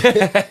say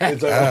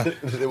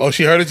it. Oh,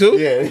 she heard it too?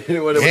 Yeah.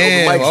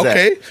 Damn,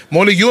 okay.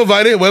 Monique, you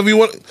invited. Wherever you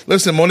want.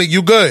 Listen, Monique,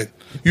 you good.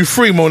 You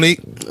free,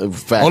 Monique.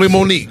 Only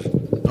Monique.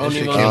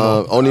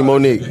 Only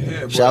Monique.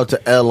 Shout out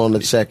to L on the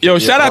check. Yo,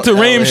 shout out to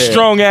Reem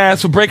Strong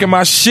Ass for breaking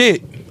my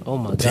shit. Oh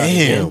my god.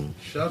 Damn.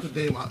 Shout out to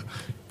Dame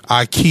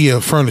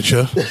IKEA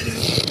Furniture.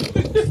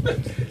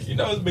 You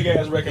know his big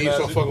ass He's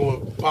so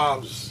fucking with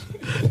Bob's.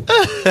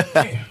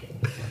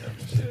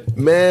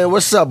 Man,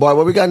 what's up, boy?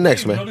 What we got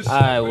next, man? All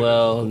right,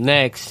 well,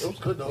 next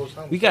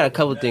we got a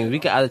couple things. We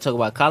got either talk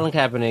about Colin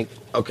Kaepernick,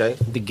 Okay.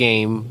 the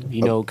game,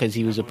 you know, because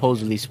he was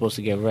supposedly supposed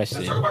to get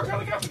arrested. You want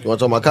to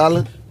talk about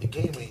Colin? The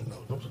game ain't no.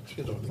 Don't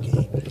forget about the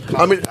game.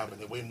 I mean-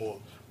 they're way more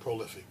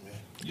prolific,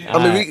 man.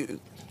 I mean,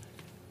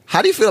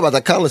 how do you feel about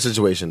that Colin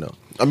situation, though?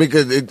 I mean,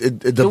 because it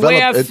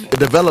way I developed, it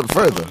developed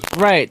further.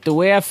 Right, the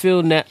way I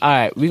feel now. All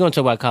right, we're gonna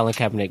talk about Colin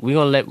Kaepernick. We're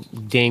gonna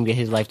let Dame get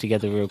his life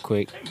together real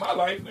quick. My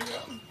life,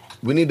 nigga.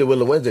 We need the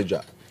Willow Wednesday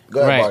drop.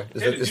 Go ahead, Right.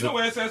 Bar. You know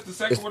where it says the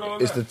second one on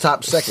the It's left? the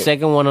top second.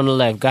 Second one on the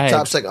left. Go ahead.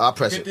 Top second. I'll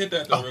press it. Hit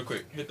that though real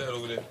quick. Hit that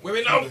over there.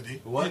 Wait, no.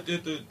 What?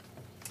 Hit the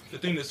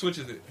thing that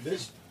switches it.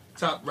 This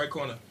Top right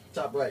corner.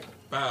 top right.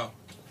 Bow.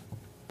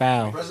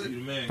 Bow. You the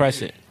man.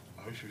 Press it.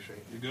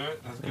 You good?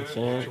 That's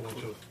Sure.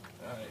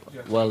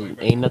 Well,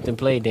 ain't nothing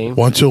played, Dame.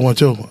 1 2 1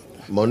 2.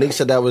 Monique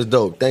said that was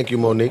dope. Thank you,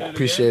 Monique.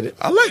 Appreciate it.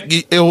 I like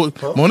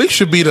it. Monique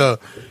should be the.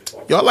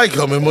 Y'all like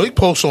her, man. Monique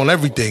posts on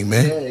everything,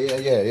 man.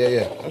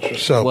 Yeah. That's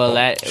what's up. Well,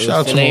 that Shout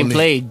out still to ain't Monique.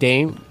 played,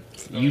 Dame.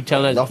 You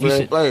tell us. Nothing you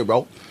ain't said- played,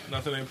 bro.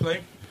 Nothing ain't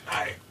play. All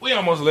right, we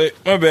almost lit.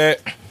 My bad.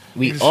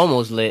 we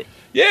almost lit.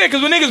 Yeah,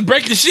 because when niggas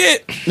break the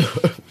shit.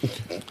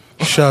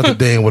 Shout out to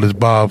Dane with his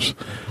Bob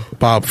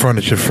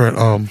Furniture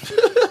friend.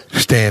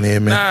 Stand here,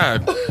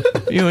 man. Nah,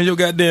 you and your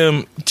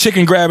goddamn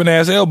chicken grabbing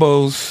ass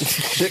elbows.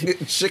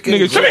 Chicken.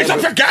 Nigga, I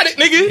forgot it,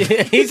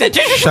 nigga. He said,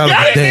 Shout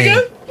out to Dane.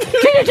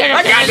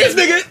 I got this,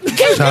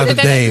 nigga. Shout out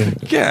to Dane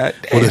God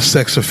with his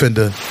sex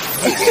offender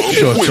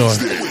short on.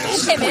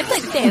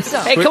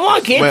 hey, come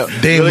on, kid. Well,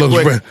 Dame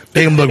really quick,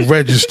 Dame look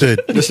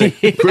registered.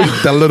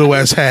 That little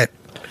ass hat.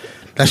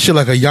 That shit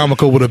like a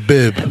yarmulke with a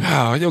bib, with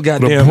Oh, your a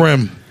goddamn.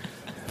 brim.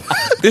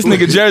 This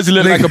nigga jersey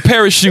look like a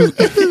parachute.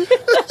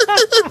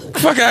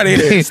 Fuck out of here.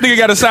 This nigga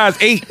got a size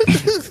 8.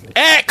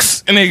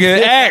 X, nigga,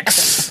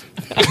 X.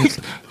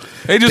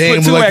 They just Dame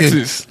put 2 like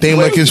X's.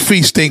 like his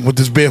feet stink with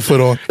his barefoot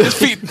on. His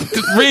feet,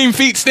 Reem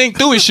feet stink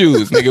through his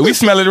shoes, nigga. We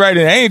smell it right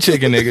in. Ain't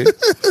chicken, nigga.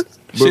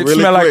 Shit really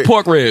smell like quick.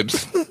 pork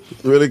ribs.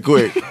 Really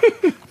quick.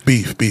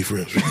 Beef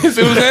ribs.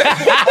 See what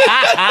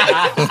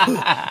I'm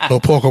saying? No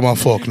pork on my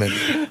fork,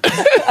 nigga.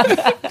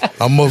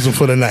 I'm Muslim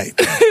for the night.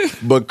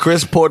 But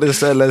Chris Porter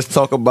said, let's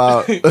talk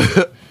about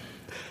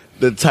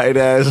the tight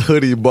ass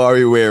hoodie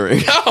Barry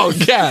wearing. Oh,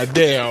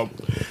 goddamn.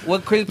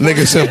 What Chris?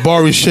 Nigga said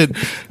Barry shit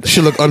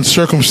look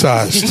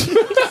uncircumcised.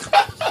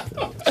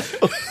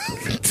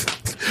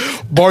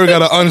 Barry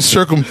got an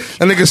uncircumcised.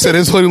 That nigga said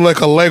his hoodie like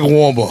a leg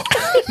warmer.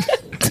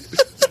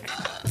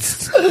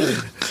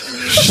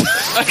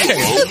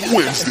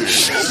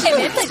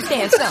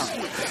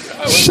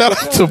 Shout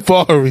out to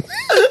Barry.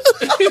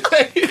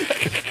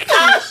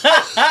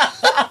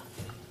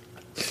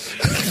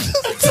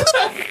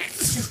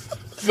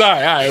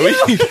 Sorry, all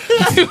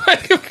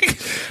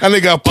right. And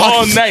they got pockets.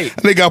 All night.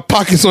 And they got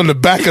pockets on the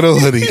back of the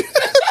hoodie.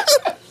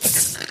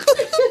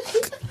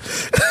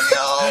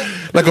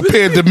 Like a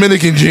pair of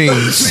Dominican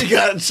jeans. You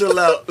gotta chill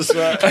out.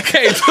 I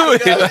can't do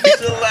it. Like,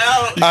 Chill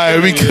out. All right,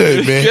 we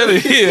good, man. get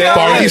it here.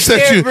 Barry, he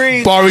set you.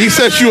 Barry, he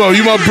set you up.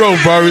 You my bro,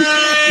 Barry.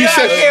 He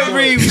set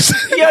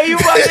Yo, you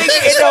my nigga.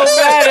 It don't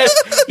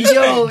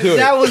matter. Yo,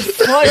 that was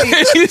funny.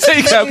 You say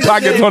you got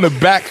pockets on the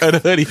back of the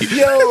hoodie.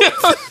 Yo,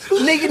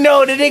 nigga,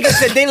 no, the nigga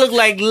said they look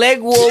like leg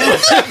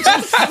warmers.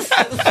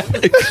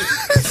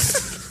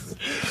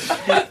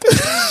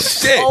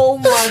 Shit. Oh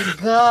my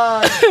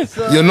god.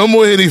 Yo, no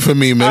more hitting for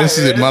me, man. This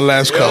is it. My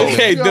last call. You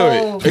can't do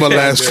it. My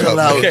last cup.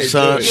 out, Okay,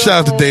 son. do it.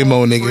 Shout out to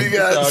Damo, nigga.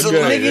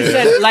 Nigga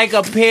said like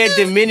a pair of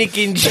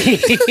Dominican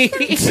jeans.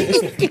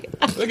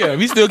 Look at him.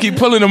 He still keep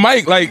pulling the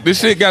mic like this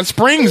shit got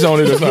springs on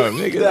it or something.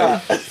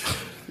 Nigga.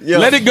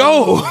 Let it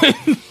go.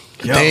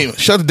 Dame,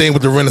 shout out to Dame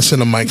with the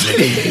Renaissance mic,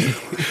 nigga.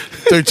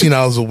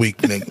 $13 a week,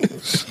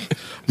 nigga.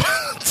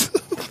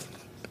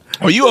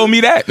 Oh, you owe me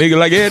that, nigga,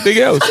 like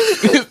everything else.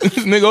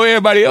 Nigga owe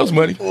everybody else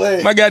money.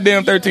 Wait. My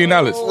goddamn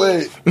 $13.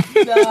 Wait.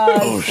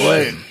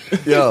 Wait.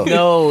 Yo.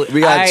 No,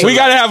 We got- We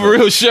gotta have a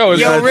real show.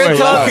 Yo, real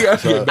talk.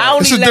 I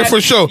only It's a laugh-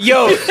 different show.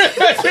 Yo,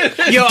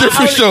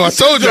 Different show. I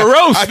told you. a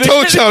roast, I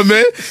told y'all,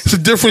 man. It's a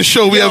different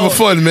show. We having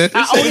fun, man.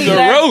 I only The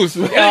laugh- roast.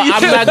 Yo,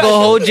 I'm not gonna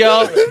hold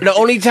y'all. The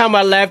only time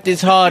I laughed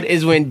this hard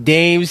is when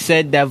Dame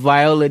said that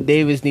Viola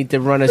Davis need to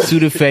run a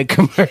Sudafed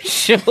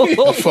commercial.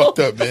 Fucked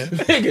up, man.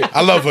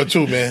 I love her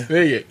too, man.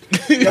 Nigga.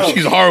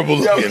 She's horrible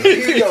looking.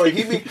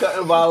 He be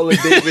cutting Viola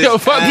Davis. Yo,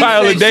 fuck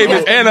Viola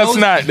Davis and a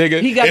snot,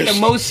 nigga. He got the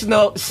most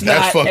snot,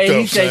 fucked and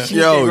he up, said son. she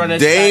need to Yo, run a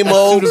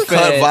Damo Sudafed.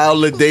 cut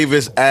Viola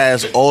Davis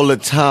ass all the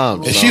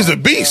time. And she's a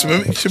beast,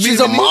 man. She's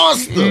a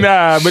monster.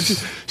 Nah, but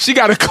she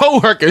got a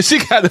coworker. She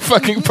got a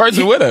fucking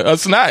person with her. A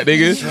snot,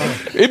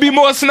 nigga. It'd be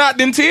more snot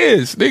than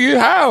tears, nigga.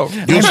 How?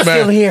 You'll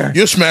still here.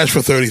 You'll smash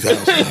for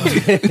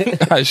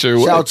 30,000. I sure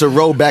would. Shout out to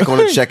Ro back on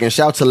the check-in.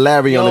 Shout out to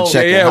Larry on the Yo,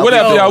 check-in. yeah, How what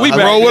up, y'all? We how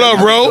back. Bro, what up,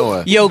 how bro? you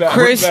doing? Yo, back,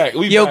 Chris. we back,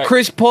 we Yo, back.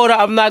 Chris Porter.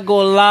 I'm not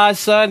gonna lie,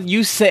 son.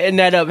 You setting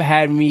that up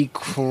had me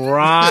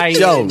crying.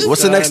 Yo, what's the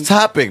son. next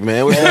topic,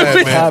 man? What's the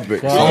next man.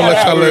 topic? I'm gonna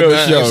let y'all real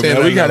live show, that.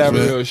 man. We gotta have a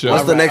man. real show.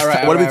 What's the next?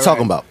 What are we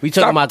talking about? We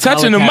talking Stop about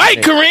touching Colin the mic,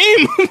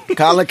 Kaepernick. Kareem.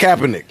 Colin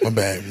Kaepernick. My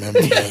bad, man. My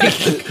bad.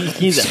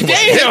 He's a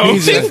Damn,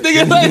 this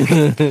nigga like,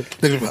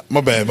 Nigga,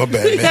 my bad,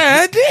 man.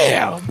 God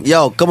damn.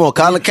 Yo, come on,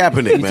 Colin Kaepernick,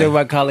 We talking man.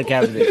 about Colin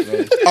Kaepernick,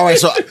 man. All right,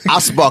 so I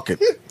spoke it.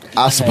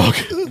 I spoke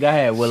it. Go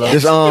ahead, Willow.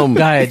 This Go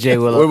ahead, Jay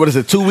Willow. what is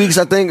it? 2 weeks,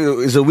 I think.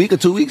 Is it a week or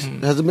 2 weeks?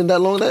 Has it been that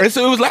long? That It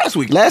was last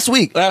week. last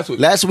week.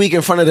 Last week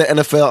in front of the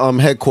NFL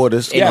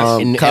headquarters. Yes.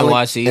 In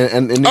NYC.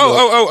 In New York.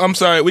 Oh, I'm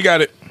sorry. We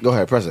got it. Go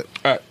ahead, press it.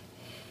 All right.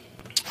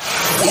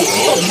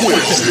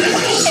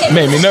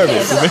 Made me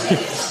nervous.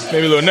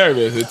 Made me a little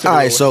nervous. It took All a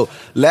right, little- so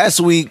last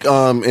week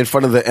in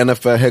front of the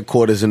NFL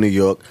headquarters in New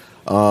York,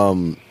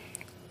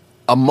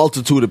 a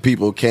multitude of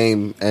people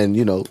came and,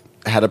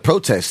 had a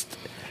protest.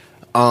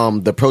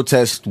 The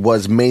protest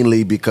was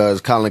mainly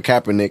because Colin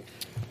Kaepernick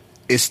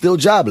is still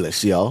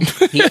jobless, yo.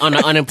 He on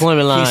the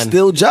unemployment line. He's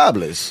still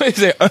jobless. He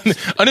said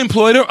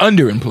unemployed or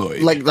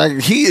underemployed.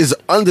 Like he is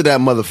under that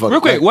motherfucker.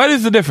 Real quick, Like, what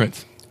is the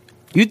difference?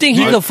 You think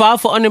he could file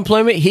for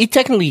unemployment? He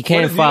technically can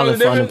What is- you file know it the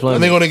for difference?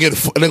 And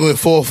unemployment. they're gonna get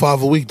 4 or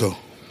 5 a week though.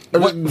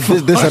 There's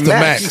a That's the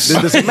max.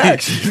 max. There's a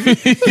max.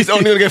 He's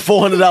only gonna get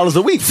 $400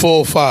 a week. 4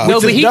 or 5.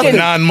 No, but he can.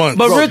 9 months.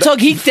 But Bro, real talk,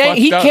 he fucked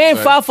up, can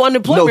man. file for No,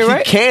 unemployment, he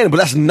right? can, but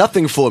that's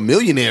nothing for a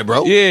millionaire,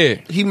 bro. Yeah,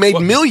 He made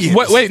millions.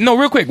 Wait, no,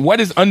 real quick.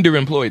 What is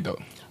underemployed though?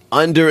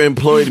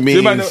 Underemployed means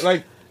Everybody know,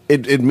 like,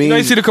 it you means know,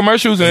 you see the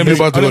commercials and You're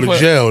about to go to unemployed.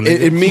 jail. Nigga.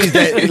 it means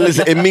that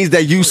listen, it means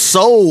that you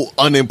so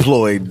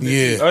unemployed.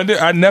 Yeah.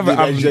 I never,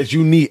 That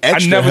you need I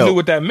extra never help. knew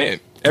what that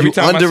meant. Every You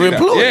time underemployed. I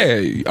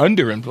see that. Yeah,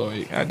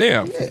 underemployed. God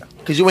damn.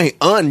 Because you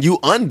ain't you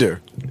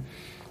under.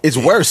 It's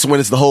worse when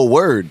it's the whole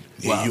word.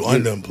 Yeah, you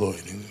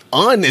underemployed. Nigga.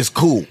 Un is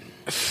cool.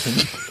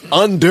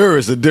 Under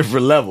is a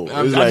different level.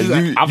 It's like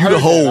you I've the heard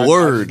whole that. I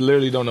word.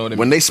 literally don't know what it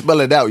When means. they spell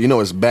it out, you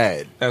know it's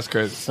bad. That's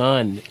crazy.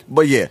 Son,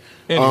 But yeah,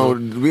 Anyway.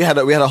 we had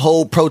a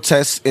whole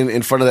protest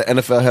in front of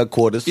the NFL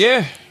headquarters.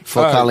 Yeah.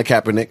 for Colin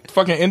Kaepernick.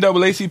 Fucking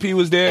NAACP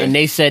was there. and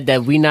they said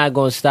that we not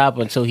gonna stop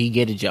until he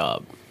get a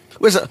job.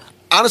 Listen,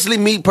 honestly,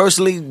 me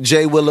personally,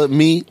 Jay Willer,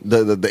 me,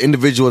 the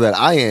individual that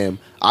I am,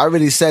 I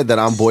already said that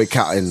I'm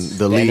boycotting the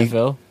The league.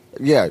 NFL.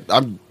 Yeah,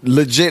 I'm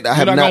legit. I You're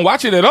have not gonna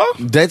watch it at all?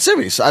 Dead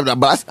serious.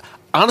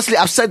 Honestly,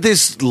 I've said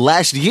this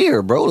last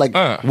year, bro. Like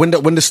when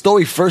the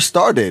story first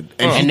started,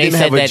 and he And they didn't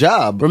said have a that.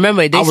 job.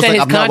 Remember, I they was said like,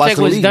 his I'm not contract watching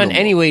the was league done no more.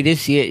 anyway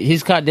this year.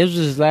 This was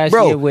his last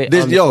Bro, year with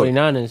this- the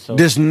 49ers. So.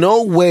 There's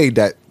no way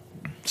that,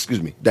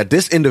 excuse me, that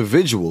this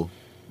individual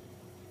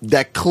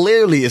that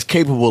clearly is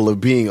capable of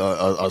being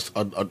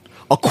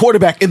a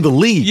quarterback in the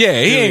league.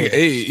 Yeah,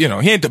 he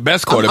ain't the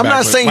best quarterback. I'm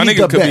not but saying my he's nigga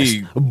the could best,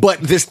 be but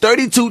there's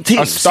 32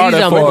 teams. starter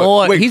He's a for-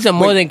 more- he's a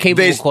more than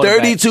capable There's quarterback.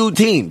 32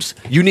 teams.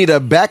 You need a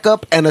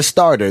backup and a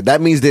starter.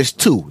 That means there's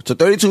 2. So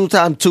 32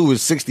 times 2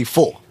 is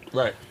 64.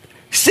 right.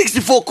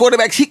 64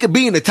 quarterbacks, he could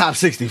be in the top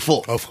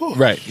 64. Of course.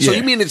 Right. So yeah.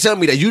 you mean to tell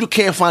me that you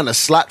can't find a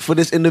slot for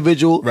this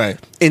individual Right.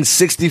 in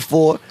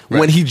 64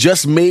 when he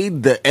just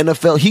made the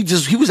NFL? He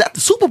was at the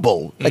Super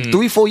Bowl like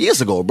 3-4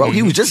 years ago, bro.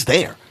 He was just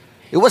there.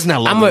 It wasn't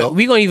that long ago.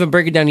 We're gonna even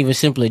break it down even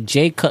simpler.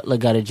 Jay Cutler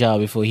got a job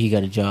before he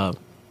got a job.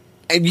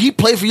 And he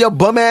played for your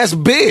bum ass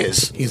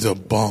Bears. He's a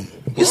bum.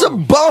 He's a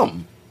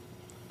bum.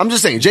 I'm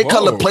just saying, Jay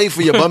Cutler played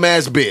for your bum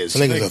ass Bears. I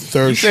think it's a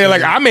third. Saying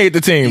like I made the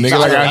team, nigga.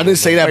 Like I didn't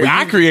say that, like, but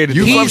I you- created.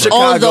 you the from He's team.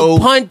 on Chicago. the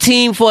punt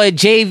team for a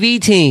JV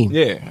team.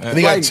 Yeah. And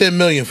he got Like- $10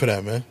 million for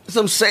that, man. That's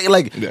what I'm saying.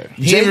 Like, Yeah.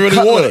 He Jay didn't really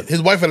Cutler, want it.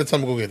 His wife had to tell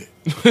him to go get it.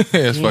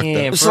 It's fucked Yeah,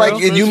 up. It's For like,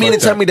 real? and you mean to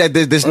Fucked tell up. me that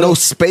there's no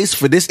space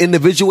for this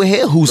individual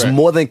here who's Right.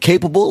 more than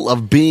capable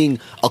of being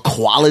a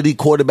quality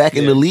quarterback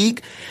in the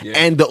league? Yeah.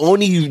 And the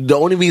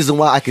only reason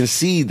why I can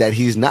see that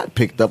he's not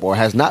picked up or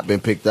has not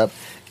been picked up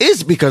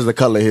is because of the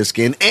color of his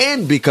skin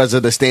and because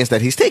of the stance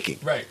that he's taking.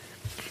 Right.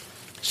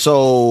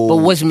 So, But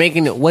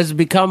what's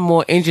become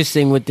more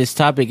interesting with this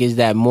topic is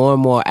that more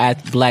and more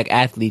black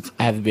athletes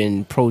have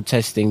been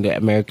protesting the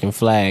American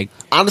flag.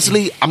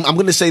 honestly, I'm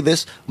going to say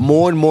this: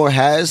 more and more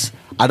has.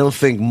 I don't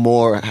think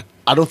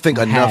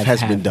enough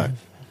has been done.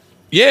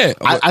 Yeah.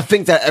 I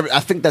think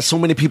that so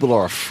many people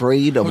are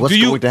afraid of what's Do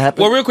you- going to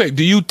happen. Well, real quick,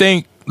 do you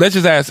think? Let's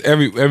just ask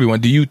everyone.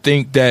 Do you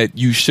think that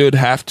you should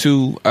have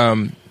to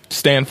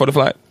stand for the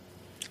flag?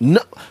 No,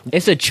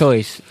 It's a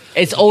choice.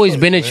 It's always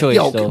been a choice,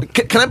 yo, though.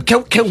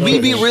 can we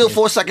be real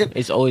for a second?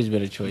 It's always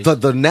been a choice.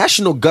 The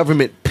national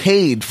government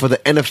paid for the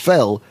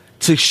NFL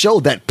to show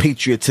that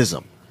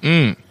patriotism.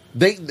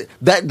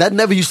 That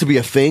never used to be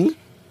a thing.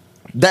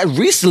 That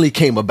recently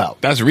came about.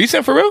 That's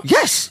recent for real.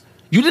 Yes,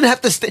 you didn't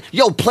have to stay.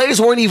 Yo,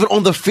 players weren't even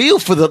on the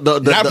field for the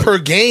Not per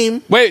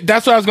game. Wait,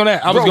 that's what I was gonna.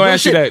 I was Bro, gonna real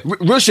ask you shit. that.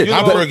 Real shit.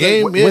 Not per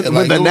game, When, yeah, when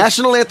like the those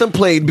national anthem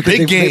played, because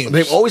big they've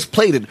games. always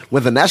played it.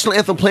 When the national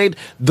anthem played,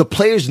 the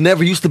players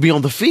never used to be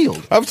on the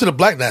field. Up to the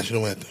black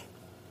national anthem.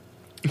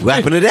 What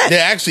happened to that?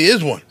 There actually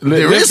is one.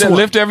 There is one.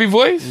 Lift every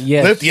voice.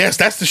 yes. Lift, yes,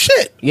 that's the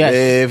shit. Yes.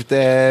 Lift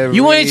every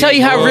You want me to tell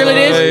you how real it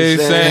is?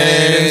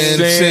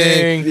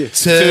 Sing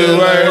to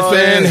earth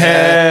and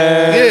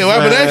heaven. Yeah, what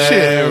happened to that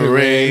shit?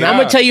 Ring I'm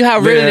gonna tell you how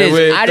real it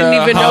is. I didn't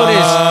even know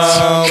this.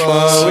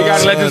 We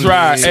gotta let this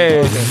ride.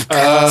 Hey,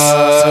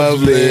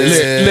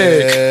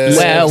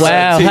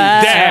 Well,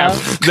 damn.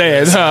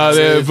 Then how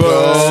the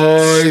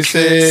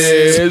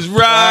voices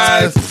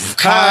rise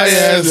high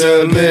as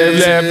the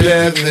lift,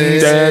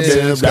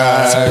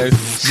 rise.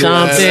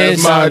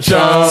 Something, March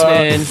on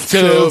something.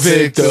 till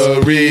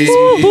victory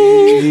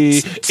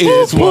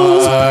is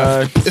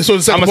won. So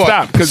the second I'ma part.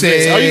 stop because you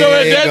know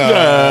what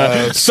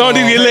that's song to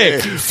get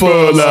lit,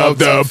 full of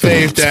the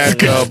faith that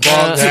the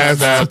bump has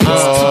not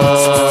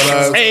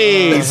called.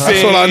 Hey,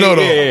 That's all I know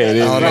though. Yeah, I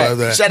don't know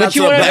that. Shout But out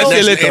you to the wanna Black know- That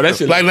shit National lit though. That Anthem.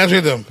 shit lit. Black national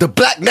anthem. The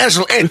Black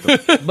National Anthem.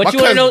 But My you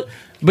want to know? cousin-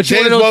 But you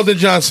James wanna know, Weldon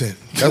Johnson.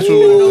 That's what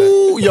we want.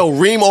 Ooh, yo,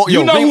 Reem on.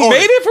 You know who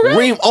made it for real?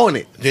 Reem on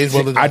it. James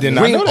Weldon I Johnson. did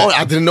not Reem know on that. it.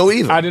 I didn't know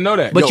either. I didn't know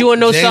that. but you want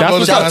to know James something?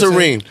 Weldon Shout out to Johnson.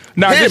 Reem.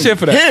 Nah, him, good shit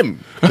for that.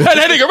 Him.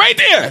 that nigga right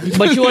there.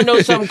 But you want to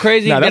know something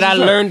crazy Nah, that that's I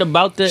what's up. learned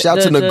about the Shout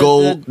out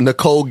to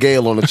Nicole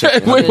Gale on the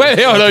check. wait,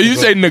 hold on. You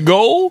say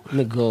Nicole?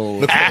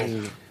 Nicole.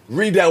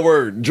 Read that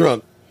word,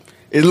 drunk.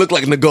 It looked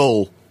like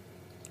Nicole.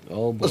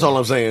 Oh, boy. That's all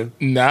I'm saying.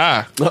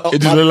 Nah.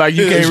 It just look like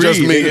you It's can't just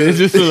read. me. It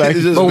just look like.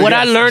 It's just But me. what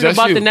I learned Just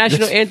about you. the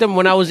national anthem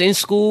when I was in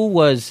school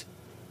was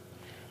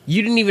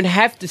you didn't even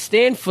have to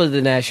stand for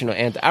the national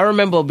anthem. I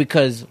remember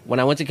because when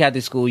I went to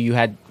Catholic school, you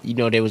had,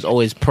 there was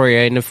always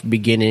prayer in the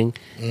beginning,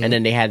 and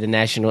then they had the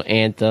national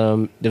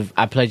anthem.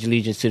 I pledge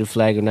allegiance to the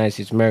flag of the United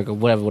States of America,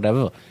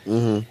 whatever.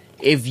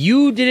 If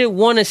you didn't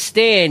want to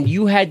stand,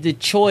 you had the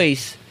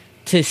choice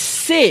to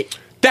sit.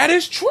 That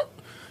is true.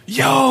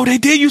 Yo, they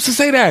did used to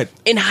say that.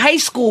 In high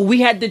school, we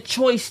had the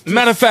choice to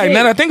Matter of fact, sit.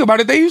 now that I think about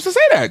it, they used to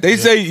say that. They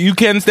say you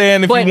can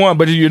stand if But- you want,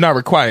 but you're not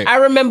required. I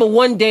remember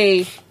one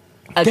day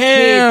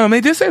Damn, they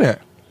did say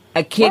that.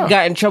 a kid Wow.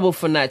 got in trouble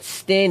for not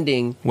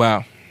standing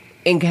Wow.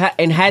 in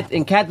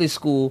Catholic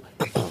school,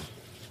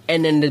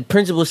 and then the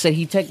principal said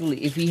he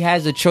technically, if he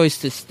has a choice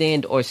to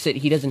stand or sit,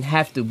 he doesn't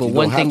have to. But You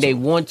one don't thing have they to.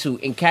 want to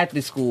in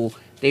Catholic school,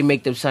 they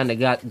make them sign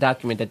a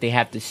document that they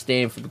have to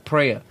stand for the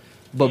prayer.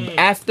 But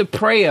after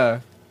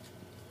prayer,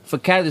 for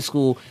Catholic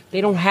school,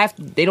 they don't have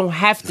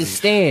to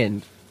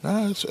stand.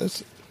 Nah,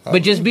 it's,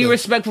 But just be respectful.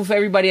 respectful for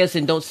everybody else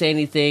and don't say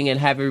anything, and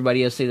have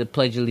everybody else say the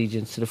pledge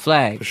allegiance to the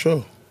flag. For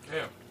sure.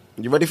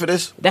 You ready for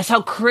this? That's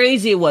how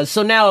crazy it was.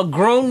 So now a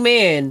grown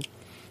man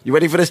You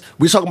ready for this?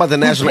 We're talking about the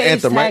who national pays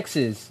anthem, right?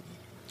 taxes.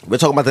 We're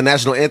talking about the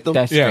national anthem.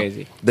 That's Yeah.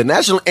 crazy. The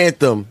national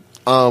anthem,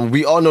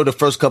 we all know the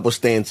first couple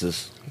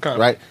stanzas, Okay.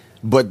 right?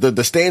 But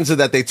the stanza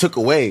that they took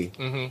away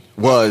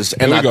was,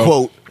 and Here we I go.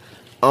 quote,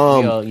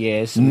 Yo,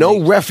 yeah, it's no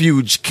like-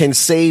 refuge can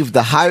save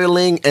the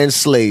hireling and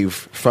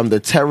slave from the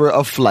terror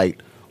of flight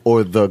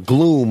or the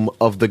gloom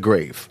of the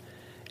grave.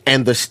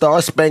 And the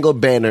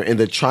star-spangled banner in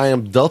the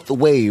triumph doth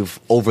wave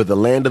over the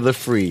land of the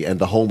free and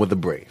the home of the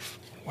brave.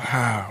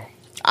 Wow.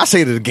 I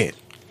say it again.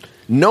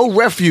 No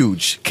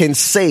refuge can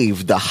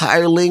save the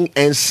hireling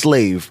and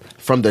slave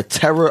from the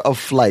terror of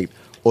flight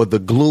or the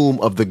gloom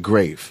of the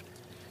grave.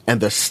 And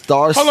the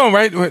stars. Hold on,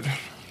 right? Wait.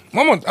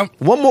 One more.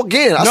 One more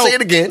again. I'll no. say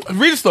it again.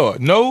 Read the story.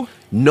 No.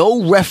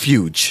 No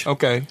refuge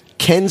Okay.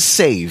 can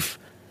save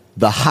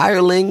the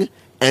hireling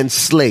and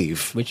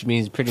slave which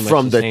means pretty much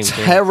from the same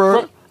thing.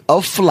 terror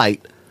of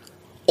flight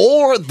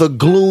or the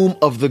gloom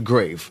of the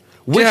grave.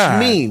 Which God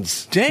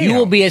means damn. You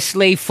will be a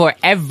slave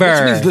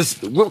forever. Which means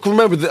this.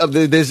 Remember,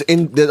 there's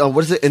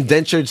what is it?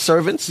 Indentured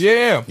servants.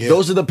 Yeah.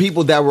 Those are the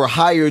people that were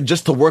hired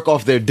just to work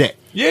off their debt.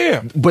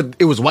 Yeah. But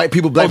it was white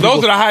people, black people.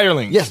 Those are the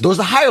hirelings. Yes, those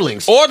are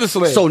hirelings Or the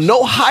slaves. So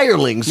no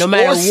hirelings, No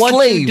matter or what you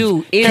slave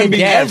do in can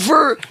death.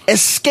 ever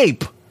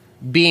escape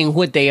being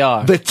what they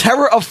are. the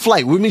terror of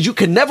flight. Which means you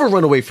can never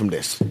run away from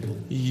this.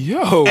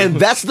 Yo. And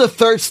that's the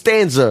third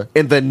stanza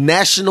in the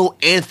national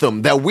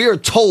anthem that we are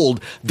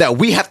told that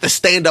we have to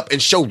stand up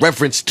and show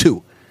reverence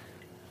to.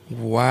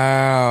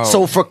 Wow.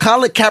 So for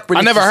Colin Kaepernick,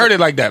 I never heard it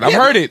like that. I've Yeah,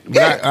 heard it, but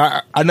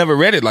yeah. I never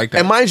read it like that.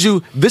 And mind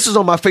you, this is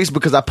on my Facebook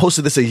because I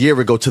posted this a year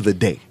ago to the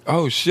day.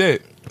 Oh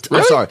shit.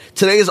 I'm sorry.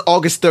 Today is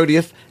August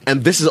 30th,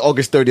 and this is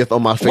August 30th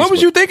on my Facebook. What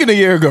was you thinking a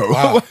year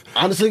ago?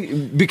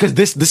 Honestly, because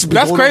this has been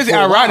That's going on crazy for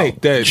a while.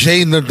 ironic that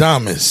Jay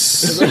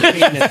Nadamas.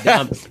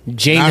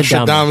 Jane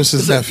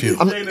Nostradamus' nephew.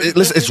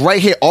 Listen, it's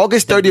right here,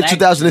 August 30th, black-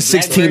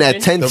 2016 black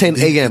at 10:10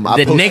 a.m. I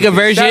The posted nigga it.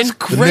 version. that's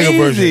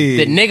crazy.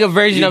 The nigga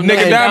version of Nigga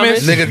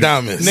Nostradamus. Damas. Nigga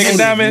Damas. Nigga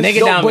Damas. Nigga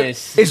No, but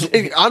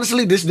Damas.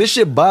 honestly, this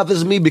shit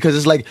bothers me because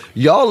it's like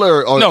y'all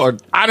are No,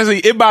 honestly,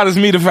 it bothers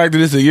me the fact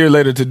that it's a year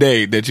later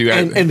today that you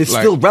and it's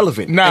like- still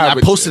relevant. Nah, and I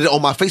but- posted it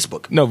on my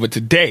Facebook. No, but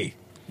today,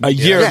 a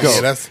year Yes. ago,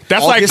 Yeah, that's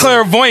that's- like August-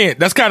 clairvoyant.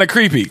 That's kind of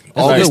creepy. That's a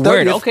August good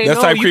word. 30th. Okay, That's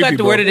no, type you got creepy,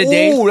 the bro. word of the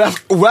day. Ooh,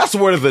 that's the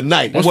word of the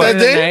night. What's What's that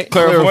the word of the day? night?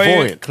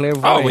 Clairvoyant.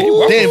 Clairvoyant.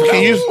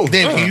 Oh,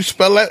 Damn, can you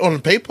spell that on the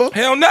paper?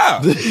 Hell no.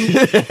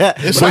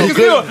 It's But I he can, could-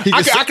 still, he I,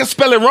 could can, I can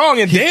spell it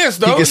wrong and dance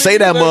though. He can say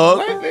that,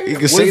 mug. He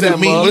can say does that that,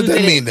 mean? mug. What does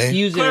that mean, then?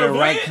 Use it in the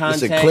right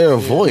context. It's a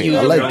clairvoyant. Use I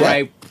it in like the that.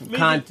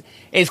 right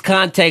it's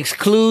context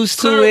clues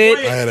to Clairvoyant.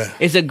 it. I had a-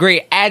 It's a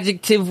great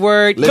adjective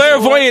word.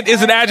 Clairvoyant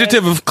is an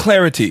adjective of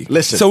clarity.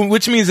 Listen. so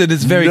which means that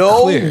it's very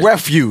no clear.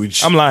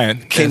 refuge I'm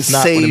lying. can That's not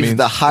what it save means.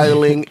 the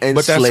hireling and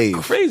But that's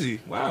slave crazy.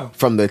 Wow.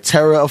 from the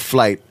terror of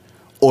flight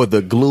or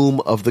the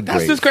gloom of the That's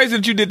grave. just crazy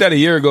that you did that a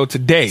year ago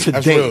today.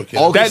 That's Today, real, kid.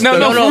 August That,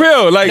 no, 30th. for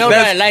real. Like, No,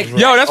 that's, like- yo,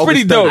 that's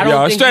pretty August dope, 30th. I don't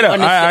y'all. think Straight you up.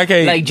 understand- I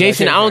can't. like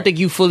Jason, I I don't think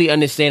you fully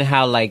understand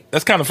how like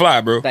That's kind of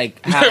fly, bro. Like,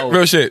 how-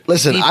 real shit.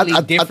 Listen,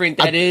 deeply different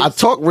that is. I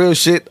talk real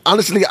shit.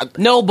 Honestly,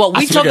 no, but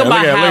we see- talking look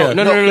at- about look at- how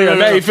look at- no.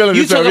 Now he feeling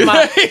You himself. talking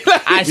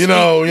about I You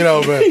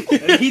know, man.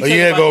 A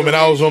year ago, man,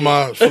 I was on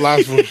my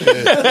philosophical shit.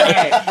 You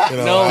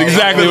know, No. That's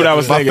exactly what I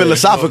was my thinking.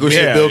 philosophical Yeah,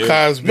 shit. Bill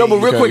yeah. Cosby. No, but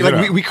real quick, Okay,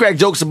 like we crack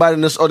jokes about it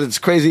and this, oh, it's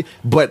crazy.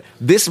 But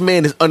this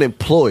man is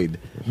unemployed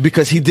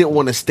because he didn't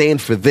want to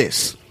stand for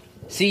this.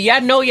 See,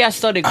 y'all know y'all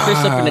started Chris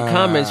up in the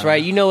comments,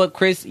 right? You know what,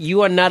 Chris?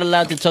 You are not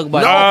allowed to talk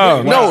about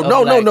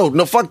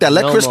No, fuck that.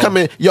 Let Chris come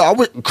in. Yo,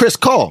 Chris,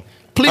 call.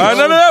 Please.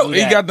 No.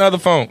 He got the other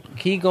phone.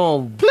 He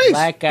going Please.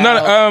 black out.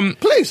 No,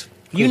 please.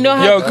 You know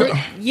how?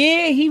 Yo,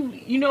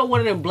 you know one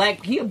of them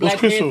black. He a Black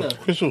Panther.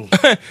 Crystal.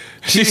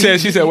 She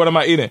said, what am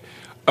I eating?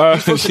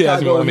 She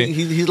asked me what I mean.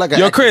 He's like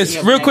Yo,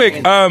 Chris, real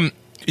quick. Do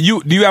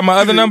you have my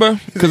other number?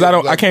 Because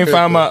I can't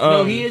find my.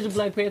 No, he is a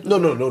Black Panther. No,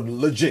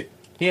 legit.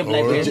 He a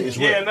Black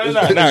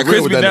Panther. Nah,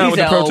 Chris be down with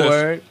the protest.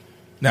 Word.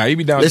 Nah, he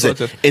be down with the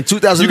Listen, protest. in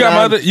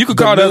 2009, you could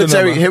call the military.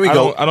 other number. Here we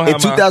go. I don't In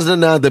have my-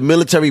 2009, the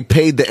military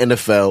paid the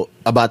NFL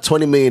about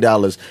 $20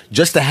 million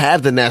just to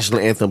have the national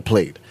anthem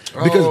played.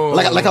 Because,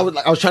 like I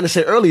was trying to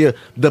say earlier,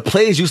 the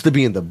plays used to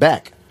be in the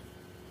back.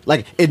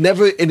 Like it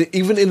never,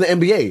 even in the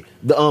NBA,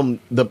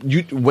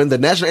 when the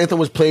national anthem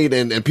was played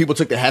and people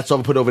took their hats off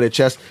and put it over their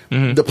chest,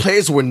 the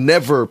players were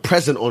never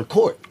present on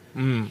court.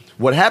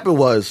 What happened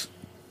was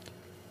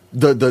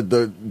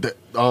the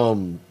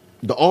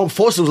armed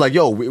forces was like,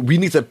 yo, we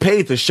need to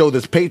pay to show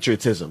this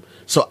patriotism.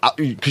 So,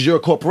 because you're a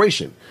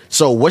corporation.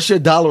 So, what's your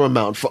dollar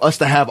amount for us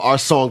to have our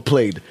song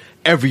played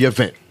every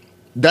event?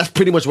 That's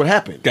pretty much what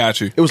happened.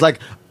 Got you. It was like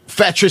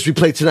Fat Trish we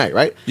played tonight,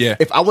 right? Yeah.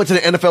 If I went to the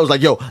NFL, I was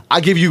like, yo,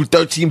 I give you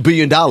 $13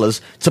 billion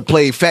to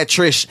play Fat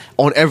Trish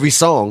on every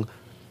song,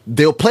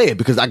 they'll play it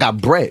because I got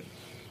bread.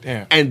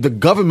 Damn. And the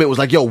government was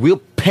like, yo,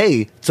 we'll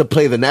pay to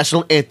play the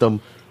national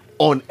anthem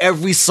on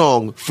every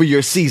song for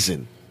your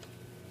season.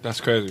 That's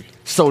crazy.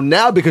 So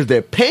now because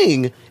they're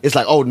paying, it's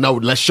like, oh no,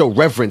 let's show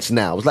reverence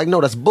now. It's like,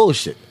 no, that's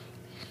bullshit.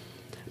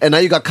 And now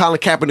you got Colin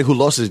Kaepernick who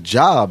lost his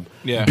job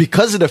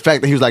because of the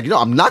fact that he was like,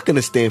 I'm not going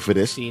to stand for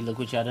this. See, look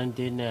what y'all done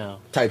did now.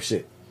 Type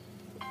shit.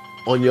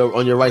 On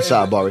your right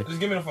side, Barry. Just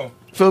give me the phone.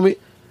 Feel me?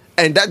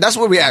 And that's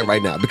where we're at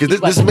right now because this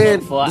about to man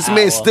talk for an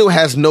man hour. still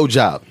has no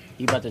job.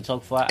 You about to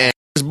talk for And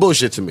it's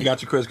bullshit to me.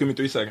 Got you, Chris. Give me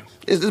 3 seconds.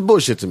 It's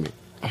bullshit to me.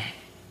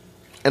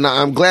 And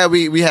I'm glad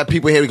we have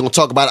people here. We're gonna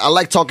talk about it. I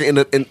like talking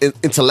in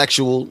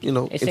intellectual, It's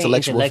ain't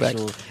intellectual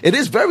intellectual. facts. It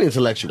is very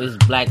intellectual.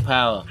 It's Black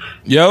Power.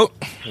 Yo.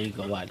 Here you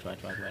go. Watch.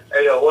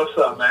 Hey, yo, what's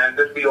up, man?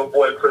 This be your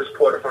boy Chris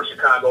Porter from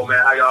Chicago, man.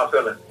 How y'all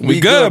feeling? We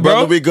good, bro.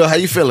 brother. We good. How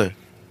you feeling?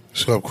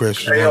 What's up, Chris?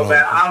 What's Hey, yo, going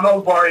man, on? I don't know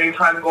if Barry ain't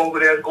trying to go over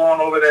there,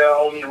 going over there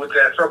on me with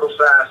that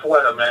circumcised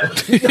sweater, man.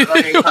 I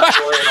know he ain't trying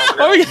to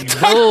go in over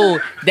there. Oh,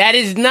 that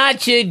is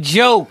not your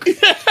joke.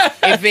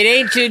 If it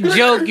ain't your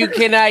joke, you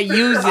cannot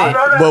use I it.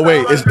 know that's But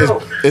wait, not my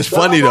joke. it's But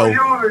funny, I'm gonna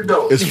though. use it,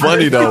 though. It's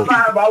funny, though.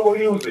 I will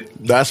use it.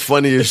 That's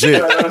funny as shit.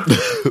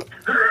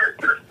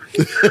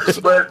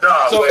 But,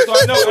 So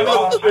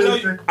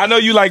I know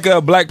you like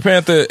Black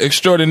Panther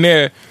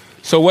extraordinaire.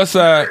 So what's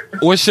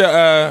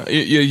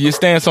your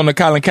stance on the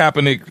Colin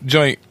Kaepernick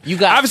joint? You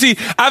got obviously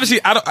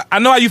I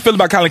know how you feel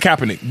about Colin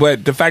Kaepernick,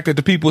 but the fact that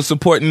the people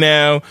supporting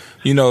now,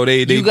 they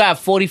You got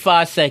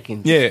 45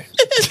 seconds. yeah.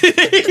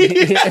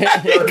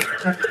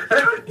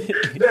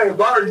 Dang,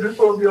 Barry, this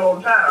supposed to be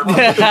on time.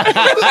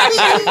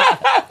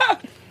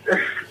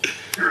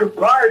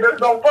 Barry, just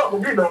don't fuck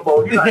with me no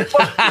more. You like,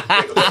 fuck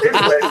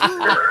anyway.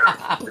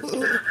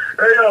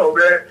 Hey, yo,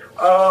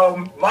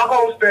 man. My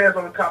whole stance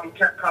on the Colin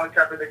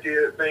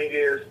Kaepernick thing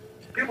is,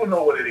 people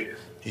know what it is.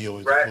 He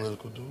always right? a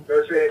political dude. You know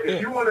what I'm saying?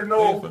 If you want to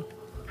know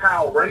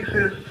how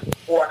racist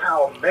or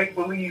how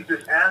make-believe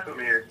this anthem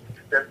is,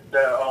 that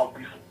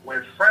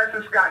when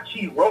Francis Scott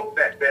Key wrote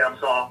that damn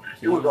song,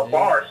 it was a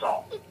bar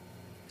song.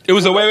 It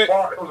was a way. It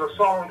was a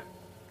song.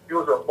 It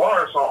was a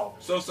bar song.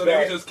 So they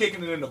were just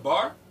kicking it in the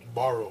bar.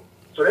 Borrow.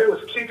 So they was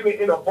kicking it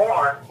in a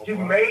bar. He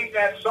made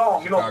that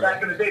song.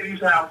 Back in the day, they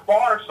used to have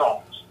bar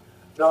songs.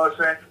 You know what I'm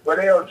saying? Where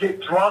they'll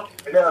get drunk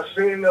and they'll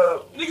sing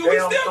Nigga, we damn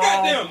still song.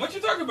 got them. What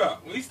you talking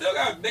about? We still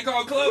got. They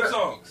call club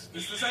songs.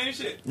 It's the same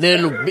shit.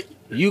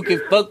 You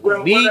can fuck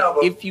with me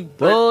if you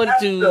want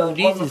to.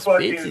 These is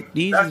expensive.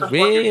 These is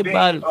red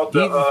bottoms.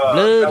 These is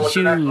blood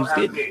shoes.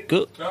 Get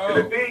good. And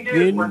the thing is,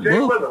 Good when Jay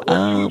Willer, whoop. what you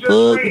I'll just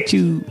fuck read, with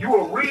you. You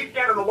will read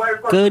that in the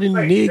white Cut a person's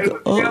face. They nigga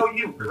would tell up.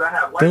 you, 'cause I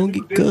have white Don't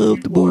people get this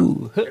comfortable.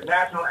 before. The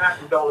national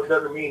anthem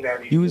doesn't mean that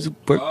anymore. You was a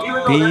work Even though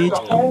that's bitch. the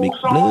I whole make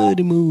song,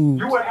 bloody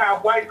moves. You would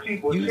have white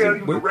people You tell was a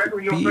you work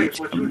directly in your face bitch.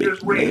 what I you make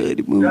just read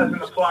bloody moves.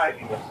 doesn't apply to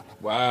you.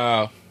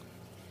 Wow.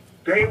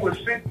 They would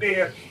sit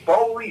there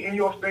boldly in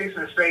your face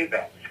and say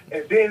that.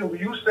 And then when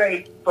you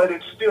say, but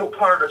it's still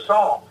part of the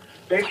song,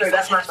 they say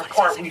that's not the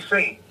part we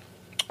sing.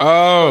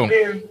 Oh.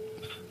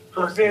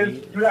 So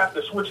then you have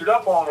to switch it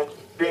up on them.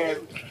 Then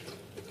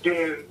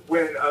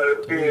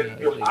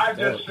if I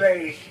just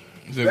say,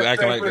 Just let's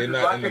acting say, like for they're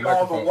instance, not I in the take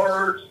all the microphone.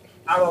 words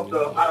out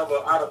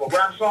of a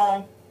rap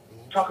song,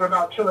 talking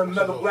about killing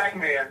another black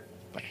man,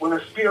 will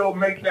it still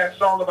make that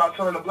song about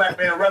killing a black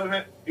man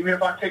relevant? Even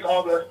if I take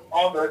all the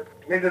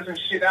niggas and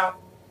shit out,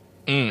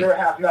 they'll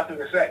have nothing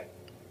to say.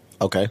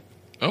 Okay.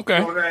 Okay. You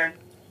know what I'm saying?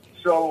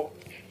 So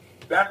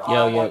that's all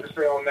I wanted to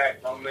say on that.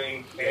 I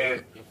mean,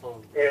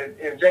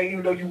 and Jay,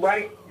 even though you're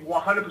right, you're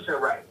 100%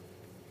 right.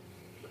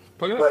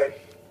 But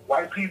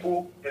white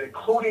people,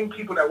 including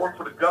people that work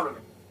for the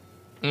government,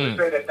 to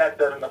say that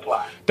doesn't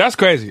apply. That's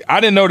crazy. I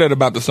didn't know that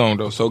about the song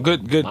though. So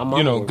good, My mama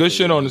you know, worked good for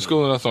shit on the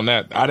schooling us on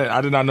that.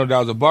 I did not know that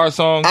was a bar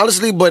song.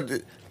 Honestly, but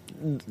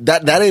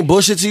that ain't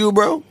bullshit to you,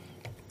 bro.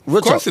 Real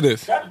Of course talk. it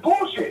is. That's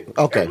bullshit.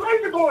 Okay. It's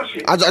lazy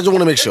bullshit. I just want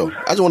to make sure.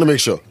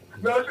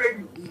 No, it's like,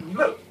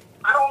 look,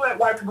 I don't let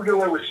white people get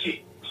away with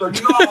shit. So you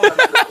know I don't let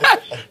them get away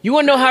with shit. You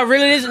want to know how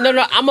real it is?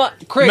 No,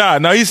 Chris. Nah,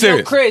 he's serious.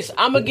 Yo, Chris,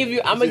 I'm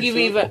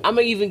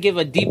gonna even give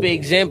a deeper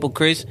example,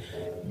 Chris.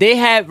 They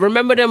had,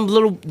 remember them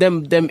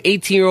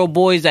 18-year-old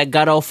boys that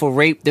got off for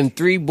rape? Them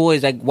 3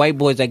 boys, like white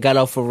boys that got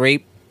off for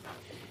rape.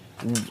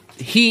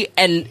 He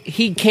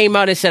came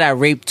out and said, I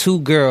raped 2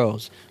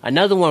 girls.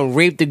 Another one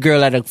raped a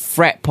girl at a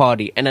frat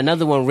party, and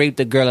another one raped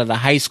a girl at a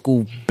high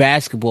school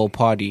basketball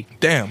party.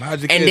 Damn,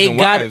 how'd you And kids they and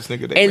got wives,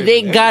 nigga?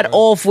 they got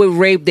off with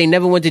rape. They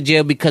never went to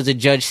jail because the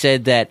judge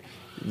said that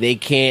they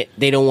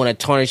don't want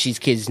to tarnish these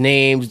kids'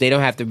 names. They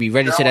don't have to be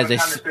registered as a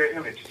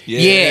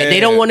Yeah,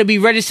 they don't want to be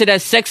registered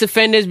as sex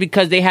offenders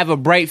because they have a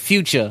bright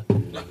future.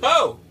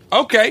 Oh,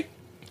 okay.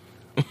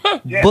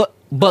 Yeah.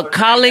 But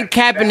Colin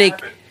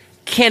Kaepernick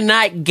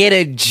cannot get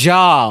a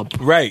job.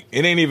 Right.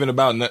 It ain't even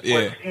about We're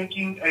yeah.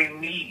 taking a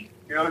knee.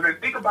 You know,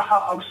 think about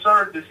how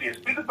absurd this is.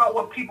 Think about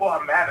what people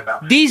are mad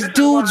about. These This is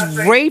why dudes I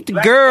say raped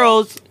black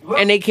girls folks, look,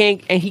 and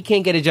he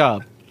can't get a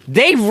job.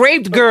 They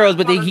raped girls,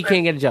 but he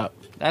can't get a job.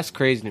 That's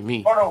crazy to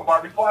me. Hold on,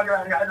 Bar. Before I get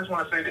out of here, I just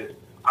want to say this.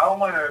 I don't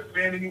want to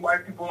offend any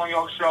white people on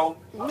your show.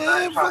 I'm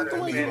not trying to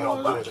offend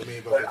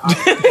nobody. But I'm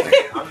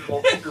just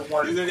going to keep it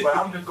 100. But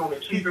I'm just going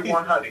to keep it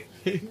 100.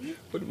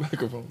 Put the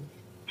microphone.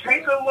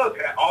 Take a look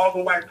at all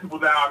the white people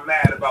that are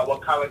mad about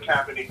what Colin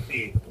Kaepernick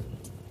did.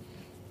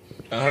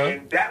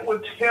 And that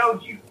would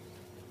tell you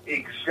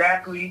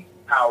exactly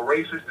how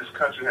racist this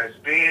country has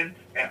been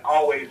and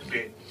always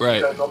been.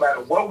 Right. Because no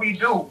matter what we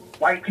do,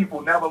 white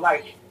people never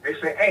like it. They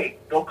say, "Hey,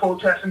 don't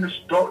protest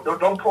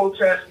don't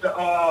protest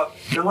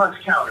the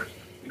lunch counters.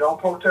 You don't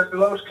protest the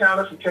lunch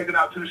counters. We take it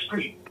out to the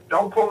street.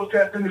 Don't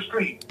protest in the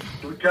street.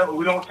 We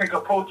don't take a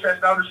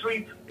protest out the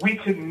street. We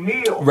can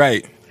kneel,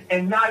 Right.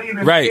 and not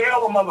even Right.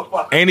 tell a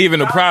motherfucker. Ain't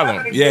even a Now, problem.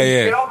 Kaepernick Yeah,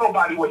 didn't yeah. Tell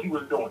nobody what he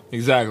was doing.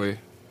 Exactly.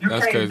 You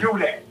That's can't crazy. do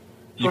that.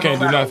 You So can't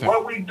no do matter nothing.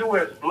 what we do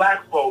as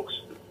black folks,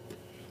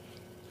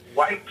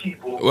 white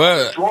people,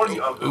 Well, majority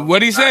of them,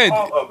 what he not said-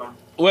 all of them,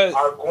 What?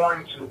 are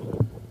going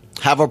to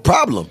Have a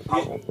problem.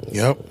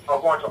 Yep. are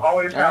going to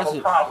always have a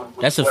problem.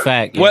 With That's a what-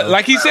 fact. What? yo.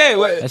 Like he said.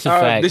 What, That's a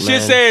fact, The shit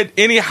man. said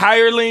any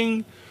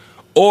hireling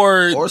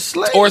or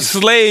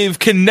slave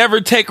can never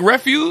take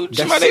refuge.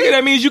 That's My nigga, it.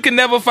 that means you can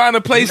never find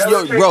a place.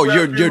 Never Yo, bro,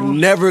 you're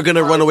never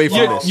gonna run away from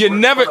this. You're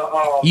never.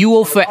 You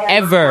will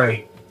forever.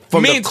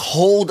 From means- the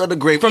cold of the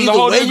grave. From Either the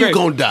whole way, day you grade.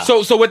 gonna die.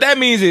 So what that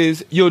means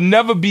is you'll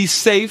never be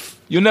safe.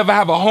 You'll never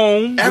have a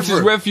home, which is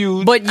Ever.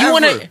 refuge. But you ever.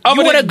 wanna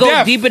Other than go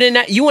death. deeper than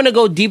that. You wanna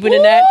go deeper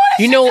than that.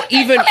 You know,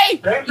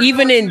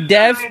 even in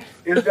death.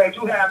 is that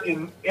you have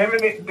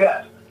imminent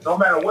death. No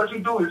matter what you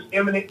do, it's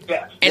imminent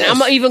death. And I'm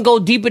gonna even go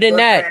deeper than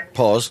that.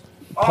 Pause.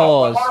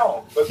 Pause.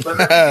 Hold on.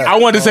 But I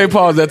wanted to say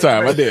pause that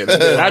time. I did.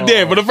 I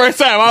did. For the first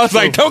time, I was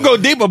like, "Don't go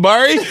deeper,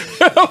 Barry."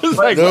 I was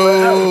like,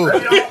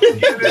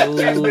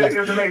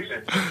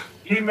 information.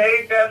 He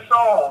made that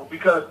song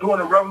because during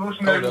the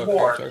Revolutionary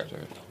War,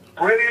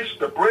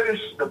 the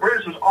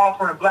British was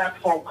offering black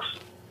folks,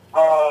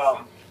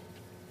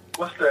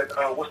 what's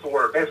the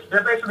word?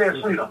 They're basically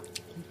their freedom.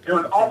 They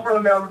was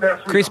offering them their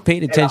freedom. Chris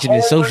paid attention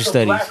And a in whole social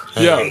bunch of studies.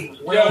 black Yeah. slaves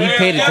went Yo, on He there.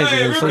 paid attention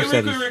in social real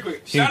studies.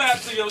 quick. Shout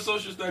out to your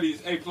social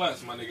studies A+,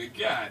 my nigga.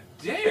 God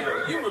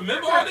damn, you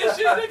remember all this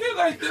shit, nigga?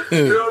 Like this.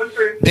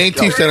 They ain't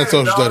teach that in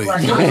social studies.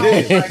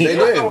 They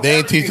did. They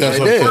ain't teach that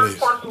in They social did.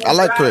 studies. I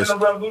like Chris. The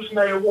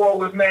Revolutionary War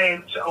was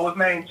named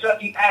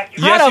Chucky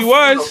Atkins. Yes, he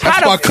was.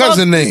 That's my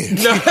cousin name.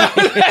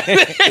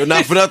 You're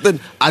not for nothing.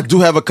 I do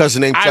have a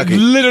cousin named I Chucky.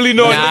 literally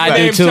know Nah, I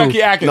his do name too.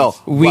 Chucky Atkins.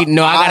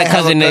 No. I got a have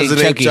cousin named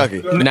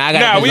Chucky. Nah, I got a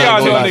Nah, cousin we all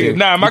named know Chucky. niggas.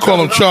 Nah, my We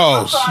call him cousin.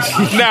 Charles.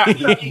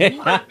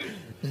 Nah.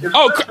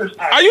 Oh,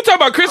 are you talking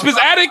about Christmas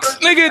Addicts,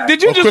 nigga?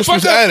 Did you Oh, just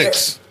Christmas fuck up?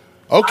 addicts.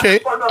 Okay.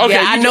 Okay,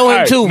 Yeah, I you know him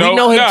alright. too. We No,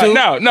 know him too.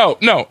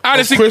 No.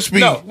 Honestly,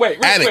 crispy no.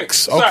 Wait, addicts.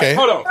 Sorry, Okay.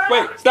 hold on.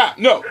 Wait, stop.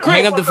 No, Chris,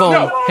 Hang up the phone.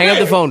 No, Hang up the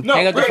Chris, phone. no,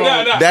 Hang up the Chris,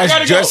 phone. nah, I That's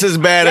gotta just go. as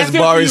bad That's as it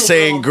for Barry you,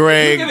 saying bro.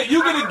 Greg.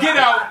 You gonna get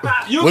out.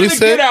 You What'd gonna he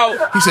say? get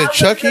out. He said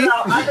Chucky?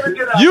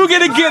 You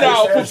gonna get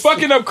out for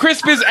fucking up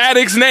Christmas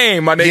Addict's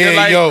name, my nigga. Yeah,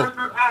 like, yo.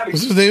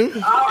 What's his name?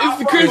 It's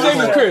the Chris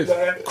name is Chris.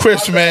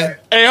 Chris, man.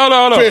 Hey, hold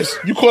on. Chris,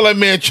 you call that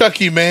man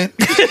Chucky, man.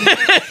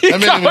 That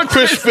man was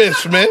Chris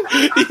Fish, man.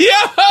 Yo,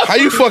 How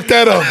you fuck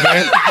that up,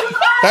 man?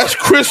 That's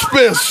Chris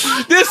Fish.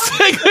 this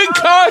nigga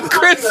called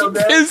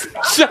Christmas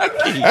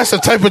Chucky. That's a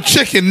type of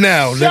chicken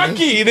now, nigga.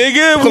 Chucky,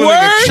 nigga. Call a nigga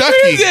Word?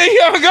 Chucky. Yeah, he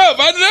hung up.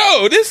 I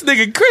know. This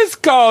nigga Chris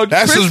called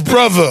That's his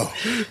brother.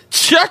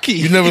 Chucky.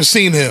 You never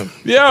seen him.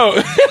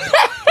 Yo.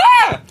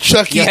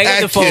 Chucky Yo, hang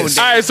up the phone, Atkins.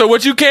 All right, so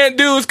what you can't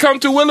do is come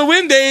to Willow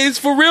Windays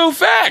for real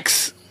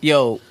facts.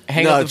 Yo,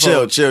 hang No, up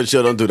the phone.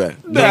 chill. Don't do that.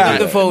 Hang up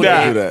the phone.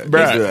 Don't do that. Bruh.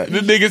 Don't do that. The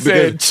nigga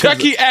said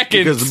Chucky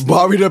Atkins. Because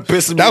Barry done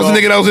pissed me That was off.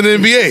 the nigga that was in the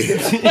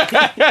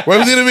NBA. Where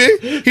was he in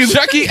the NBA?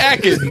 Chucky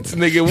Atkins,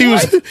 nigga. He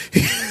what?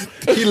 was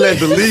He led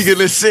the league in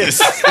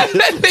assists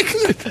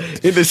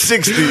in the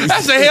 60s.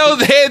 That's a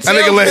hell's head That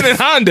nigga led- in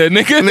Honda,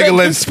 nigga. Nigga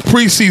led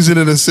preseason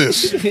in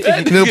assists. He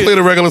didn't play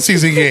the regular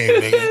season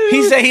game, nigga.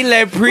 He said he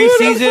led Who the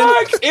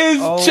preseason. fuck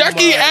is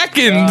Chucky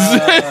Atkins?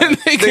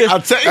 Nigga.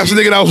 I'll tell That's you.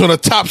 the nigga that was on a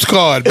Topps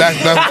card back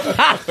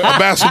a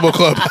basketball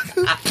club.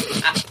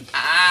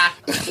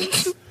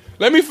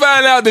 Let me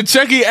find out that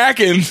Chucky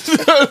Atkins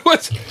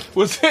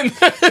was in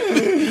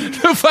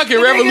the fucking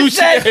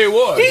Revolutionary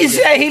War. He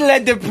said he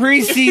led the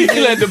preseason.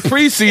 He led the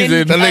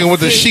preseason. That nigga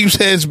went to Sheep's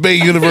Heads Bay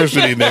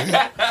University, nigga.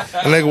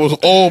 That nigga was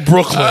all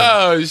Brooklyn.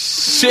 Oh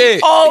shit!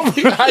 Oh,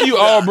 How you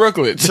all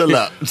Brooklyn? Chill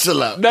out.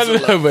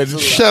 No, but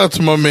Shout out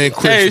to my man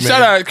Chris, hey, man.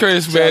 shout out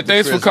Chris, man.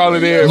 Thanks for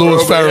calling in,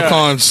 Louis bro. But,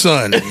 Farrakhan's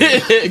son.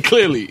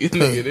 Clearly,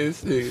 nigga,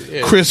 this nigga,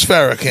 yeah. Chris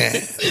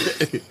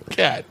Farrakhan.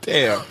 God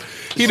damn.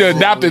 He the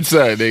adopted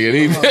son,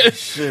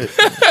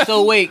 nigga.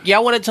 so wait,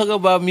 y'all want to talk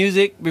about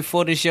music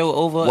before the show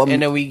over, Well,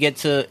 and then we get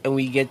to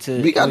We got the a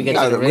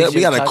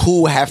relationship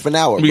cool half an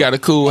hour. We got a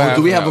cool half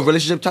Do we an have a hour.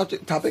 relationship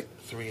topic?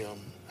 3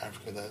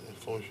 African that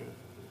influence you.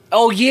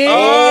 Oh yeah.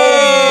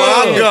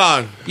 I'm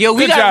gone. Yo,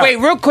 we Good got job. wait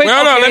real quick.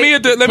 No, okay. let me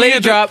hit the. Let Play me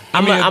hit drop. The,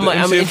 I'm see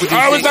if- introduce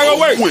Oh, it's not it. gonna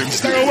work.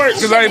 It's not gonna work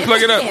because I didn't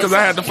plug it up because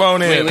I had the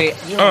phone in. Wait.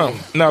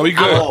 No, we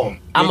good.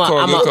 I'm Good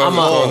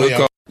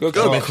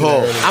call, good call. Good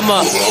call. I'm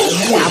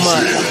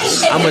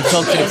gonna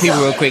talk to the people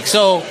real quick.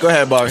 So Go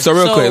ahead, Barry. So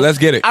real quick, let's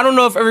get it. I don't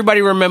know if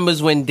everybody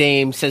remembers when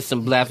Dame said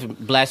some blasphemy.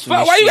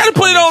 Why you gotta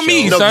put it on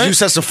me, No, son? you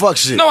said some fuck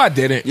shit. No, I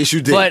didn't. Yes,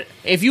 you did. But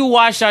if you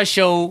watched our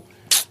show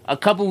a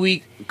couple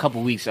weeks,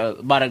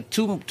 about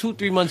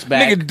 2-3 months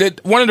back,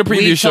 Nigga, one of the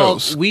previous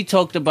shows. we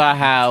talked about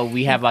how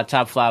we have our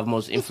top 5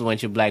 most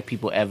influential black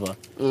people ever.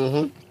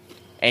 Mm-hmm.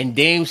 And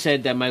Dame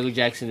said that Michael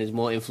Jackson is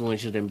more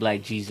influential than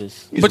Black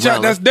Jesus. But y'all,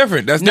 that's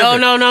different. That's No,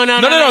 different. no.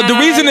 The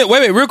reason that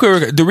wait, real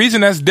quick. The reason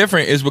that's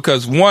different is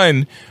because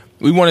one,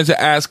 we wanted to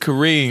ask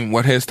Kareem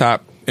what his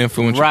top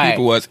influential Right.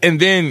 people was, and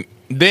then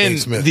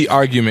Smith. the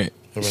argument.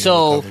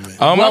 So,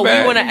 Oh, my well, we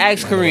bad. want to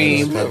ask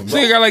Kareem. This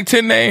nigga got like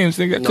 10 names.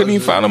 Nigga, I couldn't even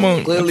find them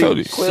on. I told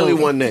you. Clearly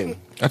one name.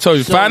 I told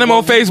you. So Find him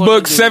on what we Facebook.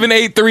 wanna do-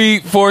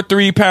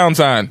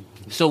 78343 #.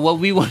 So what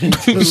we want to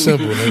do?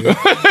 Simple, nigga.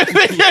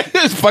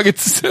 It's fucking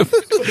simple.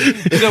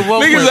 So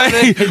what Niggas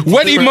like,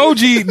 what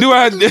emoji do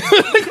I?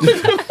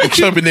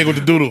 Chubby nigga with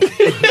the doodle.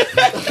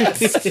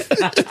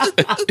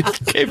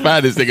 Can't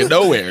find this nigga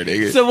nowhere,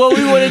 nigga. So what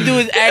we want to do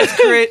is ask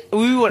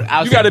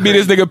Kareem. You got to be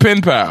this nigga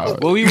pen pal.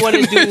 What we want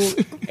to do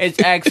is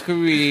ask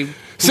Kareem.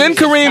 Send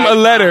Kareem a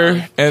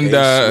letter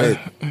and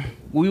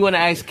We want to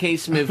ask K.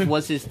 Smith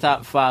what's his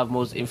top 5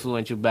 most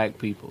influential black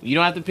people. You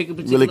don't have to pick a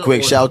particular Really quick,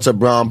 order. shout out to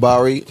Brown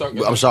Barry.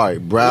 I'm sorry,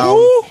 Brown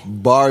Woo.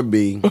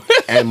 Barbie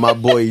and my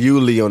boy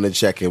Yuli on the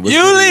check-in. What's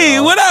good, Yuli,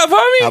 y'all? what up,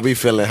 homie? How we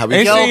feeling? How we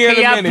Ain't Yo, feeling? seen you in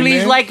can a y'all minute, please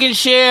man. like and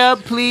share?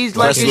 Please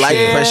like Press and like,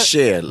 share. press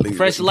share.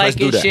 Press like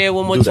do and that. share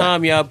one more Do that.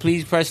 time, y'all.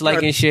 Please press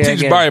like and share Teach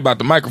again. Barry about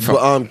the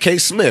microphone. But, K.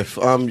 Smith.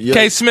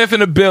 K. Smith in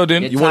the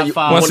building. Your You top want, you,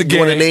 5. Once you again,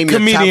 want to name your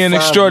comedian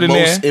top 5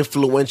 extraordinaire. most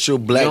influential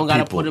black You don't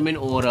gotta people. put them in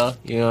order.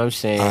 You know what I'm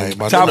saying? All right,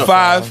 my Top number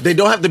 5. They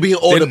don't have to be in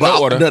order, In no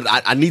but order.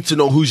 I need to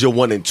know who's your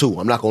 1 and 2.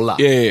 I'm not gonna lie.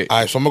 Yeah. All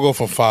right, so I'm gonna go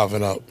from 5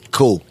 and up.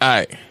 Cool. All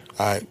right.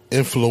 All right,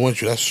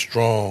 influential. That's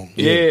strong.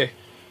 Yeah.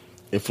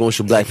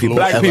 Influential black people.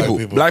 Black ever. people.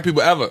 people. Black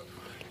people ever.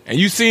 And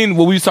you seen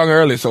what we was talking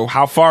earlier, so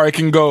how far it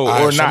can go All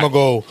right, or so not. I'm gonna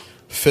go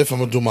 5th. I'm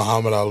gonna do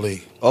Muhammad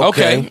Ali.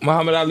 Okay.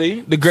 Muhammad Ali,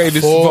 the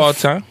greatest Fourth, of all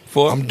time.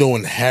 4. I'm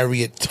doing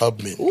Harriet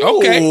Tubman.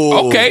 Okay.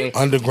 Ooh. Okay.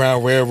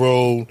 Underground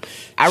Railroad.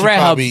 I She read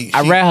probably- her.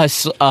 I she- read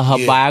her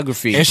Yeah.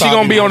 biography. And she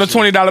gonna be on the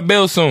 $20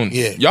 bill soon.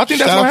 Yeah. Y'all think that's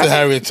Shout gonna out to happen?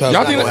 Harriet Tubman.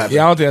 Y'all It's think not that? gonna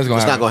Yeah, I don't think that's gonna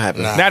It's happen. not gonna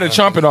happen. Nah. Now the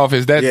Trump in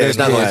office, that Yeah, it's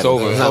not gonna it's happen.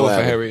 over. It's It's not over gonna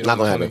for happen. Harriet. Not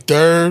gonna happen.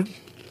 3rd.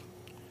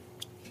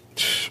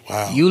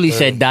 Wow. Yuli third.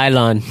 said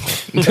Dylon.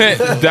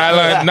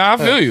 Dylan, nah, I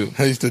feel you.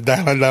 I used to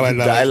Dylan.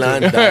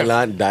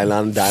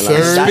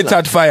 Dylan. Spit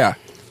out fire.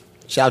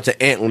 Shout out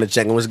to Ant on the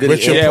check-in. What's good?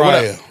 Richard Ant? Yeah, what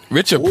Pryor. up?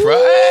 Richard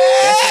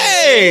Pryor.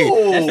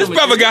 Hey, this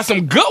brother got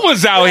some good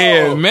ones out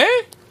here, man.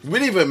 We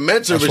didn't even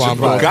mention That's why Richard I'm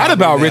Pryor. Forgot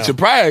about now. Richard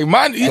Pryor.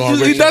 Man, he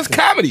Richard. does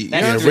comedy. You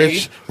know That's what I'm Yeah,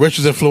 saying? Rich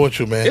is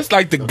influential, man. It's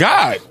like the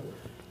God.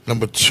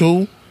 Number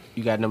 2,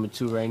 You got number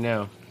 2 right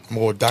now. I'm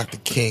going with Dr.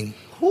 King.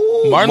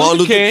 Martin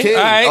Luther King.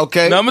 All right.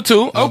 Okay. Number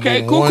 2.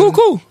 Okay. Number Cool. 1. Cool.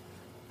 Cool.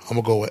 I'm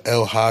gonna go with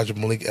El Hajj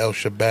Malik El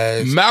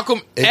Shabazz.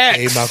 Malcolm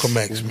AKA X. Malcolm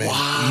X, man.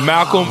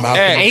 Malcolm Malcolm X.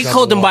 And he Number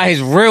called him by 1.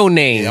 his real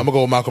name. Yeah, I'm gonna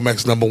go with Malcolm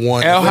X number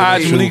 1. El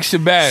Hajj Number Malik 2,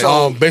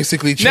 Shabazz.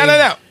 basically change.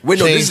 No. Wait,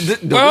 no, change-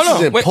 this is Wait, hold on.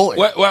 Wait,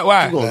 important.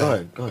 why? Keep going, Go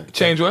ahead. Go ahead.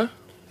 Change what?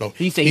 No,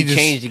 He said he just-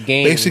 changed the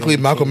game. Basically,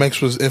 Malcolm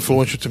X was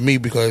influential to me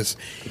because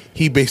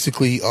he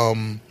basically,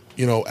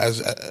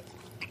 as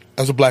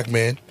a black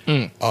man,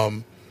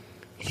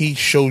 he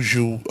shows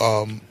you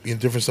the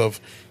difference of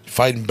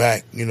fighting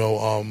back.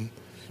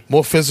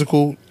 More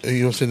physical,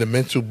 the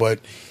mental, but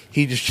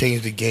he just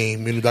changed the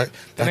game. That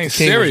Dr. ain't King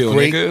cereal, was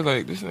great, nigga.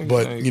 Like this nigga.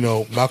 but like,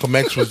 Malcolm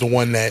X was the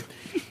one that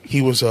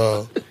he was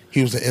an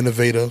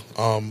innovator.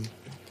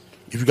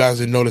 If you guys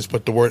didn't notice,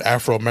 but the word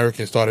Afro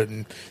American started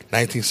in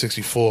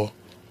 1964.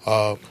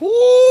 The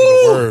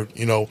word,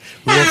 we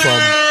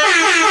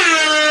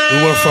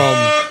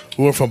went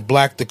we went from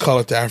black to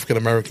color to African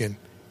American.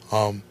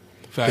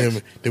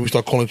 Facts. Then we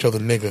start calling each other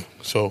nigga.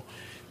 So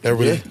that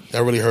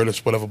really hurt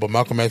us, whatever. But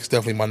Malcolm X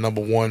definitely my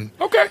number one.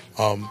 Okay.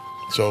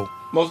 So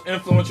Most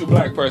influential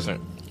black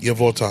person. yeah,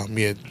 of all time,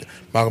 yeah,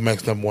 Malcolm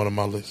X number one on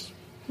my list.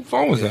 Who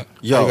phone was that?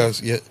 Yo, You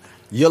guys, yeah,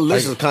 your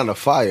list is kind of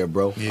fire,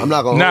 bro. I'm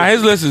not gonna. Nah,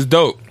 his list is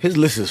dope. his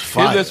list is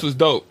fire. His list was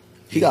dope.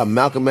 He got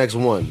Malcolm X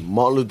 1,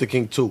 Martin Luther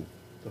King 2,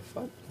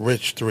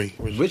 Rich 3.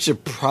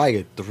 Richard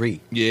Pryor 3.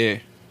 Yeah.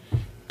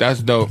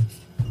 That's dope.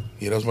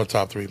 Yeah, that was my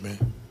top 3,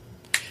 man.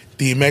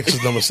 DMX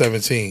is number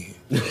 17.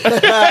 Who is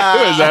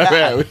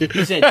that?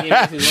 You said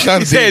DMX is Shout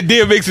He said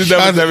DMX is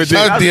number 17.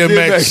 Shout out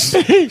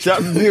DMX. Shout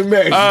out to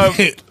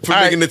DMX for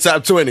making the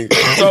top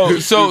 20.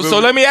 So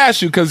let me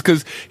ask you,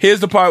 because here's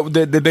the part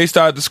that they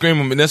started to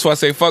scream, and that's why I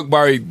say fuck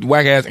Barry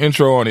whack ass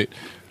intro on it.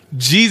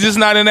 Jesus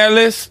not in that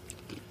list.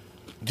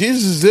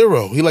 Jesus is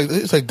 0.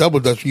 It's like double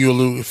Dutch.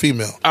 You a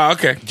female. Oh,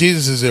 okay.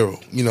 Jesus is 0.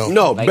 You know.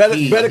 No, Like better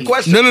he-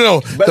 question.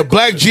 No. The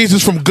black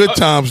Jesus from Good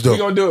Times, We though.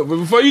 gonna do it, but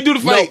before you do the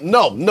fight,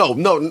 No.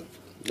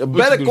 A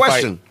better do the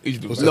question. fight. You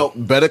should do the No,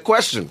 better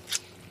question.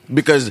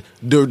 Because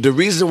the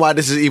reason why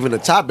this is even a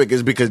topic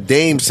is because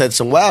Dame said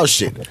some wild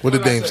shit. What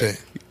did Dame say?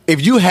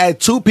 If you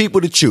had two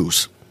people to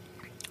choose,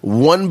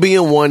 one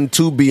being one,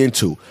 two being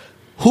two,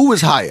 who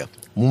is higher,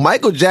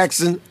 Michael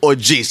Jackson or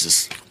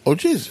Jesus? Oh,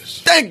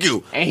 Jesus. Thank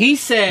you. And he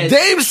said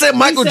Dave said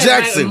Michael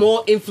Jackson.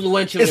 more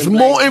influential. It's than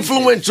more Black Jesus.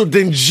 influential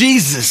than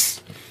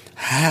Jesus.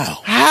 How?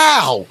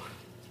 How?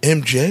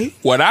 MJ?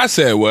 what I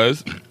said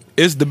was,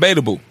 it's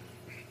debatable.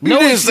 You No,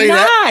 didn't it's say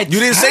that. not. You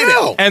didn't say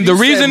How? that. And the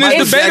You reason said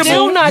it's Michael debatable- Jackson.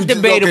 Still not You did-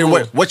 debatable.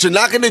 What you're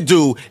not going to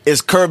do is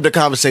curb the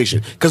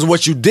conversation. Because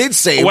what you did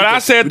say. What I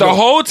said the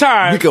whole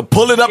time, We could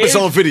pull it up. It's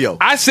on video.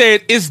 I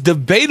said it's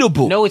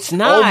debatable. No, it's Oh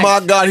not. my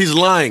God, he's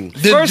lying.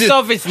 First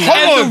off, it's not.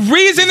 And the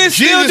reason it's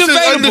still Jesus is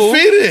debatable,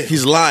 undefeated.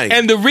 He's lying.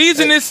 and the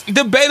reason it's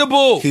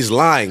debatable, He's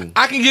lying.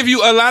 I can give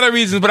you a lot of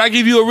reasons, but I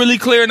give you a really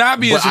clear and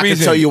obvious But I reason.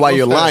 can tell you why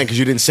you're lying because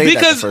you didn't say that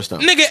because the first time.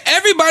 nigga,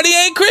 everybody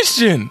ain't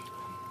Christian.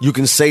 You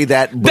can say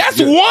that. But That's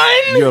you're-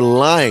 one. You're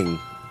lying.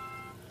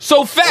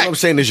 So fact. All I'm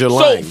saying is you're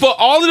lying. So for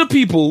all of the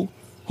people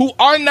who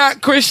are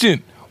not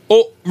Christian,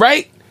 or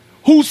right,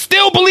 who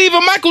still believe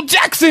in Michael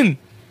Jackson,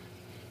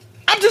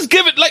 I'm just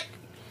giving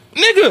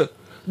nigga.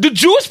 The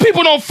Jewish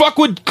people don't fuck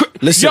with.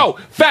 Listen. Yo,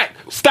 fact.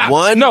 Stop.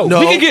 One, no, we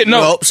can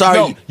get Sorry,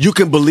 no. you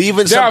can believe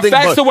in There are something.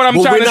 facts but, to what I'm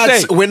but trying we're to not,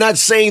 say. We're not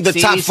saying the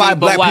top five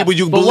black people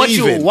you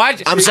believe in.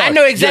 I'm sorry. I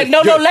know exactly.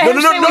 No, let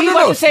him say what he's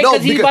about to say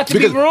because he's about to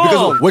be wrong.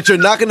 Because what you're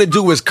not going to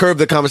do is curb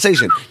the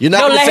conversation. You're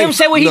not. No, gonna let him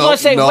say what he's going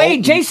to say. no.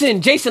 Wait, Jason,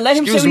 let him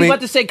say Excuse what me. he's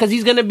about to say because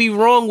he's going to be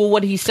wrong with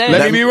what he said.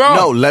 Let me be wrong.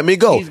 No, let me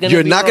go. He's gonna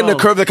You're be not going to wrong.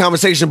 curb the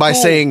conversation by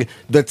Cool. saying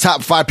the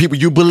top five people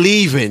you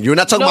believe in. You're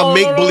not talking No, about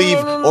make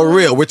believe no, or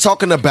real. We're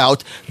talking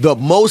about the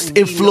most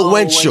We know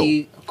influential. what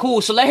he- Cool,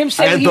 so let him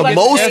say what And he the about to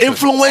most say. And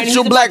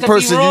influential he's black about to be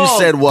person you wrong.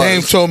 said was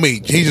Dame told me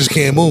Jesus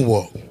can't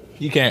moonwalk.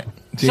 You can't.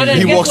 So then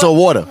he guess walks what? on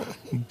water.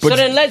 So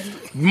then let's.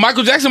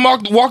 Michael Jackson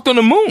walked on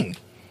the moon.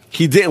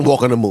 He didn't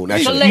walk on the moon. So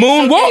Actually, let-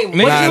 Moonwalk, Dave,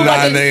 nigga. what Nah, you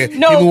about to- nigga.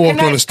 No, He moonwalked can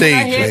I- on the stage,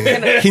 can I hear-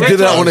 man. can I- he did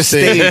it on the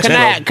stage. Can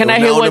I bro. hear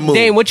Not on what the moon.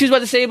 Dame? What you was about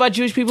to say about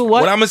Jewish people? What?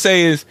 What I'm gonna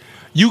say is,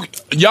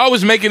 y'all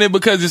was making it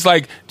because it's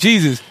like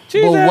Jesus.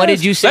 But what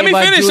did you say Let me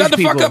about finish. Jewish Shut the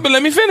fuck people? up and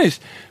let me finish.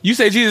 You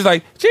say Jesus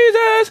like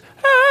Jesus,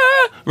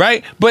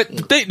 right? But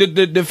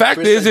the fact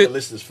Chris is said it. the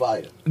list is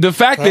fire. The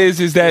fact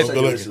is that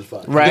The list is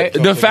fire. Right.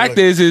 the fact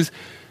is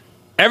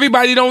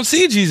everybody don't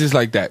see Jesus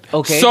like that.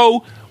 Okay.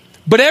 So,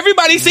 but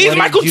everybody sees did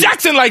Michael you-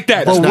 Jackson like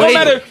that. But No wait,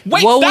 matter.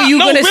 Wait, what stop. were you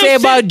No, gonna real say shit.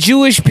 about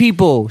Jewish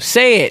people?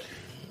 Say it.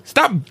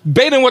 Stop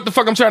baiting what the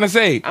fuck I'm trying to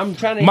say. I'm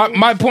trying to.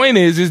 My point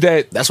is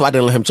that That's why I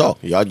didn't let him talk.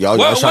 Y'all well,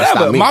 trying to stop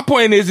whatever. me. My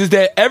point is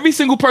that every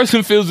single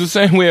person feels the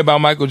same way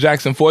about Michael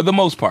Jackson for the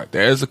most part.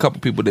 There's a couple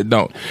people that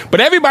don't, but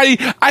everybody,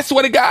 I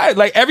swear to God,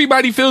 like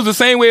everybody feels the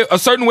same way, a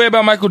certain way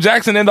about Michael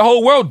Jackson, and the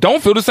whole world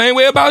don't feel the same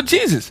way about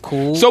Jesus.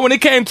 Cool. So when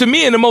it came to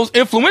me and the most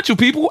influential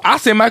people, I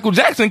said Michael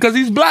Jackson because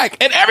he's black,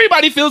 and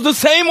everybody feels the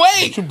same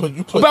way But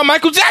you put about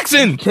Michael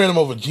Jackson. comparing him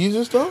over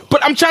Jesus, though?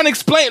 But I'm trying to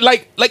explain,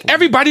 like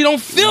everybody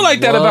don't feel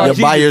like that about You're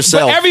Jesus. by yourself.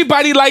 But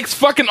everybody likes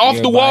fucking off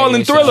You're the by wall and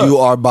yourself. Thriller. You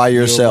are by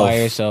You're yourself. by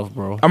yourself,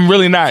 bro. I'm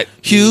really not.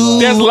 You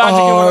There's logic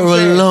in what I'm are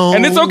saying. alone.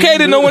 And it's okay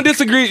that no one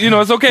disagrees. You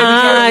know, it's okay.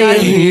 I am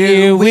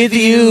here with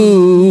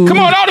you. Come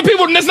on, all the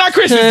people that's not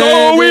Christians.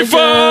 Though we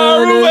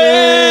far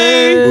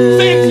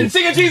away.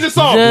 Sing a Jesus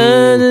song.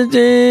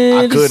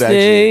 I could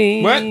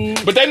actually.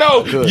 What? But they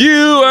know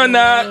you are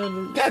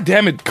not. God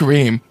damn it,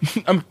 Kareem.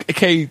 I'm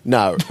K.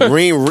 Nah,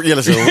 Reem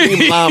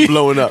line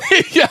blowing up.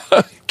 Yeah.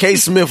 K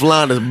Smith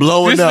line is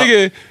blowing This up.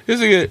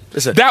 nigga.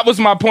 Listen. That was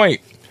my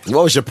point.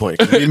 What was your point?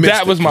 'Cause you missed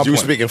That it, was my 'cause you were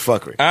point. speaking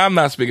fuckery. I'm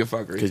not speaking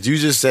fuckery. Because you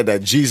just said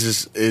that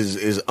Jesus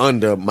is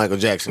under Michael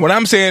Jackson. What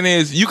I'm saying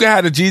is, you can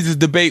have a Jesus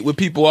debate with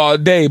people all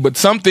day, but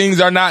some things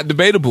are not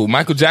debatable.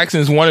 Michael Jackson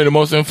is one of the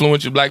most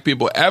influential black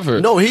people ever.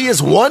 No, he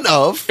is one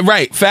of.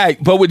 Right,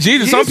 fact. But with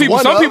Jesus, He some is people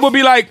one of.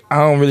 be like, I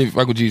don't really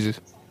fuck with Jesus.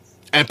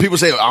 And people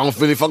say, I don't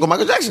really fuck with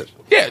Michael Jackson.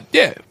 Yeah.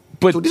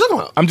 But What are you talking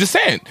about? I'm just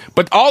saying.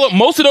 But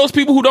most of those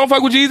people who don't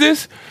fuck with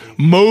Jesus,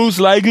 most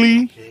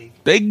likely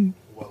they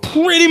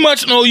pretty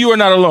much know you are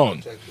not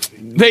alone.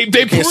 They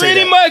say pretty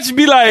that. much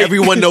be like,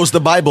 Everyone knows the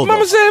Bible, though.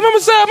 Mama said,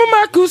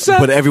 Mama Kusa.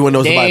 But everyone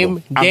knows the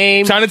Bible.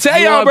 Dame, trying to tell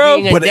you y'all, are bro.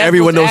 being a But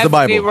everyone knows the devil's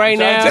Bible. advocate right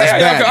now. That's bad.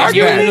 Y'all can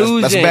argue with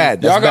me. That's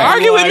bad. Y'all That's can bad.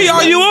 argue with me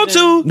all you want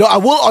to. No, I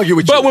will argue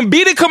with you. But when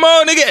Beat It come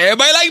on, nigga,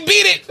 everybody like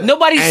Beat It.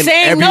 Nobody's And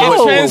saying everyone-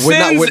 no.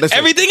 Transcends listen,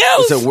 everything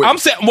else. listen, we're- I'm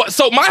saying,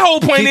 so my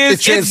whole point It is,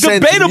 it's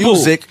transcends debatable.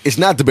 Music, it's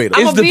not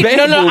debatable. It's I'm gonna beat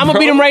debatable, I'm gonna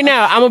beat bro. him right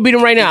now. I'm gonna beat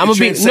him right now. I'm gonna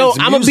beat transcends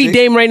I'm gonna beat music.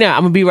 Dame right now.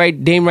 I'm gonna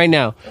beat Dame right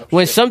now.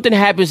 When something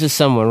happens to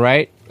someone,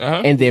 right,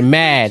 and they're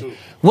mad,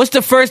 what's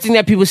the first thing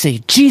that people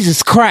say?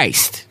 Jesus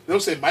Christ. They'll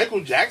say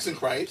Michael Jackson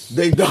Christ.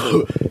 They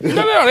don't.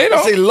 No, they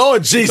don't. Say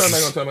Lord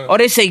Jesus. Or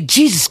they say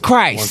Jesus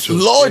Christ.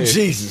 Lord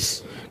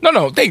Jesus.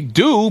 No, they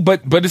do,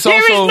 but it's There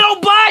is also. no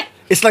but.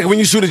 It's like when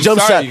you shoot a jump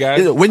sorry, shot.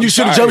 guys. When you I'm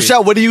shoot a sorry. jump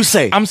shot, what do you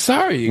say? I'm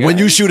sorry. When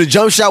guys. you shoot a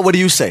jump shot, what do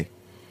you say?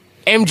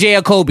 MJ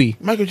or Kobe.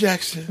 Michael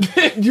Jackson.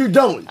 You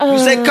don't. You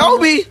say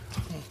Kobe.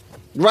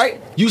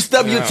 Right? You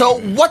stub your toe.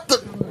 What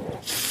the?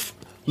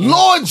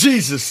 Lord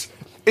Jesus.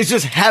 It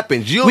just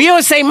happens. You. We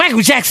don't say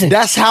Michael Jackson.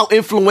 That's how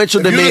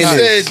influential the If you man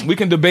is. said- we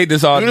can debate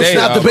this all It's day.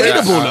 not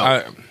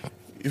debatable,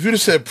 If you'd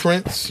have said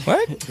Prince,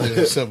 What?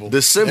 the symbol.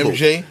 The symbol.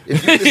 MJ.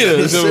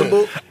 The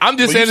symbol. I'm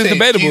just But you saying it's saying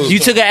debatable. Jesus. You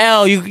took an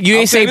L. You I'm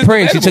ain't say saying it's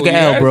Prince. You took an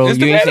debatable, L, bro. It's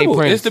You ain't say debatable.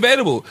 Prince. It's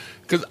debatable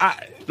because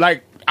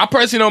I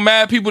personally know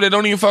mad people that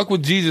don't even fuck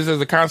with Jesus as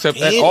a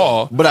concept at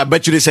all. But I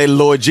bet you they say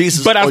Lord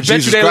Jesus. But I or bet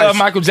Jesus you they Christ. love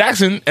Michael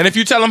Jackson. And if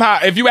you tell them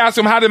if you ask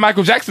them how did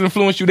Michael Jackson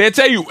influence you, they'll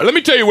tell you. Let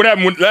me tell you what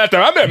happened last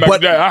time I met Michael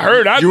But- Jackson. I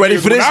heard. You ready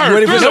for this? I You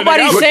ready for this? Thriller,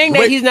 Nobody's nigga. saying that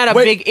wait, he's not a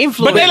wait. big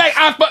influence. But they like,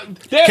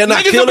 Can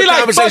I niggas kill will be the like,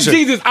 fuck conversation?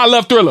 Jesus, I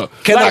love Thriller.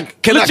 Can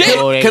Like, I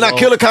legit.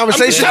 kill a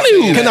conversation? I'm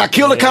telling you. Can I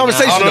kill a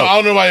conversation? I don't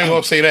though? know why you're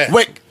going to say that.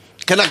 Wait,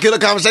 can I kill a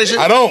conversation?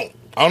 I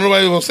don't know why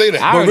you're going to say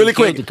that. I But already really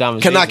killed quick, the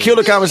conversation. can I kill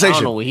the I don't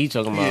conversation? know what he's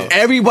talking about.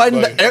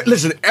 Everyone,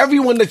 listen,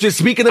 everyone that you're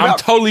speaking I'm about.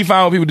 totally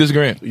fine with people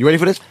disagreeing. You ready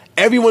for this?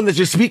 Everyone that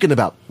you're speaking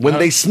about, when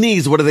they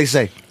sneeze, what do they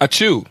say? I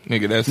chew,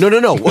 nigga. That's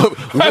No.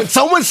 When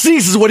someone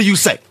sneezes, what do you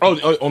say? Oh,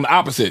 on the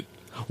opposite.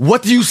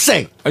 What do you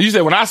say? Oh, you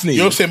said when I sneeze.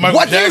 You don't say Michael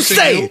What do you Jackson.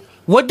 say?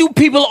 What do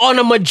people on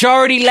a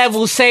majority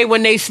level say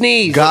when they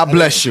sneeze? God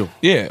bless you.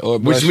 Yeah, or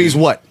Which bless means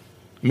you. what?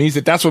 Means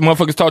that's what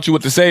motherfuckers taught you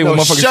what to say when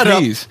motherfuckers shut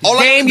sneeze. up. All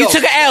I Dame, you know-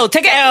 took an L.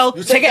 Take an L.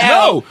 Take an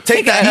L. No,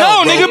 Take that no,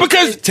 L, bro. nigga,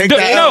 because Take the-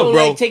 that no, L,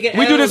 bro. Take an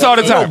We do L. this all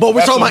the time. But we're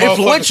That's talking what about motherfuckers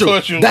influential.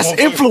 taught you. That's Motherfuckers-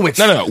 influence.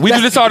 No, we do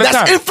That's- this all the time.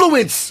 That's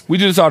influence. We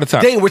do this all the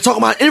time. Dang, we're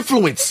talking about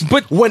influence.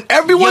 But- when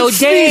everyone Yo,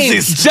 Dame,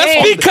 sneezes, Just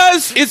Dame.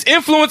 because it's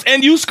influence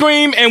and you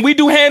scream and we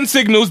do hand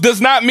signals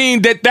does not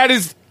mean that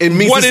is It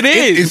means what it's-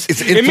 it is.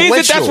 it's It means that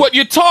influential. that's what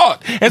you're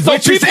taught. And so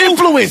Which is people,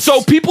 influence.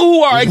 So people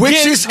who are Which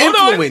against is hold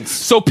on. influence.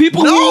 So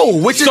people No, who,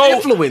 which is so-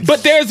 influence.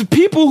 But there's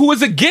people who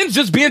is against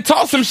just being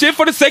taught some shit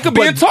for the sake of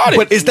being taught it.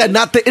 But is that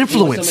not the You want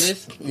some of influence?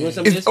 this? You want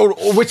some of this? Or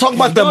we're talking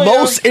about the Go, yo.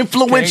 most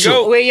influential.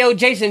 Go. Wait, yo,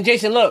 Jason,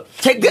 look.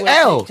 Take the You wanna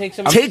L. Take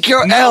some. Take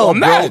your No, L, I'm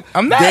bro. not.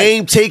 I'm not.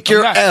 Dame, take your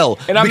I'm not. L.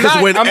 And I'm because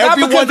not, when I'm not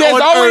because everyone there's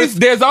on always earth,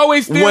 there's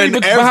always theory when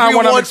behind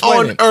what I'm everyone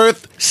explaining. on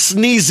earth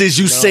sneezes,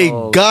 you say,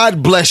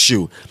 "God bless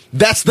you."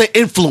 That's the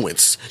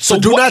influence. So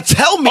do what- not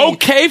tell me.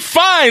 Okay,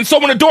 fine. So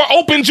when the door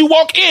opens, you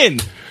walk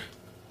in.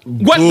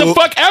 What the Boo.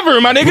 fuck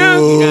ever, my nigga?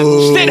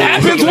 Boo. Shit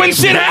happens when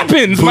shit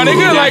happens, my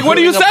nigga. Like, what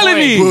are you selling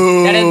me?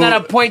 That is not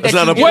a point that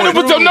That's not you a can point.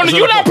 What, prove. no,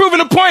 you're not proving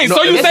a point.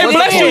 So you it say was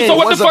bless a you. point. So It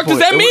what the was a fuck does point.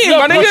 that mean,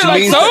 my Which nigga?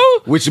 Like, means so?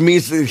 Which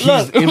means that he's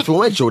Look.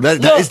 influential. That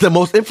Look. is the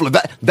most influence.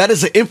 That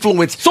is an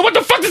influence. So what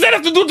the fuck does that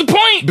have to do with the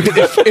point?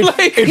 Because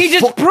Like, it He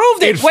just fo-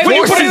 proved it. Wait, when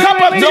you wait, put wait, a cup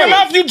wait, up wait, to your wait.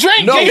 mouth, you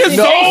drink. No, nigga.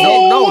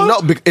 no.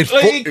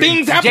 Like,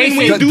 things happen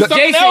when you do Jason,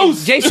 something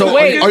else. Jason, So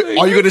wait.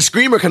 are you going to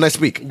scream or can I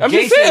speak? I'm just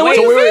Jason, saying. What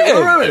wait, you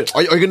wait, saying?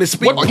 Are you going to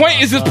speak? What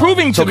point is this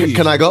proving to So me?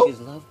 can I go?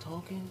 Love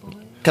talking, boy.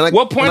 Can I?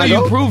 What point can are I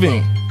you go?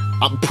 proving?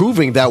 I'm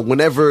proving that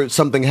whenever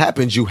something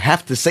happens, you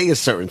have to say a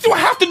certain You thing.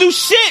 have to do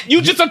shit.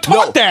 You just are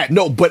taught that.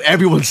 No, but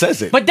everyone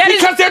says it. But that is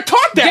Because they're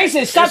taught that.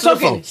 Jason, stop Answer the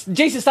talking.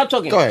 Jason, stop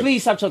talking. Go ahead.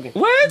 Please stop talking.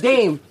 What?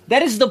 Dame,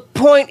 that is the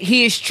point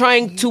he is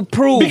trying to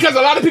prove. Because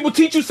a lot of people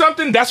teach you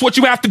something, that's what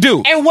you have to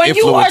do. and when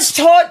Influence.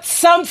 you are taught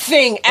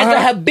something as a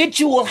Uh-huh.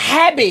 habitual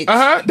habit,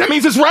 That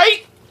means it's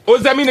right? Or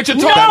does that mean that you're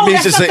no, taught? That means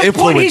that's it's not an the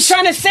point influence. he's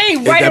trying to say.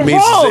 Right that or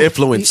means wrong. it's an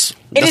influence. It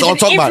That's is all I'm an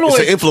talking about. It's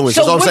an influence.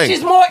 So That's all I'm which saying.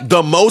 is more,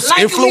 The most like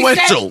we said,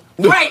 influential.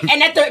 right,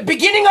 and at the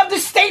beginning of the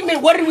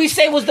statement, what did we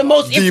say was the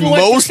most The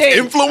influential most thing?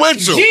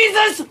 influential.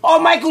 Jesus or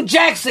Michael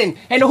Jackson?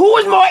 And who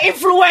was more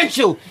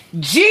influential?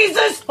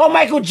 Jesus or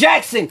Michael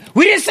Jackson?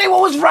 We didn't say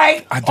what was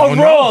right I or don't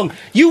know. wrong.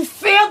 You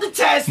failed the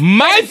test.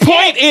 My That's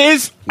point it.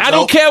 is, I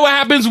don't care what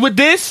happens with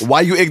this,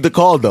 Why you egg the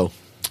call though?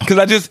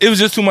 because it was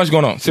just too much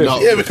going on.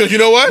 Seriously. Yeah, because you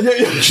know what?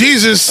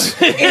 Jesus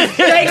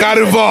Thank got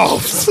you.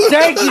 involved.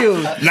 Thank you.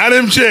 Not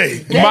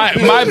MJ.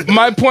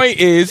 My point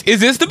is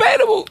this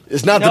debatable?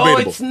 It's not No,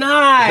 debatable. it's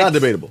not. Not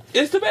debatable.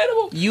 It's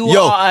debatable. You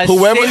Yo, are a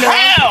whoever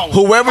sinner.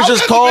 whoever How's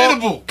just that called,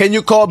 debatable? can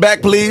you call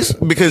back, please?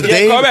 Because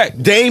Dame, call back.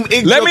 Dame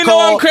egged Let your me know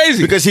call I'm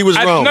crazy because he was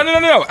wrong.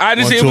 No. I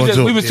just One,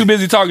 two, we was too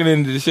busy talking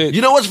into the shit.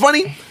 You know what's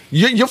funny?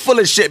 You're full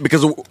of shit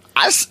because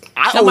I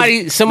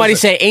Somebody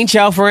said, "Ain't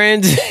y'all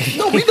friends?"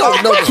 no, we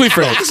don't. No, We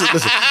friends.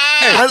 Listen.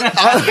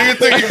 You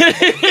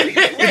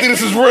think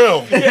this is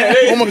real?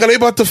 Oh my God, they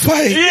about to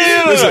fight.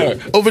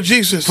 Over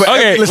Jesus.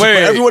 Okay, Listen, wait.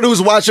 for everyone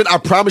who's watching, I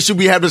promise you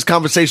we have this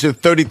conversation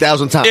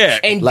 30,000 times. Yeah.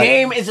 And Like-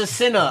 Dame is a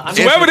sinner. I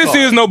mean, Whoever this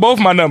is know both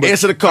my numbers.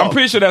 Answer the call. I'm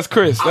pretty sure that's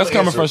Chris. That's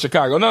coming answer from it.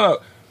 Chicago. No.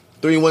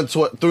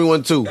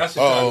 312. That's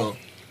Chicago.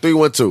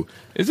 312.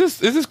 Is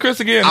this Chris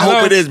again? I Hello?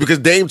 hope it is because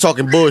Dame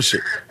talking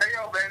bullshit. Hey,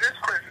 yo, man, this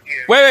Chris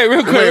again. Wait,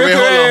 real quick. Wait, real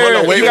quick. hold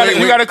on. Wait, You gotta-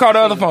 wait. You got to call the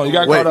other phone. You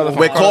got to call the other phone.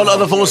 Wait, call the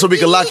other phone so we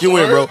can lock you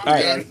in, bro.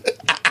 Right.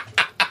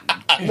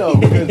 No,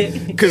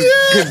 because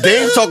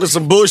Dame talking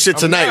some bullshit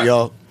tonight, not.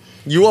 y'all.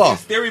 You are.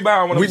 It's theory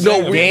bound what We I'm know.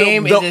 saying.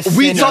 Dame No, is a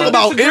we sinner. talk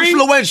about Disagree?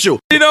 influential.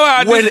 You know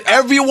how I when dis-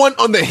 everyone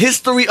on the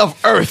history of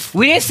Earth,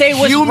 we didn't say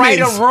what's humans,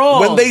 right or wrong.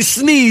 when they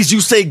sneeze,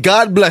 you say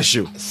 "God bless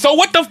you." So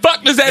what the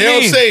fuck does that They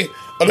don't mean? say.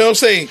 They don't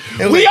say.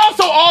 We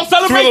also all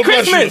celebrate Thriller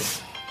bless you.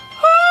 Christmas.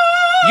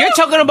 You're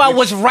talking about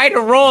what's right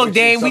or wrong,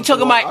 Dame. We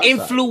talking about We're talking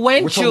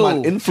influential.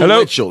 about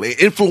influential.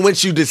 It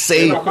influenced you to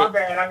say, No, my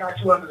bad. I got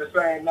you under the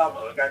same number.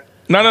 Okay?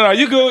 No.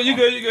 You good. You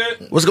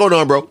good. "What's going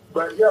on, bro?"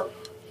 But yo,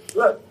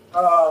 look,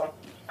 I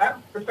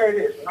have to say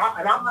this, and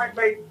I might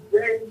make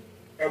Dave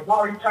and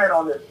Barry tight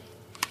on this.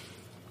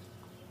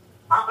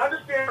 I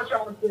understand what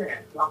y'all are saying.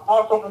 I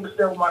also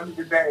understand what my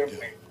nigga Dame is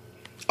saying.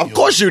 Of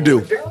course you do.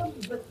 What Dame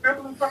is just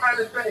simply trying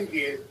to say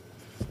is,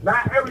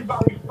 not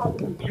everybody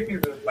fucking with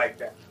Jesus like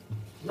that.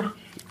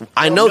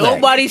 I know that.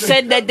 Nobody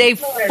said that they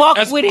fuck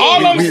That's with all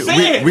him. I'm We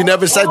saying.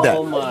 never said that.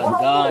 Oh my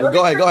God.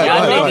 Go ahead. Y'all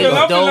niggas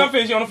Let don't-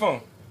 finish. You on the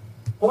phone.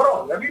 Hold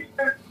on, let me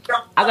finish.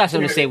 I got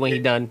something to say when he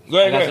done. Go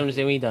ahead, I got go ahead. something to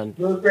say when he done.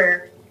 You know what I'm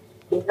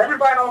saying?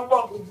 Everybody don't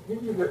fuck with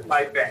Jesus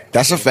like that.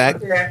 That's a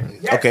fact.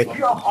 Yes, Okay.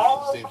 We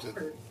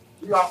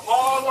are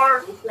all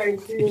learned to say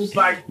things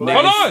like Hold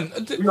on.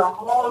 We are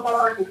all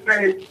learned to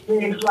say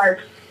things like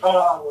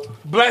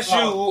Bless you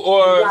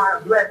or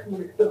God bless you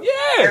and stuff.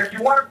 Yeah. And if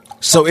you want,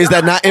 So is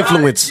that not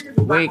influence?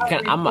 Wait,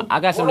 I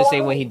got something to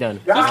say when he done.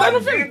 God let him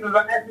and finish. Jesus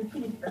are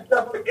entities and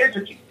separate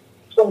entities.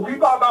 So we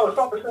talk about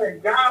something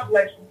saying God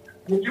bless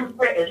you.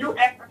 If you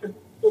ask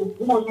who is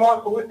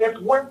more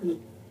influential,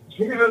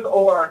 Jesus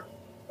or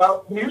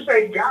when you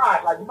say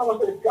God, like you someone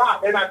says God,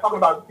 they're not talking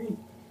about Jesus.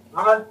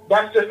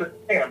 That's just a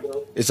scam,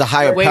 bro. It's a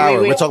higher Wait, power.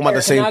 wait, We're talking about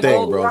the can same I thing,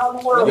 go bro.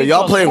 around the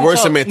Y'all playing word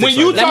semantics. when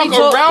you right now. talk me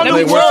talk- around let the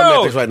me Playing word talk.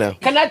 semantics right now.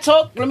 Can I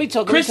talk? Let me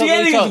talk.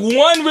 Christianity let me is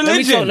talk. one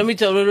religion. Let me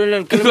talk.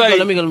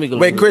 Let me go.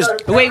 Wait, Chris.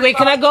 Wait.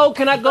 Can I go?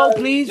 Can I go,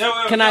 please?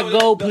 Yeah, Can I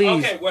go,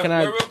 please? Okay, Can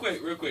I?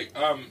 real quick.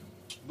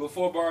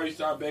 Before Barry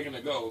start begging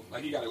to go,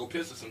 like he got to go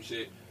piss or some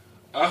shit.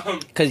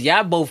 Cause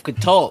y'all both could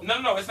talk.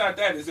 No, it's not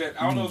that. It's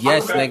that I don't know. If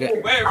Yes, Wait,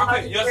 nigga. real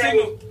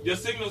quick. Your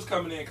signal's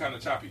coming in kind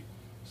of choppy.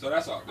 So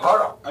that's all.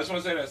 Hold on. I just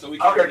want to say that so we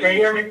can. Okay, can you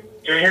hear me?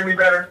 Can you hear me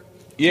better?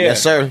 Yeah.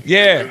 Yes, sir.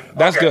 Yeah,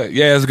 that's Okay. good.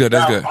 Yeah, that's good.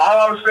 That's Now, good.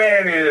 all I'm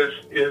saying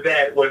is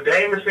that what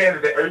Dame is saying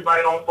is that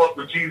everybody don't fuck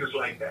with Jesus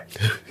like that.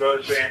 You know what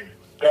I'm saying?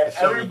 That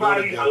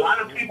everybody, a lot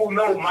of people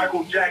know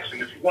Michael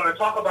Jackson. If you want to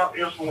talk about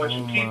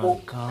influential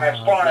people, as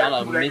far Y'all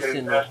are as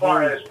missing the as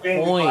far whole as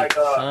things point, like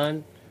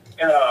son.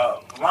 in a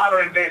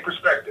modern day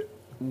perspective,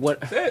 What?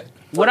 That's it.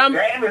 What I'm?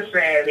 Dame is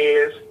saying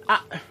is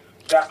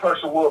that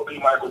person will be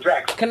Michael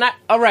Jackson. Can I?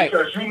 All right.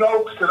 Because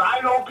I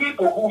know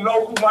people who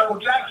know who Michael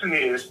Jackson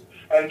is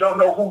and don't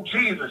know who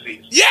Jesus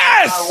is.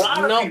 Yes! A lot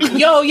of No. people-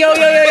 Yo.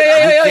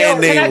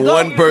 can't Can I name go?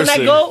 one person.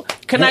 Can I go?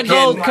 Can I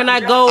go? Can I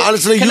go?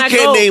 Honestly, Can you I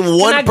can't go? name Can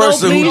one I go,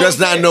 person who please? does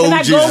not know Can who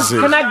I Jesus go?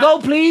 is. Can I go,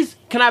 please?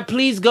 Can I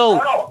please go?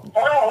 Hold on,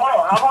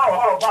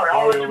 Barry.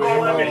 I'll let you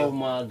go in a minute. Oh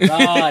my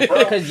God!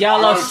 Because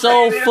y'all are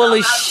so full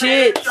of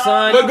shit,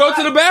 son. But go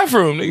to the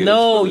bathroom, nigga.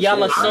 No,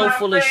 y'all are I'm so not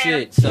full of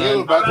saying- shit, son.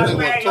 I'm not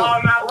saying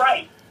y'all not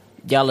right.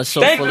 Y'all are so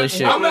Thank full you. of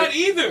shit. I'm not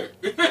either.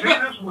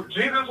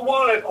 Jesus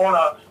won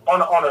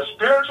on a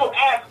spiritual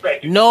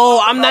aspect. No,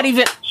 I'm not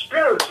even.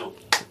 Spiritual.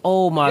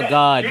 Oh my Yes,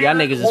 God, y'all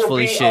Jesus niggas is will full of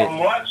be shit. a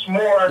much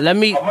more, Let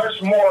me- a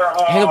much more,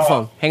 Hang up the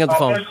phone. Hang up the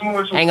phone.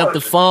 influential Hang up the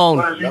person. phone.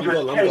 But if you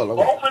just take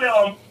both of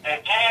them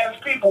and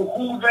ask people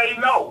who they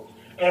know,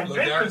 and Look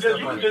this down is the just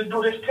you step can on just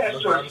do this test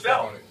Look down the step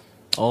yourself. on it.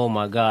 Oh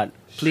my God,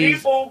 please.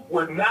 People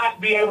would not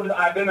be able to Think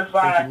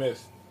identify you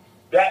missed.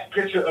 that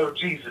picture of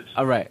Jesus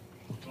All right,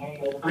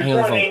 before Hang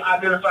up the they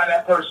identify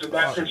that person,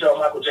 that picture of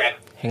Michael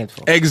Jackson. hang up the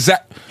phone.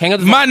 Exact. Hang up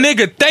the phone. My nigga,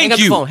 Hang thank up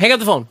the you. phone. Hang up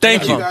the phone.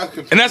 Thank Hang you. up the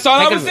phone. And that's all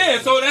I Hang was up- saying.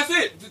 So that's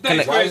it.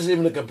 Thanks, Why Chris. is it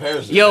even a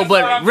comparison? Yo,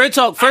 but real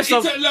talk. First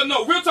off,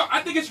 No, real talk.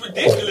 I think it's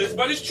ridiculous,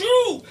 but it's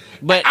true.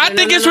 but I no,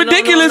 think no, it's no, no,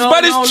 ridiculous, no,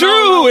 but no, it's no,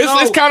 true. no, no.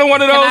 It's kind of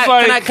one of those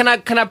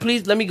like. Can I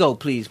please let me go,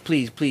 please.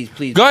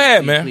 Go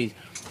ahead, man. Please.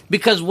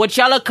 Because what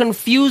y'all are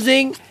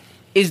confusing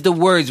is the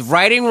words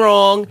right and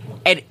wrong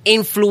and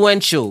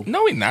influential.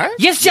 No, we not.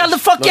 Yes, y'all the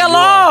fuck No, y'all you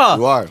are. are.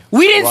 You are.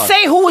 We didn't You are.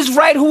 say who is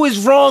right, who is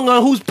wrong,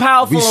 or who's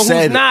powerful, We or who's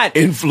said not.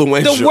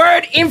 influential. The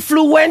word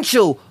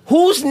influential.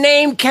 Whose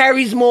name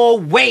carries more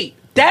weight?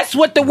 That's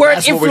what the word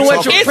That's what we're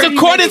influential. talking It's about.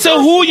 according to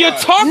who you're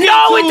talking to.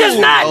 No, it does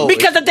not. No,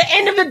 Because at the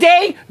end of the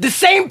day, the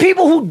same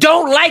people who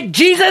don't like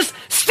Jesus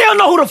still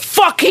know who the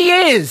fuck he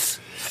is.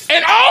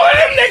 And all of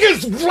them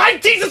niggas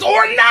like Jesus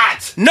or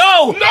not.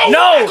 No,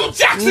 Michael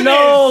Jackson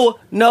no.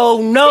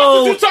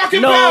 What you talking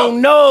about?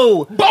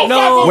 No. Both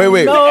of them.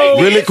 Wait, No.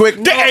 really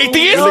quick. The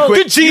atheists, Really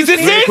quick. the Jesus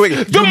Really quick.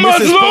 is, the You missed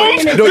his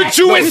Muslims, point. the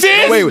Jewish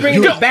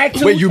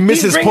is. Wait, you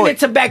missed his point.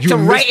 To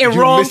right and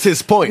You wrong. missed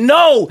his point.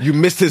 No. You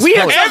missed his We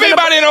are point. talking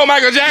Everybody know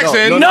Michael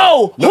Jackson.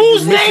 No, No,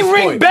 whose you missed name his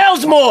ring point.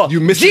 bells more? You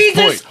missed his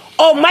Jesus point.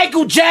 or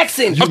Michael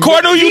Jackson?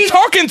 According to who you Jesus-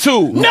 talking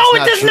to. No, It's it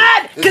not does true.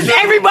 not, because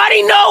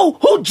everybody know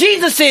who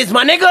Jesus is,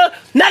 my nigga.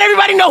 Not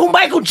everybody know who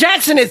Michael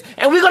Jackson is,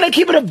 and we're gonna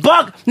keep it a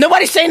buck.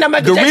 Nobody's saying that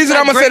Michael The Jackson. reason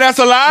I'm gonna say that's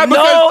a lie No,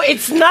 because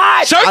it's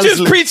not. churches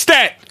Honestly, preach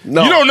that.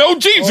 no. You don't know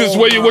Jesus.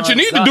 what you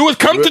need to do is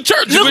come to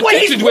church. Look what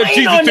he's what playing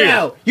Jesus on did.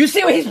 now. You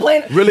see what he's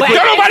playing? Really But- quick.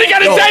 Don't nobody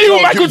gotta tell you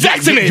who Michael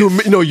Jackson is.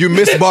 You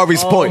missed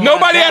Barbie's point.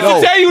 Nobody has No,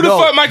 to tell you who the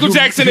no, fuck Michael you-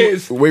 Jackson you-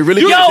 is. wait,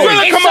 really You quick.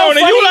 Thriller It's come so on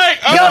and you funny.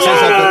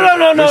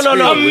 like, Yo,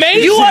 no.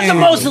 Amazing. You are the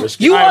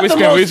most, you All are right, the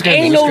we most scream.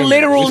 anal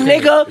literal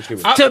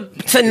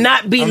nigga to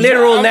not be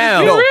literal I'm now.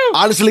 just No, real.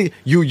 honestly,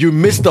 you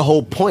missed the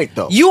whole point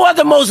though. You are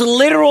the most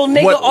literal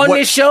nigga on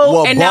this show,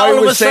 what and now Barry all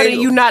of a was sudden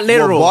saying- you not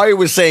literal. What Barry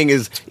was saying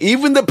is,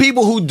 even the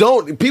people who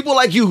don't, people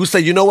like you who say,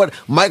 you know what,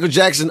 Michael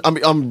Jackson,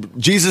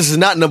 Jesus is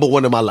not number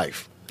one in my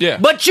life. Yeah.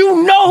 But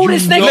you know who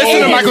this nigga Listen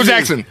is. to Michael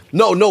Jackson.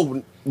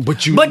 No,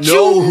 but you But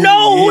know you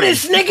know who he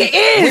this nigga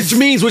is.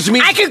 Which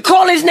means I can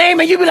call his name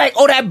and you be like,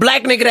 oh, that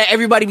black nigga that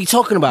everybody be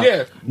talking about.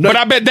 Yeah. But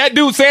I bet that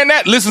dude saying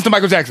that listens to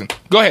Michael Jackson.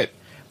 Go ahead.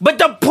 But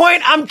the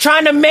point I'm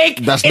trying to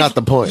make That's is not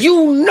the point.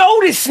 You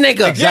know this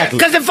nigga. Exactly.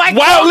 Because if I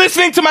While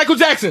listening to Michael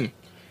Jackson.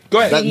 Go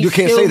ahead. That- He you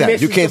can't still say that.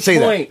 You misses can't the say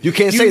that. point. You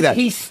can't say that.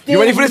 He still You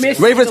ready for this?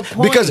 misses Ready for the this?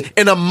 point. Because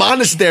in a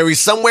monastery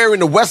somewhere in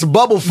the West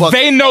Bubblefuck,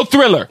 They know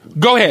Thriller.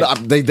 Go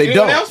ahead. they Anyone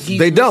don't. else? He's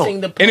They missing don't.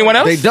 the point. Anyone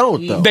else? They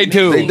don't, though. They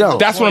do. They don't.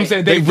 That's what I'm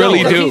saying. They They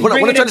really don't. do. What I'm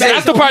trying to say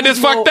That's the part that's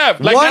fucked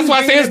up. Like, that's why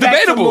I say it's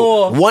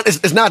debatable. One,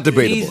 it's not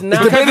debatable. He's It's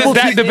not. debatable.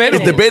 Because it's that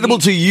debatable. It's debatable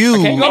to you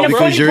can't go, bro.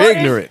 because you're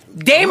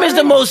ignorant. Dame is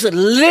the most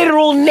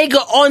literal nigga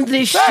on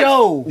this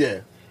show. Yeah.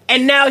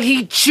 And now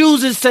he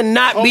chooses to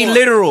not be Hold on.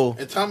 literal.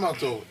 And time out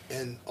though,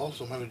 and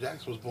also Michael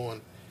Jackson was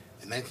born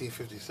in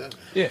 1957.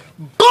 Yeah.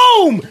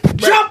 Boom!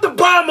 Drop the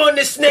bomb on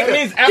this nigga. That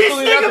means This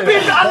absolutely nigga nothing.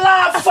 been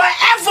alive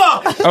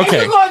forever. Okay.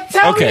 And you gonna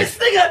tell Okay. me this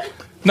nigga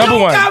Number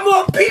don't one. got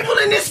more people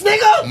than this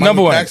nigga?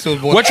 Number one. Jackson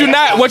was born-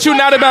 What you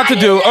not about to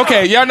do?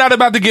 Okay, y'all not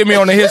about to get me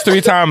on the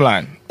history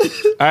timeline. All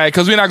right,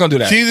 because we're not gonna do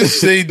that.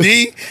 Jesus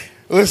AD.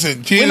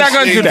 Listen, Jesus not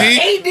gonna do that.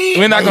 AD,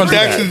 We're not gonna do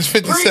Jackson's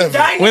that.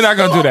 57. We're not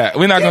gonna do that.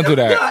 We're not gonna do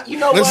that. You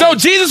know what? So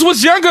Jesus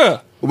was younger.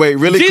 Wait,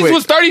 really Jesus quick.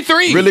 was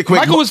 33. Really quick.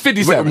 Michael was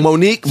 57. Wait,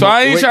 Monique. So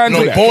I ain't wait, trying to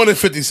do No, that. born in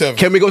 57.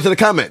 Can we go to the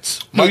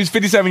comments? No, he was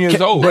 57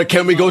 years old. But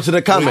can we go to the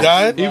He comments?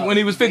 died? When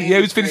he was 50, yeah,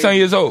 he was 57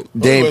 years old.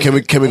 Dame, can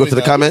we go to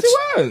the comments?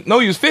 He was. No,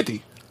 he was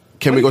 50.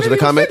 Can we go to the He was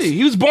comments? 50.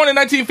 He was born in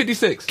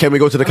 1956. Can we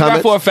go to the I got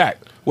comments? for a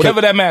fact.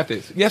 Whatever that math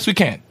is. Yes, we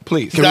can.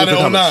 Please. He Can we died go to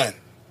the in comments?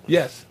 09.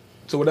 Yes.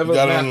 So whatever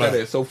Got it math on that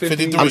line. is. So 50.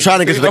 53. I'm trying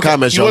to get to the Okay.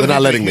 comments, He y'all. They're wasn't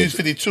not letting 50, me. He was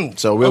 52.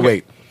 So we'll Okay.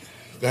 wait.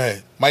 Go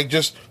ahead. Mike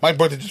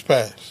birthday just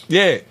passed.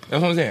 Yeah,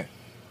 that's what I'm saying.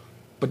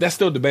 But that's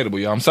still debatable,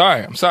 y'all. I'm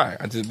sorry.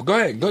 Go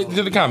ahead. Go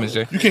to the comments,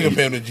 Jay. You can't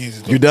compare him to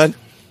Jesus. though. You done?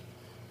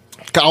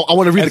 I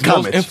want to read As the most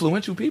comments.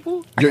 influential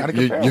people, I gotta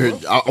compare. bro.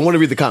 I want to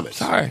read the comments.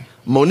 Sorry.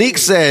 Monique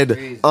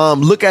said,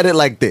 look at it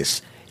like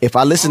this. If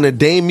I listen to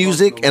Dame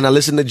music and I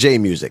listen to J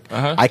music,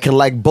 I can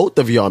like both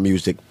of y'all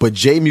music, but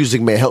J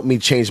music may help me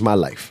change my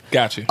life.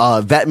 Gotcha.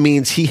 That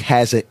means he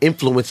has an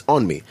influence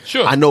on me.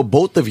 Sure. I know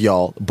both of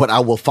y'all, but I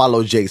will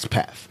follow Jay's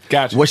path.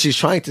 Gotcha. What she's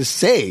trying to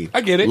say,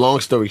 I get it. long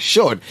story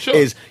short, Sure.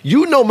 is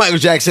you know Michael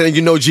Jackson and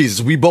you know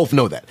Jesus. We both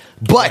know that.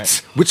 But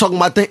Right. we're talking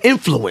about the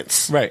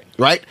influence. Right.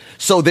 Right?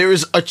 So there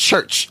is a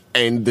church,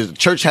 and the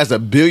church has a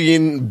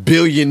billion,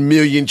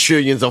 million,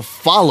 trillions of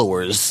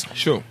followers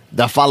Sure.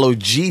 that follow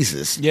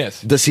Jesus.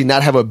 Yes. Does he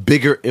not have a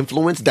bigger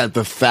influence than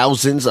the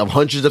thousands of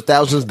hundreds of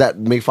thousands that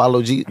may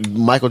follow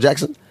Michael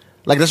Jackson?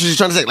 Like, that's what she's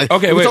trying to say. Like,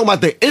 Okay, we're wait. talking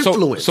about the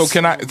influence. So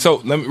can I?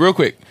 So let me real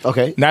quick.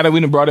 Okay. Now that we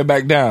done brought it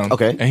back down.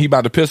 Okay. Mm-hmm. And he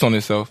about to piss on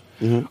himself.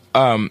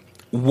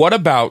 What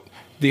about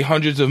the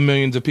hundreds of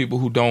millions of people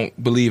who don't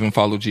believe and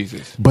follow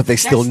Jesus? But they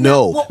still That's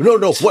know. not what No,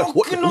 we're what?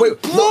 talking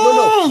Wait,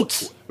 no.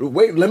 about.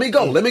 Wait, let me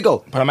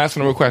go. But I'm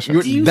asking a real question.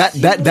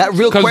 That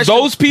real Because question.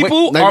 those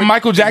people Wait, now are you-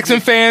 Michael Jackson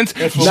fans,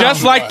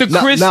 just like the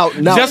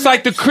now- just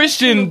like the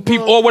Christian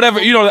people or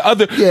whatever. You know, the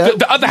other Yeah.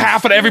 the other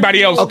half of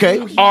everybody else. Okay.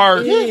 Are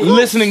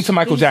listening to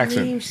Michael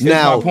Jackson. Is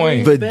Now my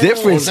point. the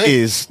difference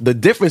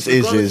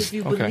is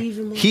Okay.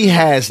 he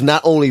has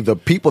not only the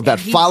people that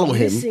follow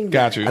him,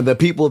 Got you. and the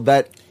people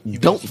that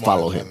don't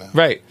follow him.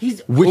 Right.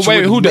 Which Wait,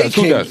 would who make does?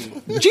 Who him-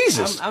 does?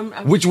 Jesus. I'm-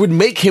 which would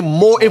make him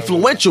more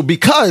influential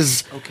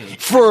because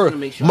for wanna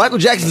make sure Michael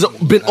Jackson's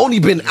only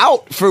been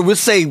out for we'll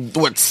say his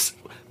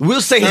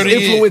 30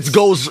 influence years.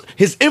 goes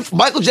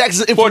Michael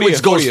Jackson's 40 influence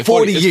years. goes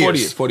 40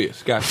 years. 40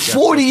 years. Gotcha.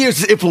 40 years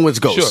his influence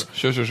goes.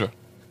 Sure.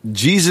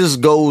 Jesus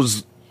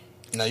goes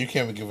No, you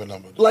can't even give a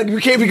number. Like, you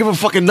can't even give a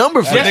fucking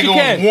number for Yes, that. you think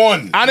it can. was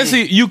one.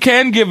 Honestly, you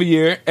can give a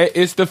year.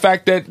 It's the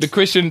fact that the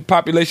Christian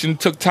population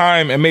took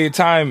time and made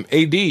time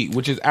AD,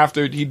 which is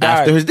after he died.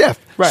 After his death.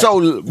 Right.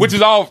 So, which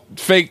is all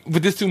fake,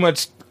 but there's too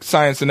much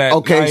science in that. I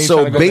okay, ain't so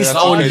trying to go based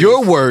there. on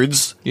your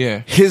words,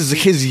 Yeah.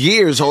 his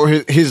years or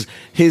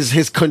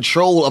his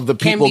control of the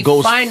Can people be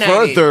goes finite.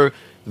 further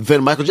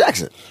than Michael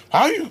Jackson.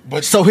 How you?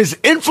 But So his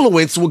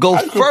influence will go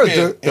how you compare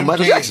further than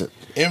Michael MJ Jackson.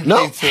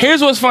 No. to- Here's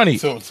what's funny.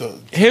 to-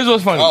 Here's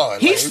what's funny. oh, like,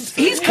 He's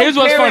Here's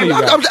what's funny. comparing- you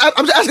guys.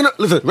 I'm just asking.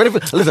 Listen, ready for?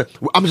 Listen,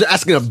 I'm just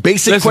asking a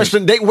basic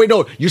Listen. question. Wait,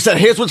 no, you said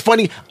here's what's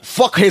funny.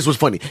 Fuck, here's what's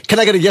funny. Can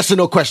I get a yes or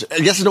no question?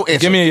 A yes or no answer?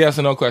 Give me a yes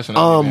or no question.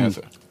 I'll give you an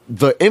answer.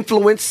 The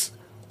influence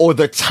or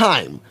the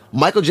time.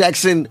 Michael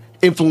Jackson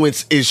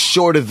influence is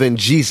shorter than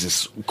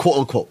Jesus, quote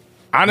unquote.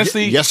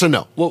 Honestly, yes or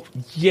no? Well,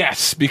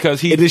 yes,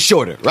 because he It is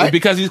shorter, right?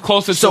 Because he's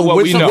closer to what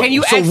would- we know. Can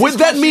you so ask would this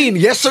that question? mean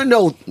yes or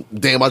no?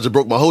 Damn, I just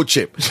broke my whole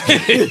chip.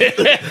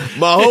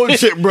 My whole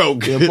chip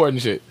broke. The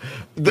important shit.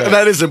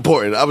 That is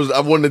important. I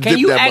wanted to Can dip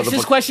you that ask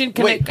this motherfucker. question?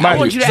 Can Wait, I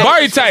want you to ask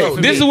Very this question tight.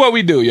 for This me. is what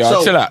we do,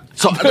 y'all. Chill out.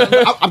 So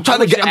I'm trying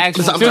to get. I want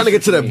you to ask I'm trying to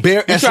get to the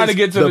bare essence. trying to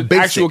get to the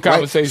basic, actual right?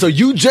 conversation. So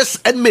you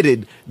just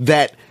admitted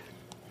that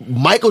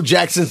Michael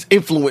Jackson's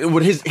influence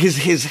with his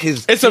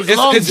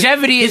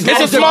longevity is it's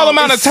a small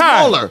amount of is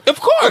time. smaller. Of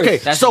course. Okay,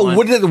 That's so one.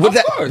 would Of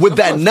that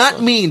course,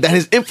 not mean that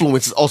his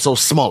influence is also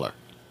smaller?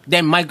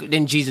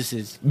 Than Jesus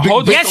is.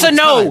 Hold Yes on. or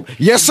no?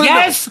 Yes or no?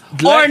 yes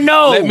or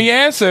no? Let me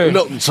answer.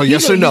 No, so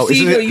yes or no? You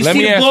see, Isn't it- you Let see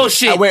me the answer.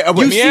 bullshit. Wait, you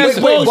me see answer.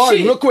 the wait,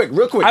 Barney, bullshit.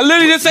 real quick. I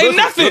literally didn't say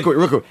nothing.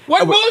 Real quick.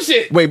 What Wait,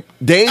 bullshit? Wait,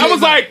 Dane. I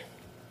was like,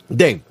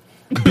 Dane,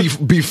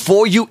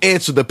 before you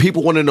answer, the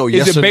people want to know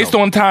yes is or it based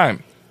no. on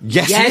time?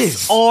 Yes, it Yes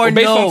is. or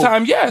Based no? on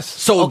time, yes.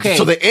 So, Okay.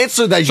 so the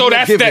answer that So you're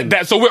that's giving,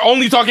 that. So we're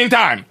only talking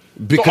time.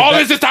 because so all that-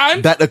 this is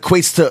time. That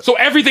equates to. So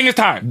everything is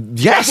time.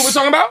 Yes. That's what we're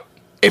talking about.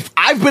 if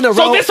I've been around,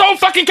 So this whole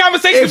fucking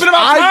conversation has been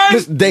about time.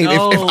 Listen, Dane,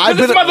 No. if I've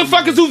There's been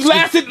motherfuckers who've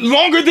lasted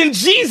longer than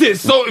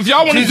Jesus. So if y'all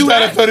want to Jesus do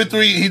died that, at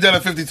 33. He died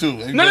at 52.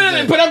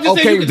 no. But I'm just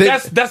Okay, saying they-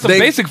 that's a they-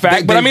 basic fact.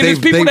 they- but I mean, there's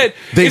they- people they- that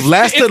they've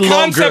lasted it's longer.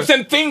 concepts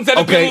and things that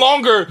have Okay, been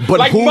longer. but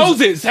Like who's-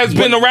 Moses has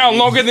been around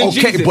longer than Okay,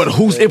 Jesus. but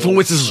whose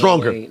influence is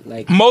stronger?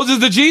 Like, Moses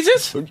the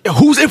Jesus?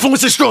 Whose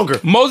influence is stronger?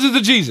 Moses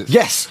the Jesus.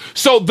 Yes.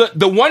 So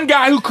the one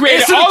guy who created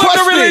Answer the all of the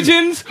question.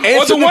 religions, or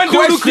Answer the the one dude who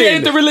question.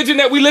 created the religion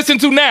that we listen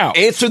to now?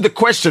 Answer the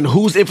question: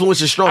 whose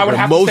influence is stronger? I would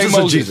have Moses to say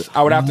or Moses. Jesus?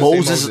 I would have to say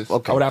Moses.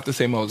 Okay. I would have to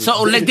say Moses.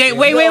 so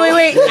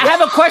wait. I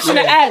have a question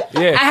to ask.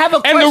 Yeah. I have a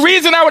question. And the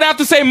reason I would have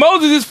to say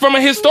Moses is from a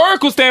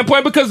historical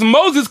standpoint because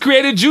Moses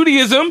created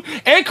Judaism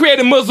and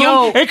created Muslim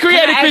Yo, and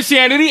created can I ask-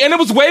 Christianity, and it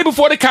was way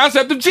before the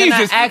concept of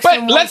Jesus. ask But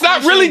him one let's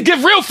not question? really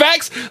give real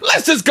facts.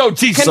 Let's just go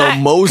Jesus. So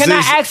Moses. Can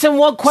I ask him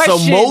one question?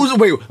 So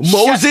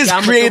Moses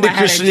I'ma throw created my hat at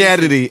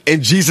Christianity,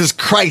 and Jesus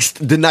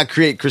Christ did not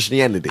create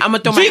Christianity. I'm gonna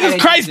throw my hat Jesus at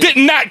Christ Jesus.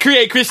 did not create I'm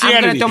gonna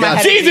Christianity. throw my hat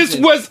at Jesus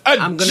was a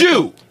I'm gonna Jew.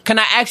 throw- Can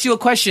I ask you a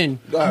question?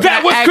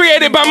 That was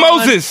created by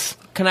Moses.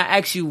 Can I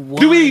ask you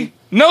one? Do we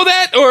know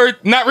that or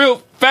not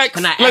real facts?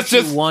 Can I Let's ask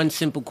you just one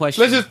simple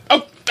question? let's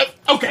just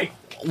okay.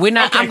 We're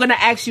not. okay. I'm gonna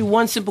ask you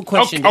one simple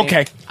question.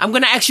 Okay. Dan. I'm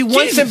gonna ask you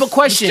one Jesus, simple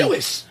question.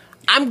 Jewish.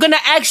 I'm gonna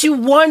ask you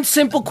one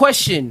simple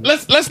question.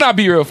 Let's not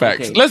be real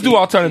facts. Okay. Let's do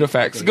alternative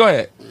facts. Go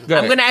ahead.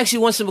 I'm gonna ask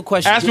you one simple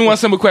question. Ask me one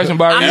simple question,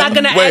 Barry. I'm not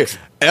gonna Wait, ask.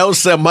 L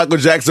said Michael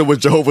Jackson was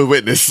Jehovah's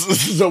Witness.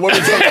 So what are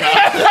we talking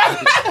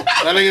about?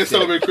 That nigga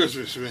celebrate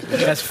Christmas, man.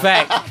 That's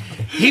fact.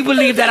 He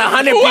believed that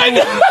 100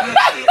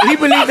 people. He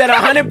believed that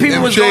 100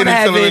 people was MJ going to didn't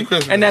celebrate heaven,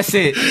 Christmas. and that's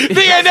it.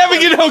 Nigga ain't never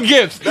get no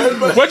gifts.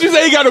 What'd you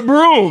say? He got a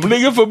broom,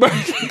 nigga, for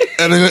birthday.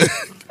 And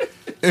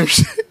then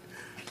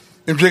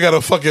MJ got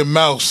a fucking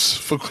mouse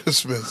for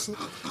Christmas.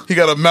 He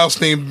got a mouse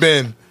named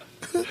Ben.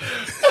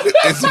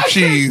 And some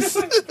cheese.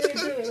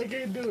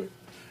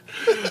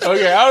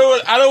 Okay,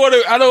 I don't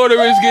want to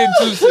risk getting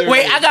too serious.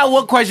 Wait, I got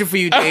one question for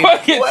you, Dave.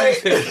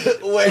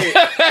 Wait.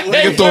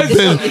 Nigga thought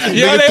Ben.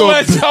 Yo, Nigga they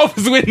thought was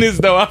Jehovah's Witness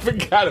though. I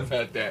forgot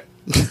about that.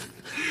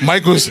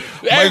 Mike was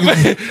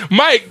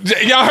Mike,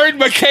 y'all heard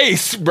my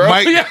case, bro.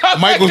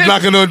 Mike was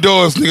knocking on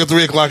doors, nigga,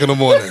 3 o'clock in the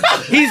morning.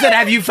 He said,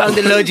 "Have you found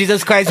the Lord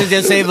Jesus Christ as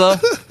your savior?"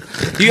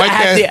 Mike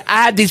had-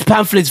 I have these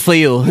pamphlets for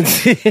you. Oh,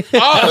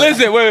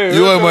 listen, wait.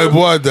 You are my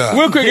brother.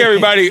 Real quick,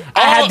 everybody. I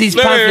have these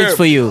pamphlets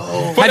for you.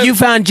 For Have the- you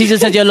found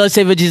Jesus as your Lord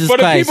Savior, Jesus For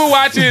the Christ? people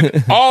watching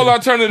all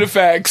alternative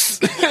facts,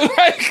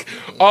 like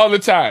all the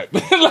time,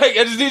 like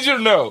I just need you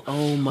to know,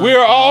 we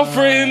are all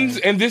friends,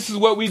 and this is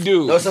what we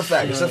do. No, it's a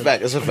fact. It's a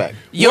fact. It's a fact.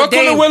 Yo, Welcome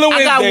to Dave, Willow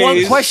I got one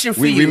Wednesdays. question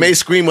for you. We may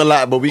scream a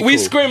lot, but we We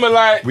cool. scream a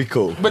lot. We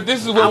cool. But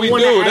this is I what we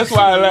wanna do. ask That's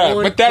why I you laugh.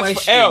 one But that's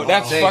question. L.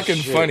 That's Dang, fucking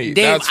shit. funny.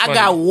 Dave, That's I funny.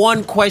 got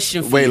one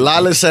question for Wait, you.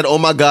 Lila said, "Oh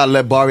my God,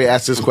 let Barry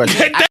ask this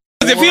question."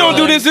 If he don't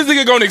do this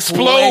nigga gonna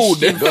explode.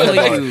 Question for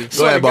you.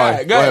 Go ahead,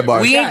 Barry. Go ahead,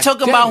 Barry. We ain't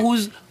talking God about damn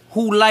it.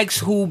 who likes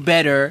who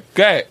better.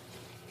 Go ahead.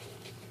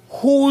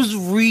 Whose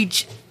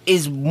reach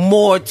is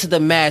more to the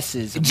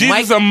masses?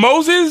 Jesus or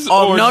Moses?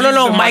 Oh, or no, Jesus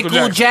or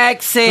Michael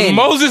Jackson.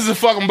 Moses is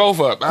fucking both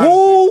up.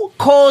 Who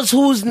calls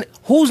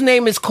whose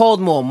name is called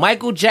more,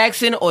 Michael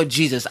Jackson or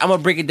Jesus? I'm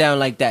gonna break it down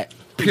like that,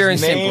 pure and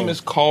His name simple.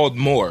 is called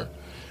more.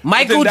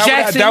 Michael Then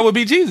Jackson. that would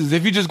be Jesus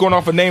if you're just going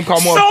off a name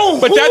called more. So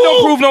but that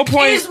don't prove no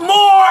point. Is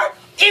more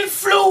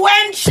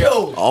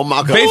influential. Oh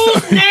my God.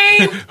 Whose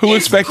name Who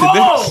is expected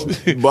called?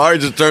 this? Barry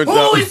just turned Who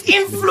up. is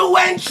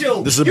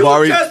influential? This is you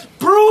Barry- just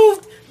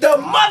proved the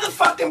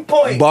motherfucking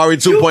point. Barry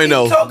 2.0.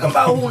 You keep talking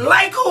about who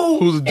like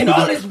who and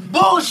all this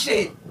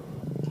bullshit.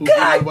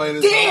 God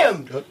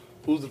damn.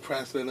 Who's the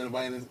pastor and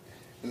everybody in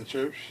the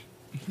church?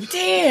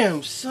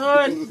 Damn,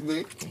 son. What's his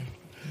name?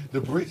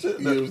 The preacher?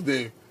 Yeah, it was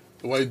Dave.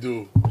 The white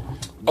dude.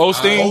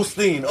 Osteen?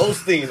 Osteen.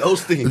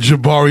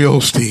 Jabari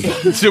Osteen.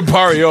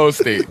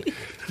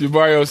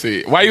 Jabari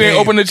Osteen. Why you ain't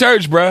open the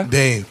church, bruh?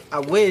 Dame. I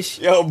wish.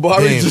 Yo,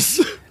 Barry Dame.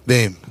 just...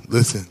 Dame,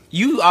 listen.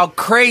 You are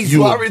crazy.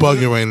 You are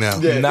bugging right now.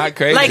 Not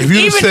crazy. Like, If you'd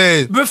have even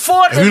said,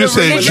 before if you'd have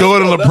said religion-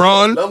 Jordan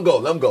LeBron, Let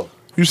him go.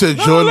 you said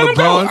No, Jordan let him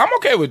go. LeBron. I'm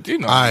okay with All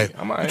right.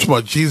 I'm You all right. talking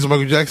about Jesus,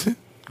 Michael Jackson?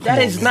 that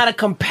is not a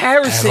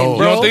comparison, At all.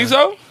 bro. You don't think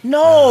so?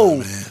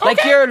 No. Like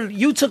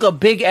you took a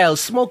big L.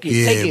 Smoke it.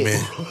 Yeah, Take it.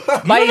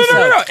 man. By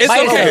yourself. No. It's By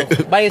okay.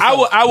 yourself. By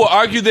yourself. I will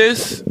argue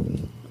this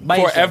By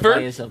yourself. forever. By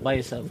yourself. By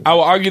yourself. I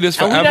will argue this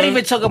And forever. we're not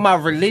even talking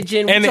about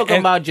religion. We're And- talking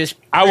and- about just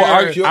I will pure-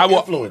 argue. I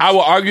influence.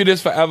 will argue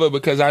this forever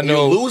because I You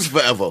know lose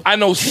forever. I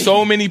know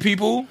so many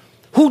people.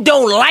 who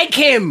don't like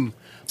him,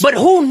 but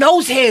who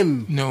knows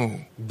him. No,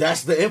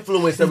 That's the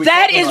influence that we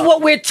That talking is about.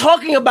 what we're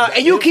talking about.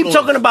 And you keep influence.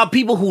 talking about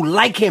people who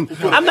like him.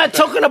 I'm not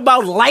talking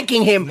about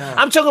liking him.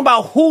 I'm talking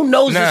about who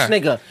knows Nah.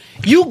 this nigga.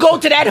 You go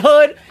to that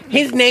hood,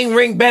 his name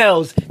ring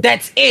bells.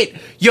 That's it.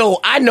 Yo,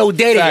 I know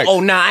Day Day. Facts. Oh,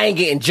 nah, I ain't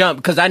getting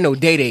jumped because I know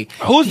Day Day.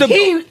 Who's the-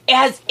 He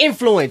has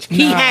influence.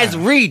 He Nah. has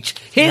reach.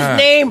 His Nah.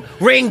 name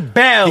ring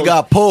bells. He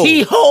got pulled.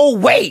 He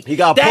hold weight. He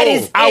got That pulled.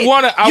 is I it.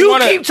 wanna- You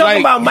like- keep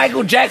talking about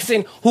Michael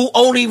Jackson who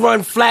only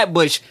run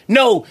Flatbush.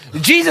 No,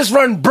 Jesus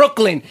run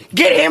Brooklyn.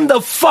 Get him the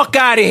fuck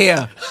out of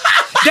here.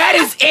 That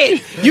is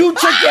it. You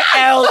took your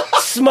L,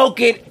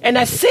 smoke it, and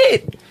that's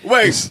it.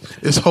 Wait.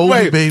 It's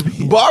holy,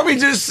 baby. Barry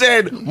just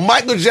said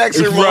Michael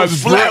Jackson runs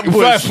Runs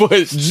Flatbush.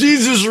 Flatbush.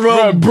 Jesus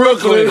run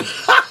Brooklyn.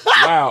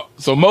 Wow.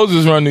 So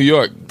Moses run New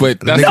York, but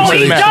that's No, too No, much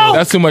he math. don't.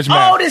 That's too much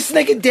math. Oh, this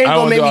nigga Dan I gonna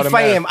don't make do all me the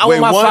fight math. him. I Wait,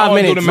 want my one- 5 I don't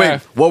do minutes. the Wait,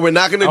 math. what we're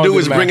not going I to don't do do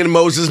is the bring math. in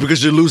Moses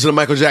because you're losing the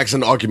Michael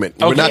Jackson argument.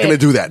 We're not Yeah. going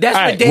to do that. That's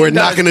All what right. Dan We're does.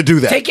 not gonna do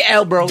that. Take your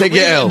L, bro. Take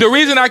your L. The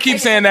reason I keep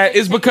saying that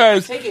is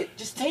because Take it.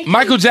 Just take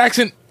Michael it.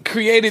 Jackson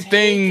created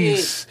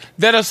things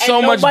that are so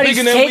And much nobody's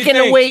bigger than we taking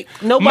think. away-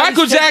 nobody's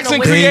Michael taking Jackson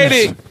away-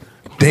 created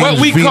Dame's what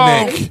we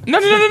call V-neck.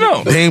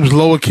 no. Dame's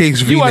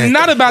lowercase V-neck. You are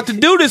not about to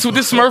do this with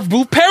this Smurf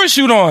booth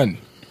parachute on.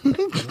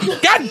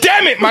 God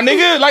damn it, my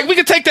nigga! Like we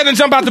could take that and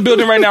jump out the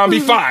building right now and be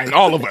fine,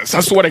 all of us.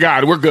 I swear to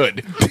God, we're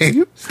good.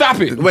 Dame.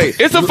 Stop it. Wait.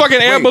 It's a fucking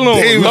air balloon.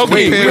 Dame, Low key,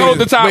 wait, we hold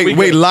the top. Wait,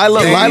 we good.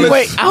 Lila.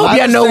 Wait, I hope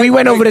y'all know we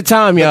went over the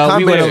time, y'all.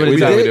 We went over the we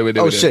time. did.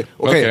 Oh shit.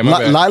 Okay, Okay, my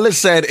bad. Lila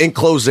said in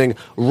closing,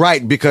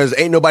 right, because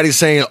ain't nobody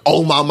saying,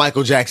 "Oh my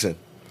Michael Jackson,"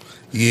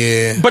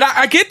 Yeah. But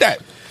I get that.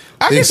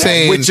 I They're get that.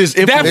 saying which is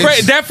That,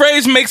 influence, that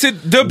phrase makes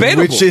it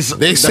debatable. which is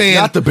they that's saying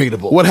not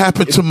debatable. What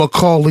happened to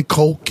Macaulay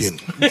Culkin?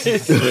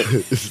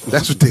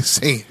 That's what they're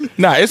saying.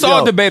 nah, it's all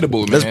Yo,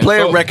 debatable, man. Let's play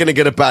a So- record and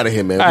get up out of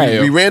here, man. All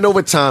right, We yo. ran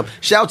over time.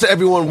 Shout out to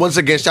everyone once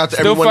again. Shout out to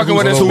Still everyone fucking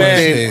with who's us, tuned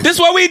man. in. This is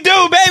what we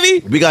do,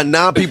 baby. We got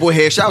 9 people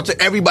here. Shout out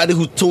to everybody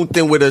who tuned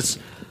in with us.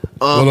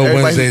 Willow everybody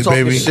who's Wednesdays,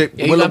 talking baby. Shit.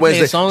 Yeah, you Willow gonna play a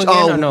Wednesday. song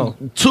again or no?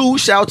 2,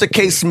 shout out to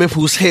K Smith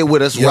who's here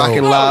with us, Yo.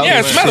 rocking live. Yeah,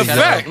 as a matter of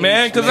fact,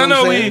 man, because I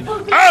know we.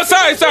 Oh,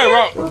 sorry,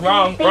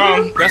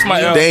 wrong. That's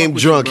my Dame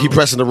drunk. He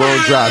pressing the wrong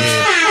drops.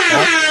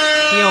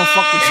 He don't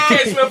fuck with you.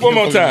 K Smith one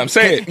more time.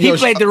 Say it. He Yo,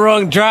 played the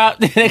wrong drop.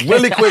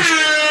 Really quick.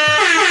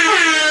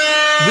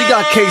 We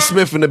got K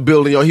Smith in the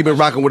building, yo. He been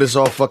rocking with us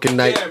all fucking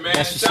night.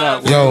 That's what's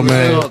up. Yo,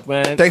 man. Look,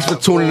 man. Thanks for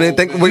tuning in.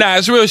 Nah,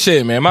 it's real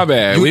shit, man. My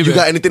bad. you, We you been-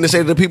 got anything to say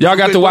to the people? y'all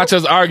got to watch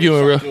us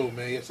arguing real.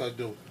 Man, yes, I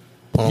do.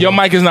 Your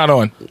mic is not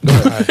on. All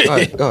right,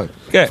 go ahead.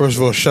 Okay. First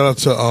of all, shout out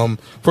to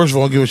first of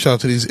all, give a shout out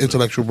to these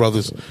intellectual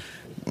brothers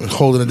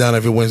holding it down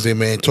every Wednesday,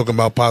 man, talking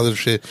about positive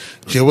shit.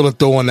 Jay Willa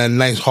throw on that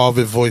nice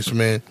Harvard voice,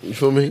 man. You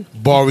feel me?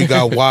 Barry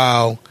got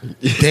wild.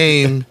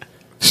 Dame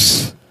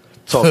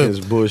Talking is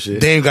bullshit.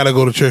 Dame gotta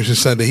go to church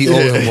this Sunday. He owe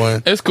him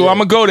one. It's cool. I'm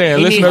gonna go there and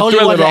He listen need to Holy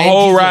Thriller Water the and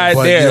whole Jesus. ride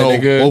But there,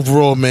 nigga.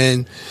 overall,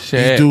 man,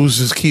 Shit. these dudes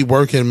just keep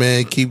working,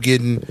 man. Keep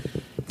getting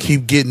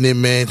it,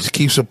 man. Just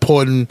keep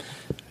supporting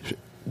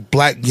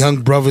black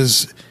young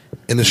brothers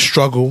in the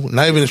struggle.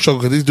 Not even the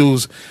struggle, because these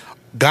dudes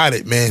got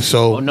it, man.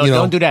 So Oh, no, you know,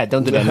 don't do that.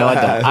 Don't do that. No, I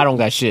don't. I don't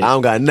got shit. I I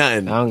don't got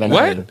nothing. don't got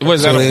What? nothing.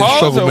 Was So that they a in pause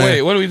struggle, or man.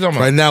 wait? What are we talking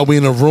about? Right now, we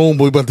in a room,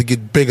 but we about to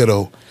get bigger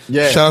though.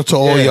 Yeah. Shout out to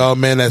all Yeah. y'all,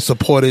 man, that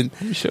supported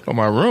Shit on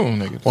my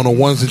room, nigga. on the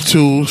ones and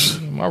twos.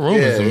 My room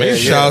is Yeah,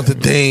 amazing. Shout out to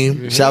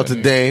Dame. Shout out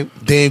to Dame.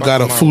 Dame got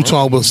a my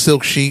futon with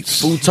silk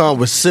sheets. Futon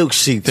with silk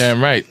sheets.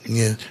 Damn right.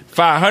 Yeah.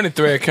 500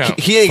 thread count.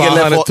 He ain't get left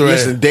 500 off. thread.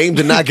 Listen, Dame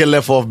did not get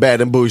left off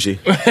bad and bougie.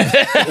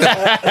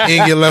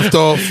 Ain't get left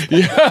off.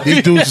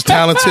 These dudes is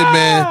talented,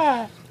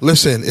 man.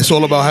 Listen, it's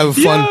all about having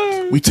fun.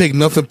 Yeah. We take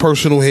nothing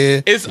personal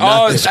here. It's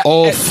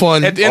all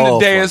fun. At the end of All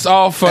the day, fun. it's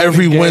all fun.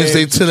 Every Games,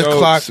 Wednesday, 10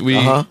 o'clock. We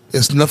Uh-huh.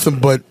 It's nothing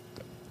but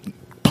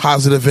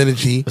positive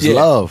energy. It's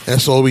love.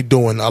 That's all we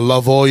doing. I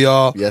love all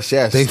y'all. Yes,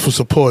 yes. Thanks for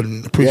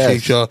supporting. Appreciate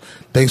Yes. y'all.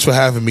 Thanks for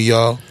having me,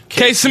 y'all.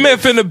 K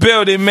Smith in the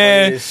building,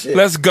 man. Funny as shit.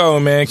 Let's go,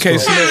 man. K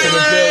Smith in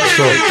the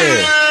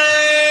building.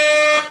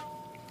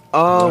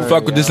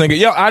 Fuck with this nigga.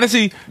 Yo,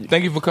 honestly,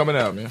 thank you for coming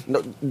out, man.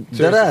 No,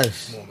 dead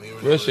ass.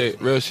 Real shit,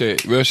 real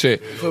shit, real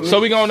shit. So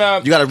we gonna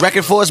You got a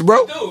record for us,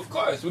 bro? do, of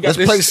course. We got Let's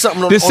this, play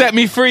something on- This on- Set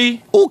Me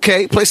Free,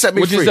 Okay, play Set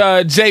Me which Free.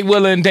 is Jay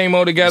Willa and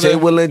Damo together. Jay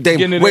Will and Dame.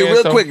 Getting it Wait, in,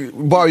 real so- quick,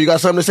 Bar, you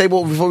got something to say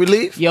before we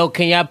leave? Yo,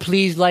 can y'all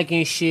please like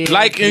and share?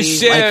 Like and please?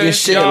 share, Like and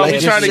share, y'all. like We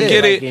and trying to share.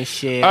 get Like it. and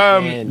share,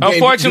 man. Gabe, you got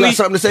Unfortunately,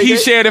 something to say, he Gabe?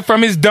 shared it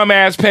from his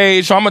dumbass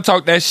page, so I'm gonna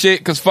talk that shit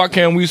because fuck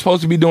him. We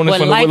supposed to be doing it But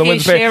from like the Willa and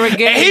Winter share page.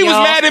 again, And he was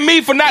y'all. mad at me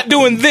for not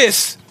doing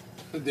this.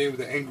 He's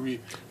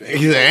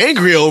an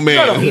angry old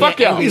man. No, fuck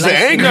y'all. He's an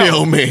angry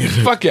old man.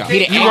 Fuck y'all.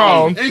 He the You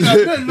wrong.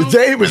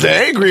 Dame is an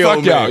angry Fuck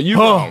old y'all. man. You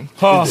wrong.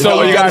 So So all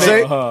we you got gotta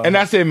say? it. And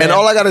that's it, man. And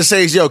all I gotta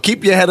say is, yo,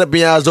 keep your head up and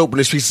your eyes open.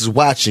 The streets is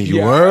watching. You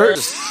Yeah. heard?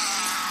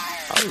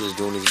 I was just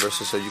doing these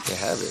verses so you can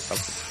have it.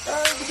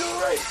 Alright, we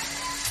doing right.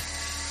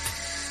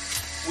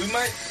 We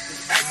might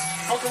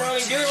fuck around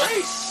and get it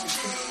right.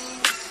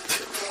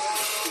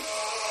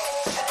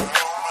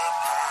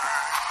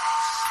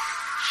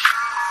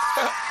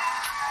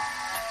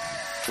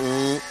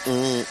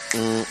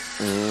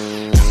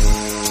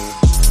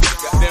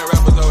 Goddamn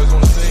rappers always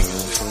wanna sing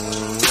and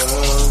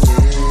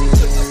shit.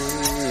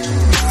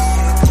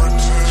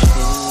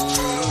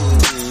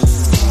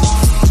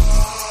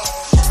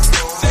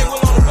 Say Will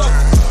on the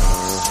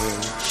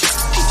vocals.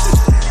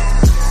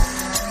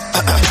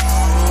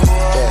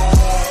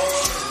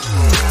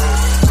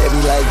 They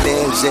be like,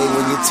 damn, Jay,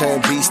 when you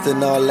turn beast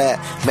and all that.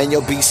 Man,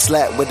 your beat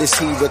slap, where does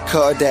he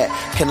record that?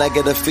 Can I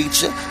get a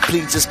feature?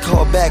 Please just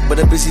call back, but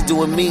I'm busy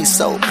doing me,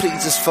 so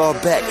please just fall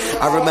back.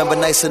 I remember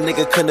nights a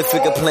nigga couldn't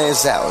figure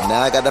plans out.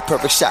 Now I got a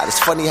perfect shot, it's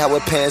funny how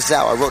it pans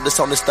out. I wrote this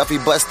on the stuffy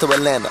bus to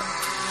Atlanta.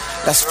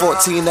 That's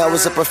 14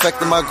 hours of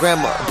perfecting my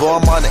grammar. Boy,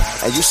 I'm on it,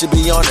 and you should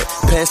be on it.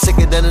 Pants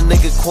sicker than a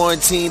nigga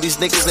quarantine. These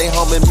niggas ain't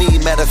homing me.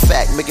 Matter of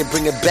fact, make it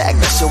bring it back.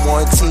 That's your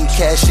warranty.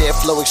 Cash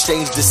airflow,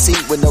 exchange deceit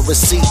with no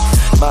receipt.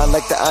 Mine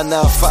like the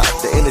I-95,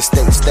 the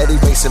interstate. Steady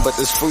racing, but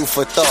there's food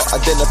for thought.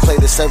 I didn't play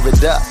to serve it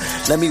up.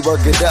 Let me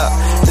work it up.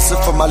 This is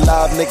for my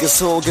live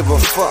niggas who don't give a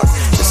fuck.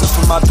 This is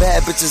for my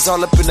bad bitches all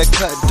up in the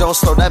cut. Don't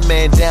slow that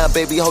man down,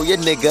 baby. Hold your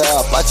nigga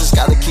up. I just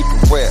gotta keep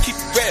it real.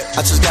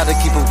 I just gotta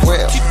keep it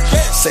real.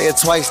 Say it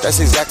twice, that's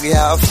exactly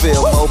how I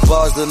feel. More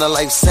bars than a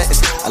life sentence.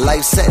 A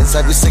life sentence.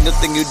 Every single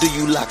thing you do,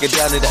 you lock it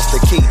down, and that's the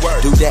key.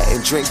 Do that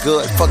and drink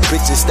good. Fuck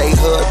bitches, stay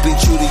hood. Be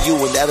true to you,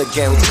 and that'll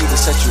guarantee to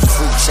set you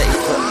free. Shake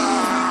hood.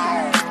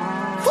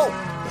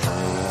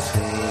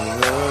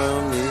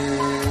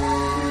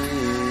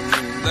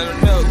 Let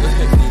him know.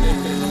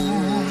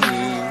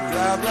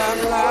 Blah, blah,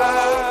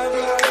 blah,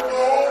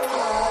 blah.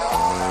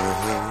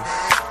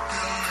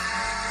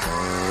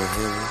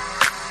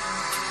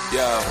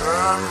 Yo.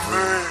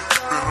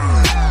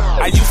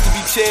 I used to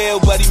be chill,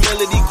 but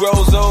humility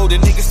grows old.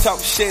 And niggas talk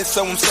shit,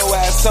 so I'm so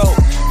asshole.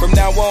 From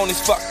now on, it's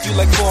fuck you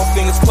like 4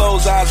 fingers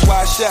closed, eyes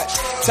wide shut.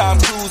 Tom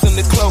Cruise in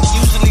the cloak,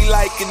 usually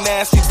like a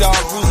nasty dog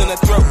bruising the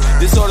throat.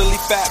 Disorderly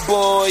fat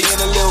boy in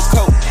a little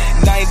coat.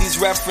 90s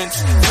reference,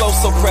 flow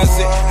so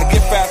present. I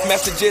get fast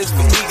messages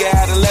from eager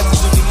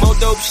adolescents who need more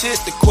dope shit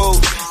to quote.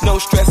 No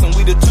stressing,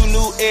 we the 2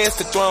 new heirs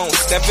to thrones.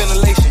 That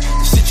ventilation,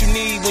 the shit you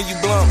need when you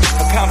blum.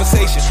 A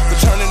conversation, but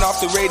turning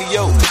off the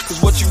radio.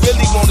 Cause what you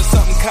really want is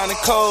something kinda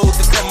cold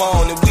to come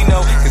on. And we know,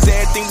 cause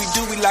everything we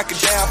do, we lock it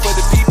down for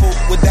the people.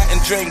 With that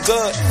and drink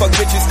good, fuck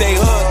bitches, stay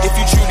hood. If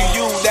you true to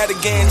you, that'll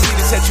guarantee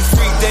to set you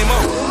free,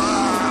 Damo.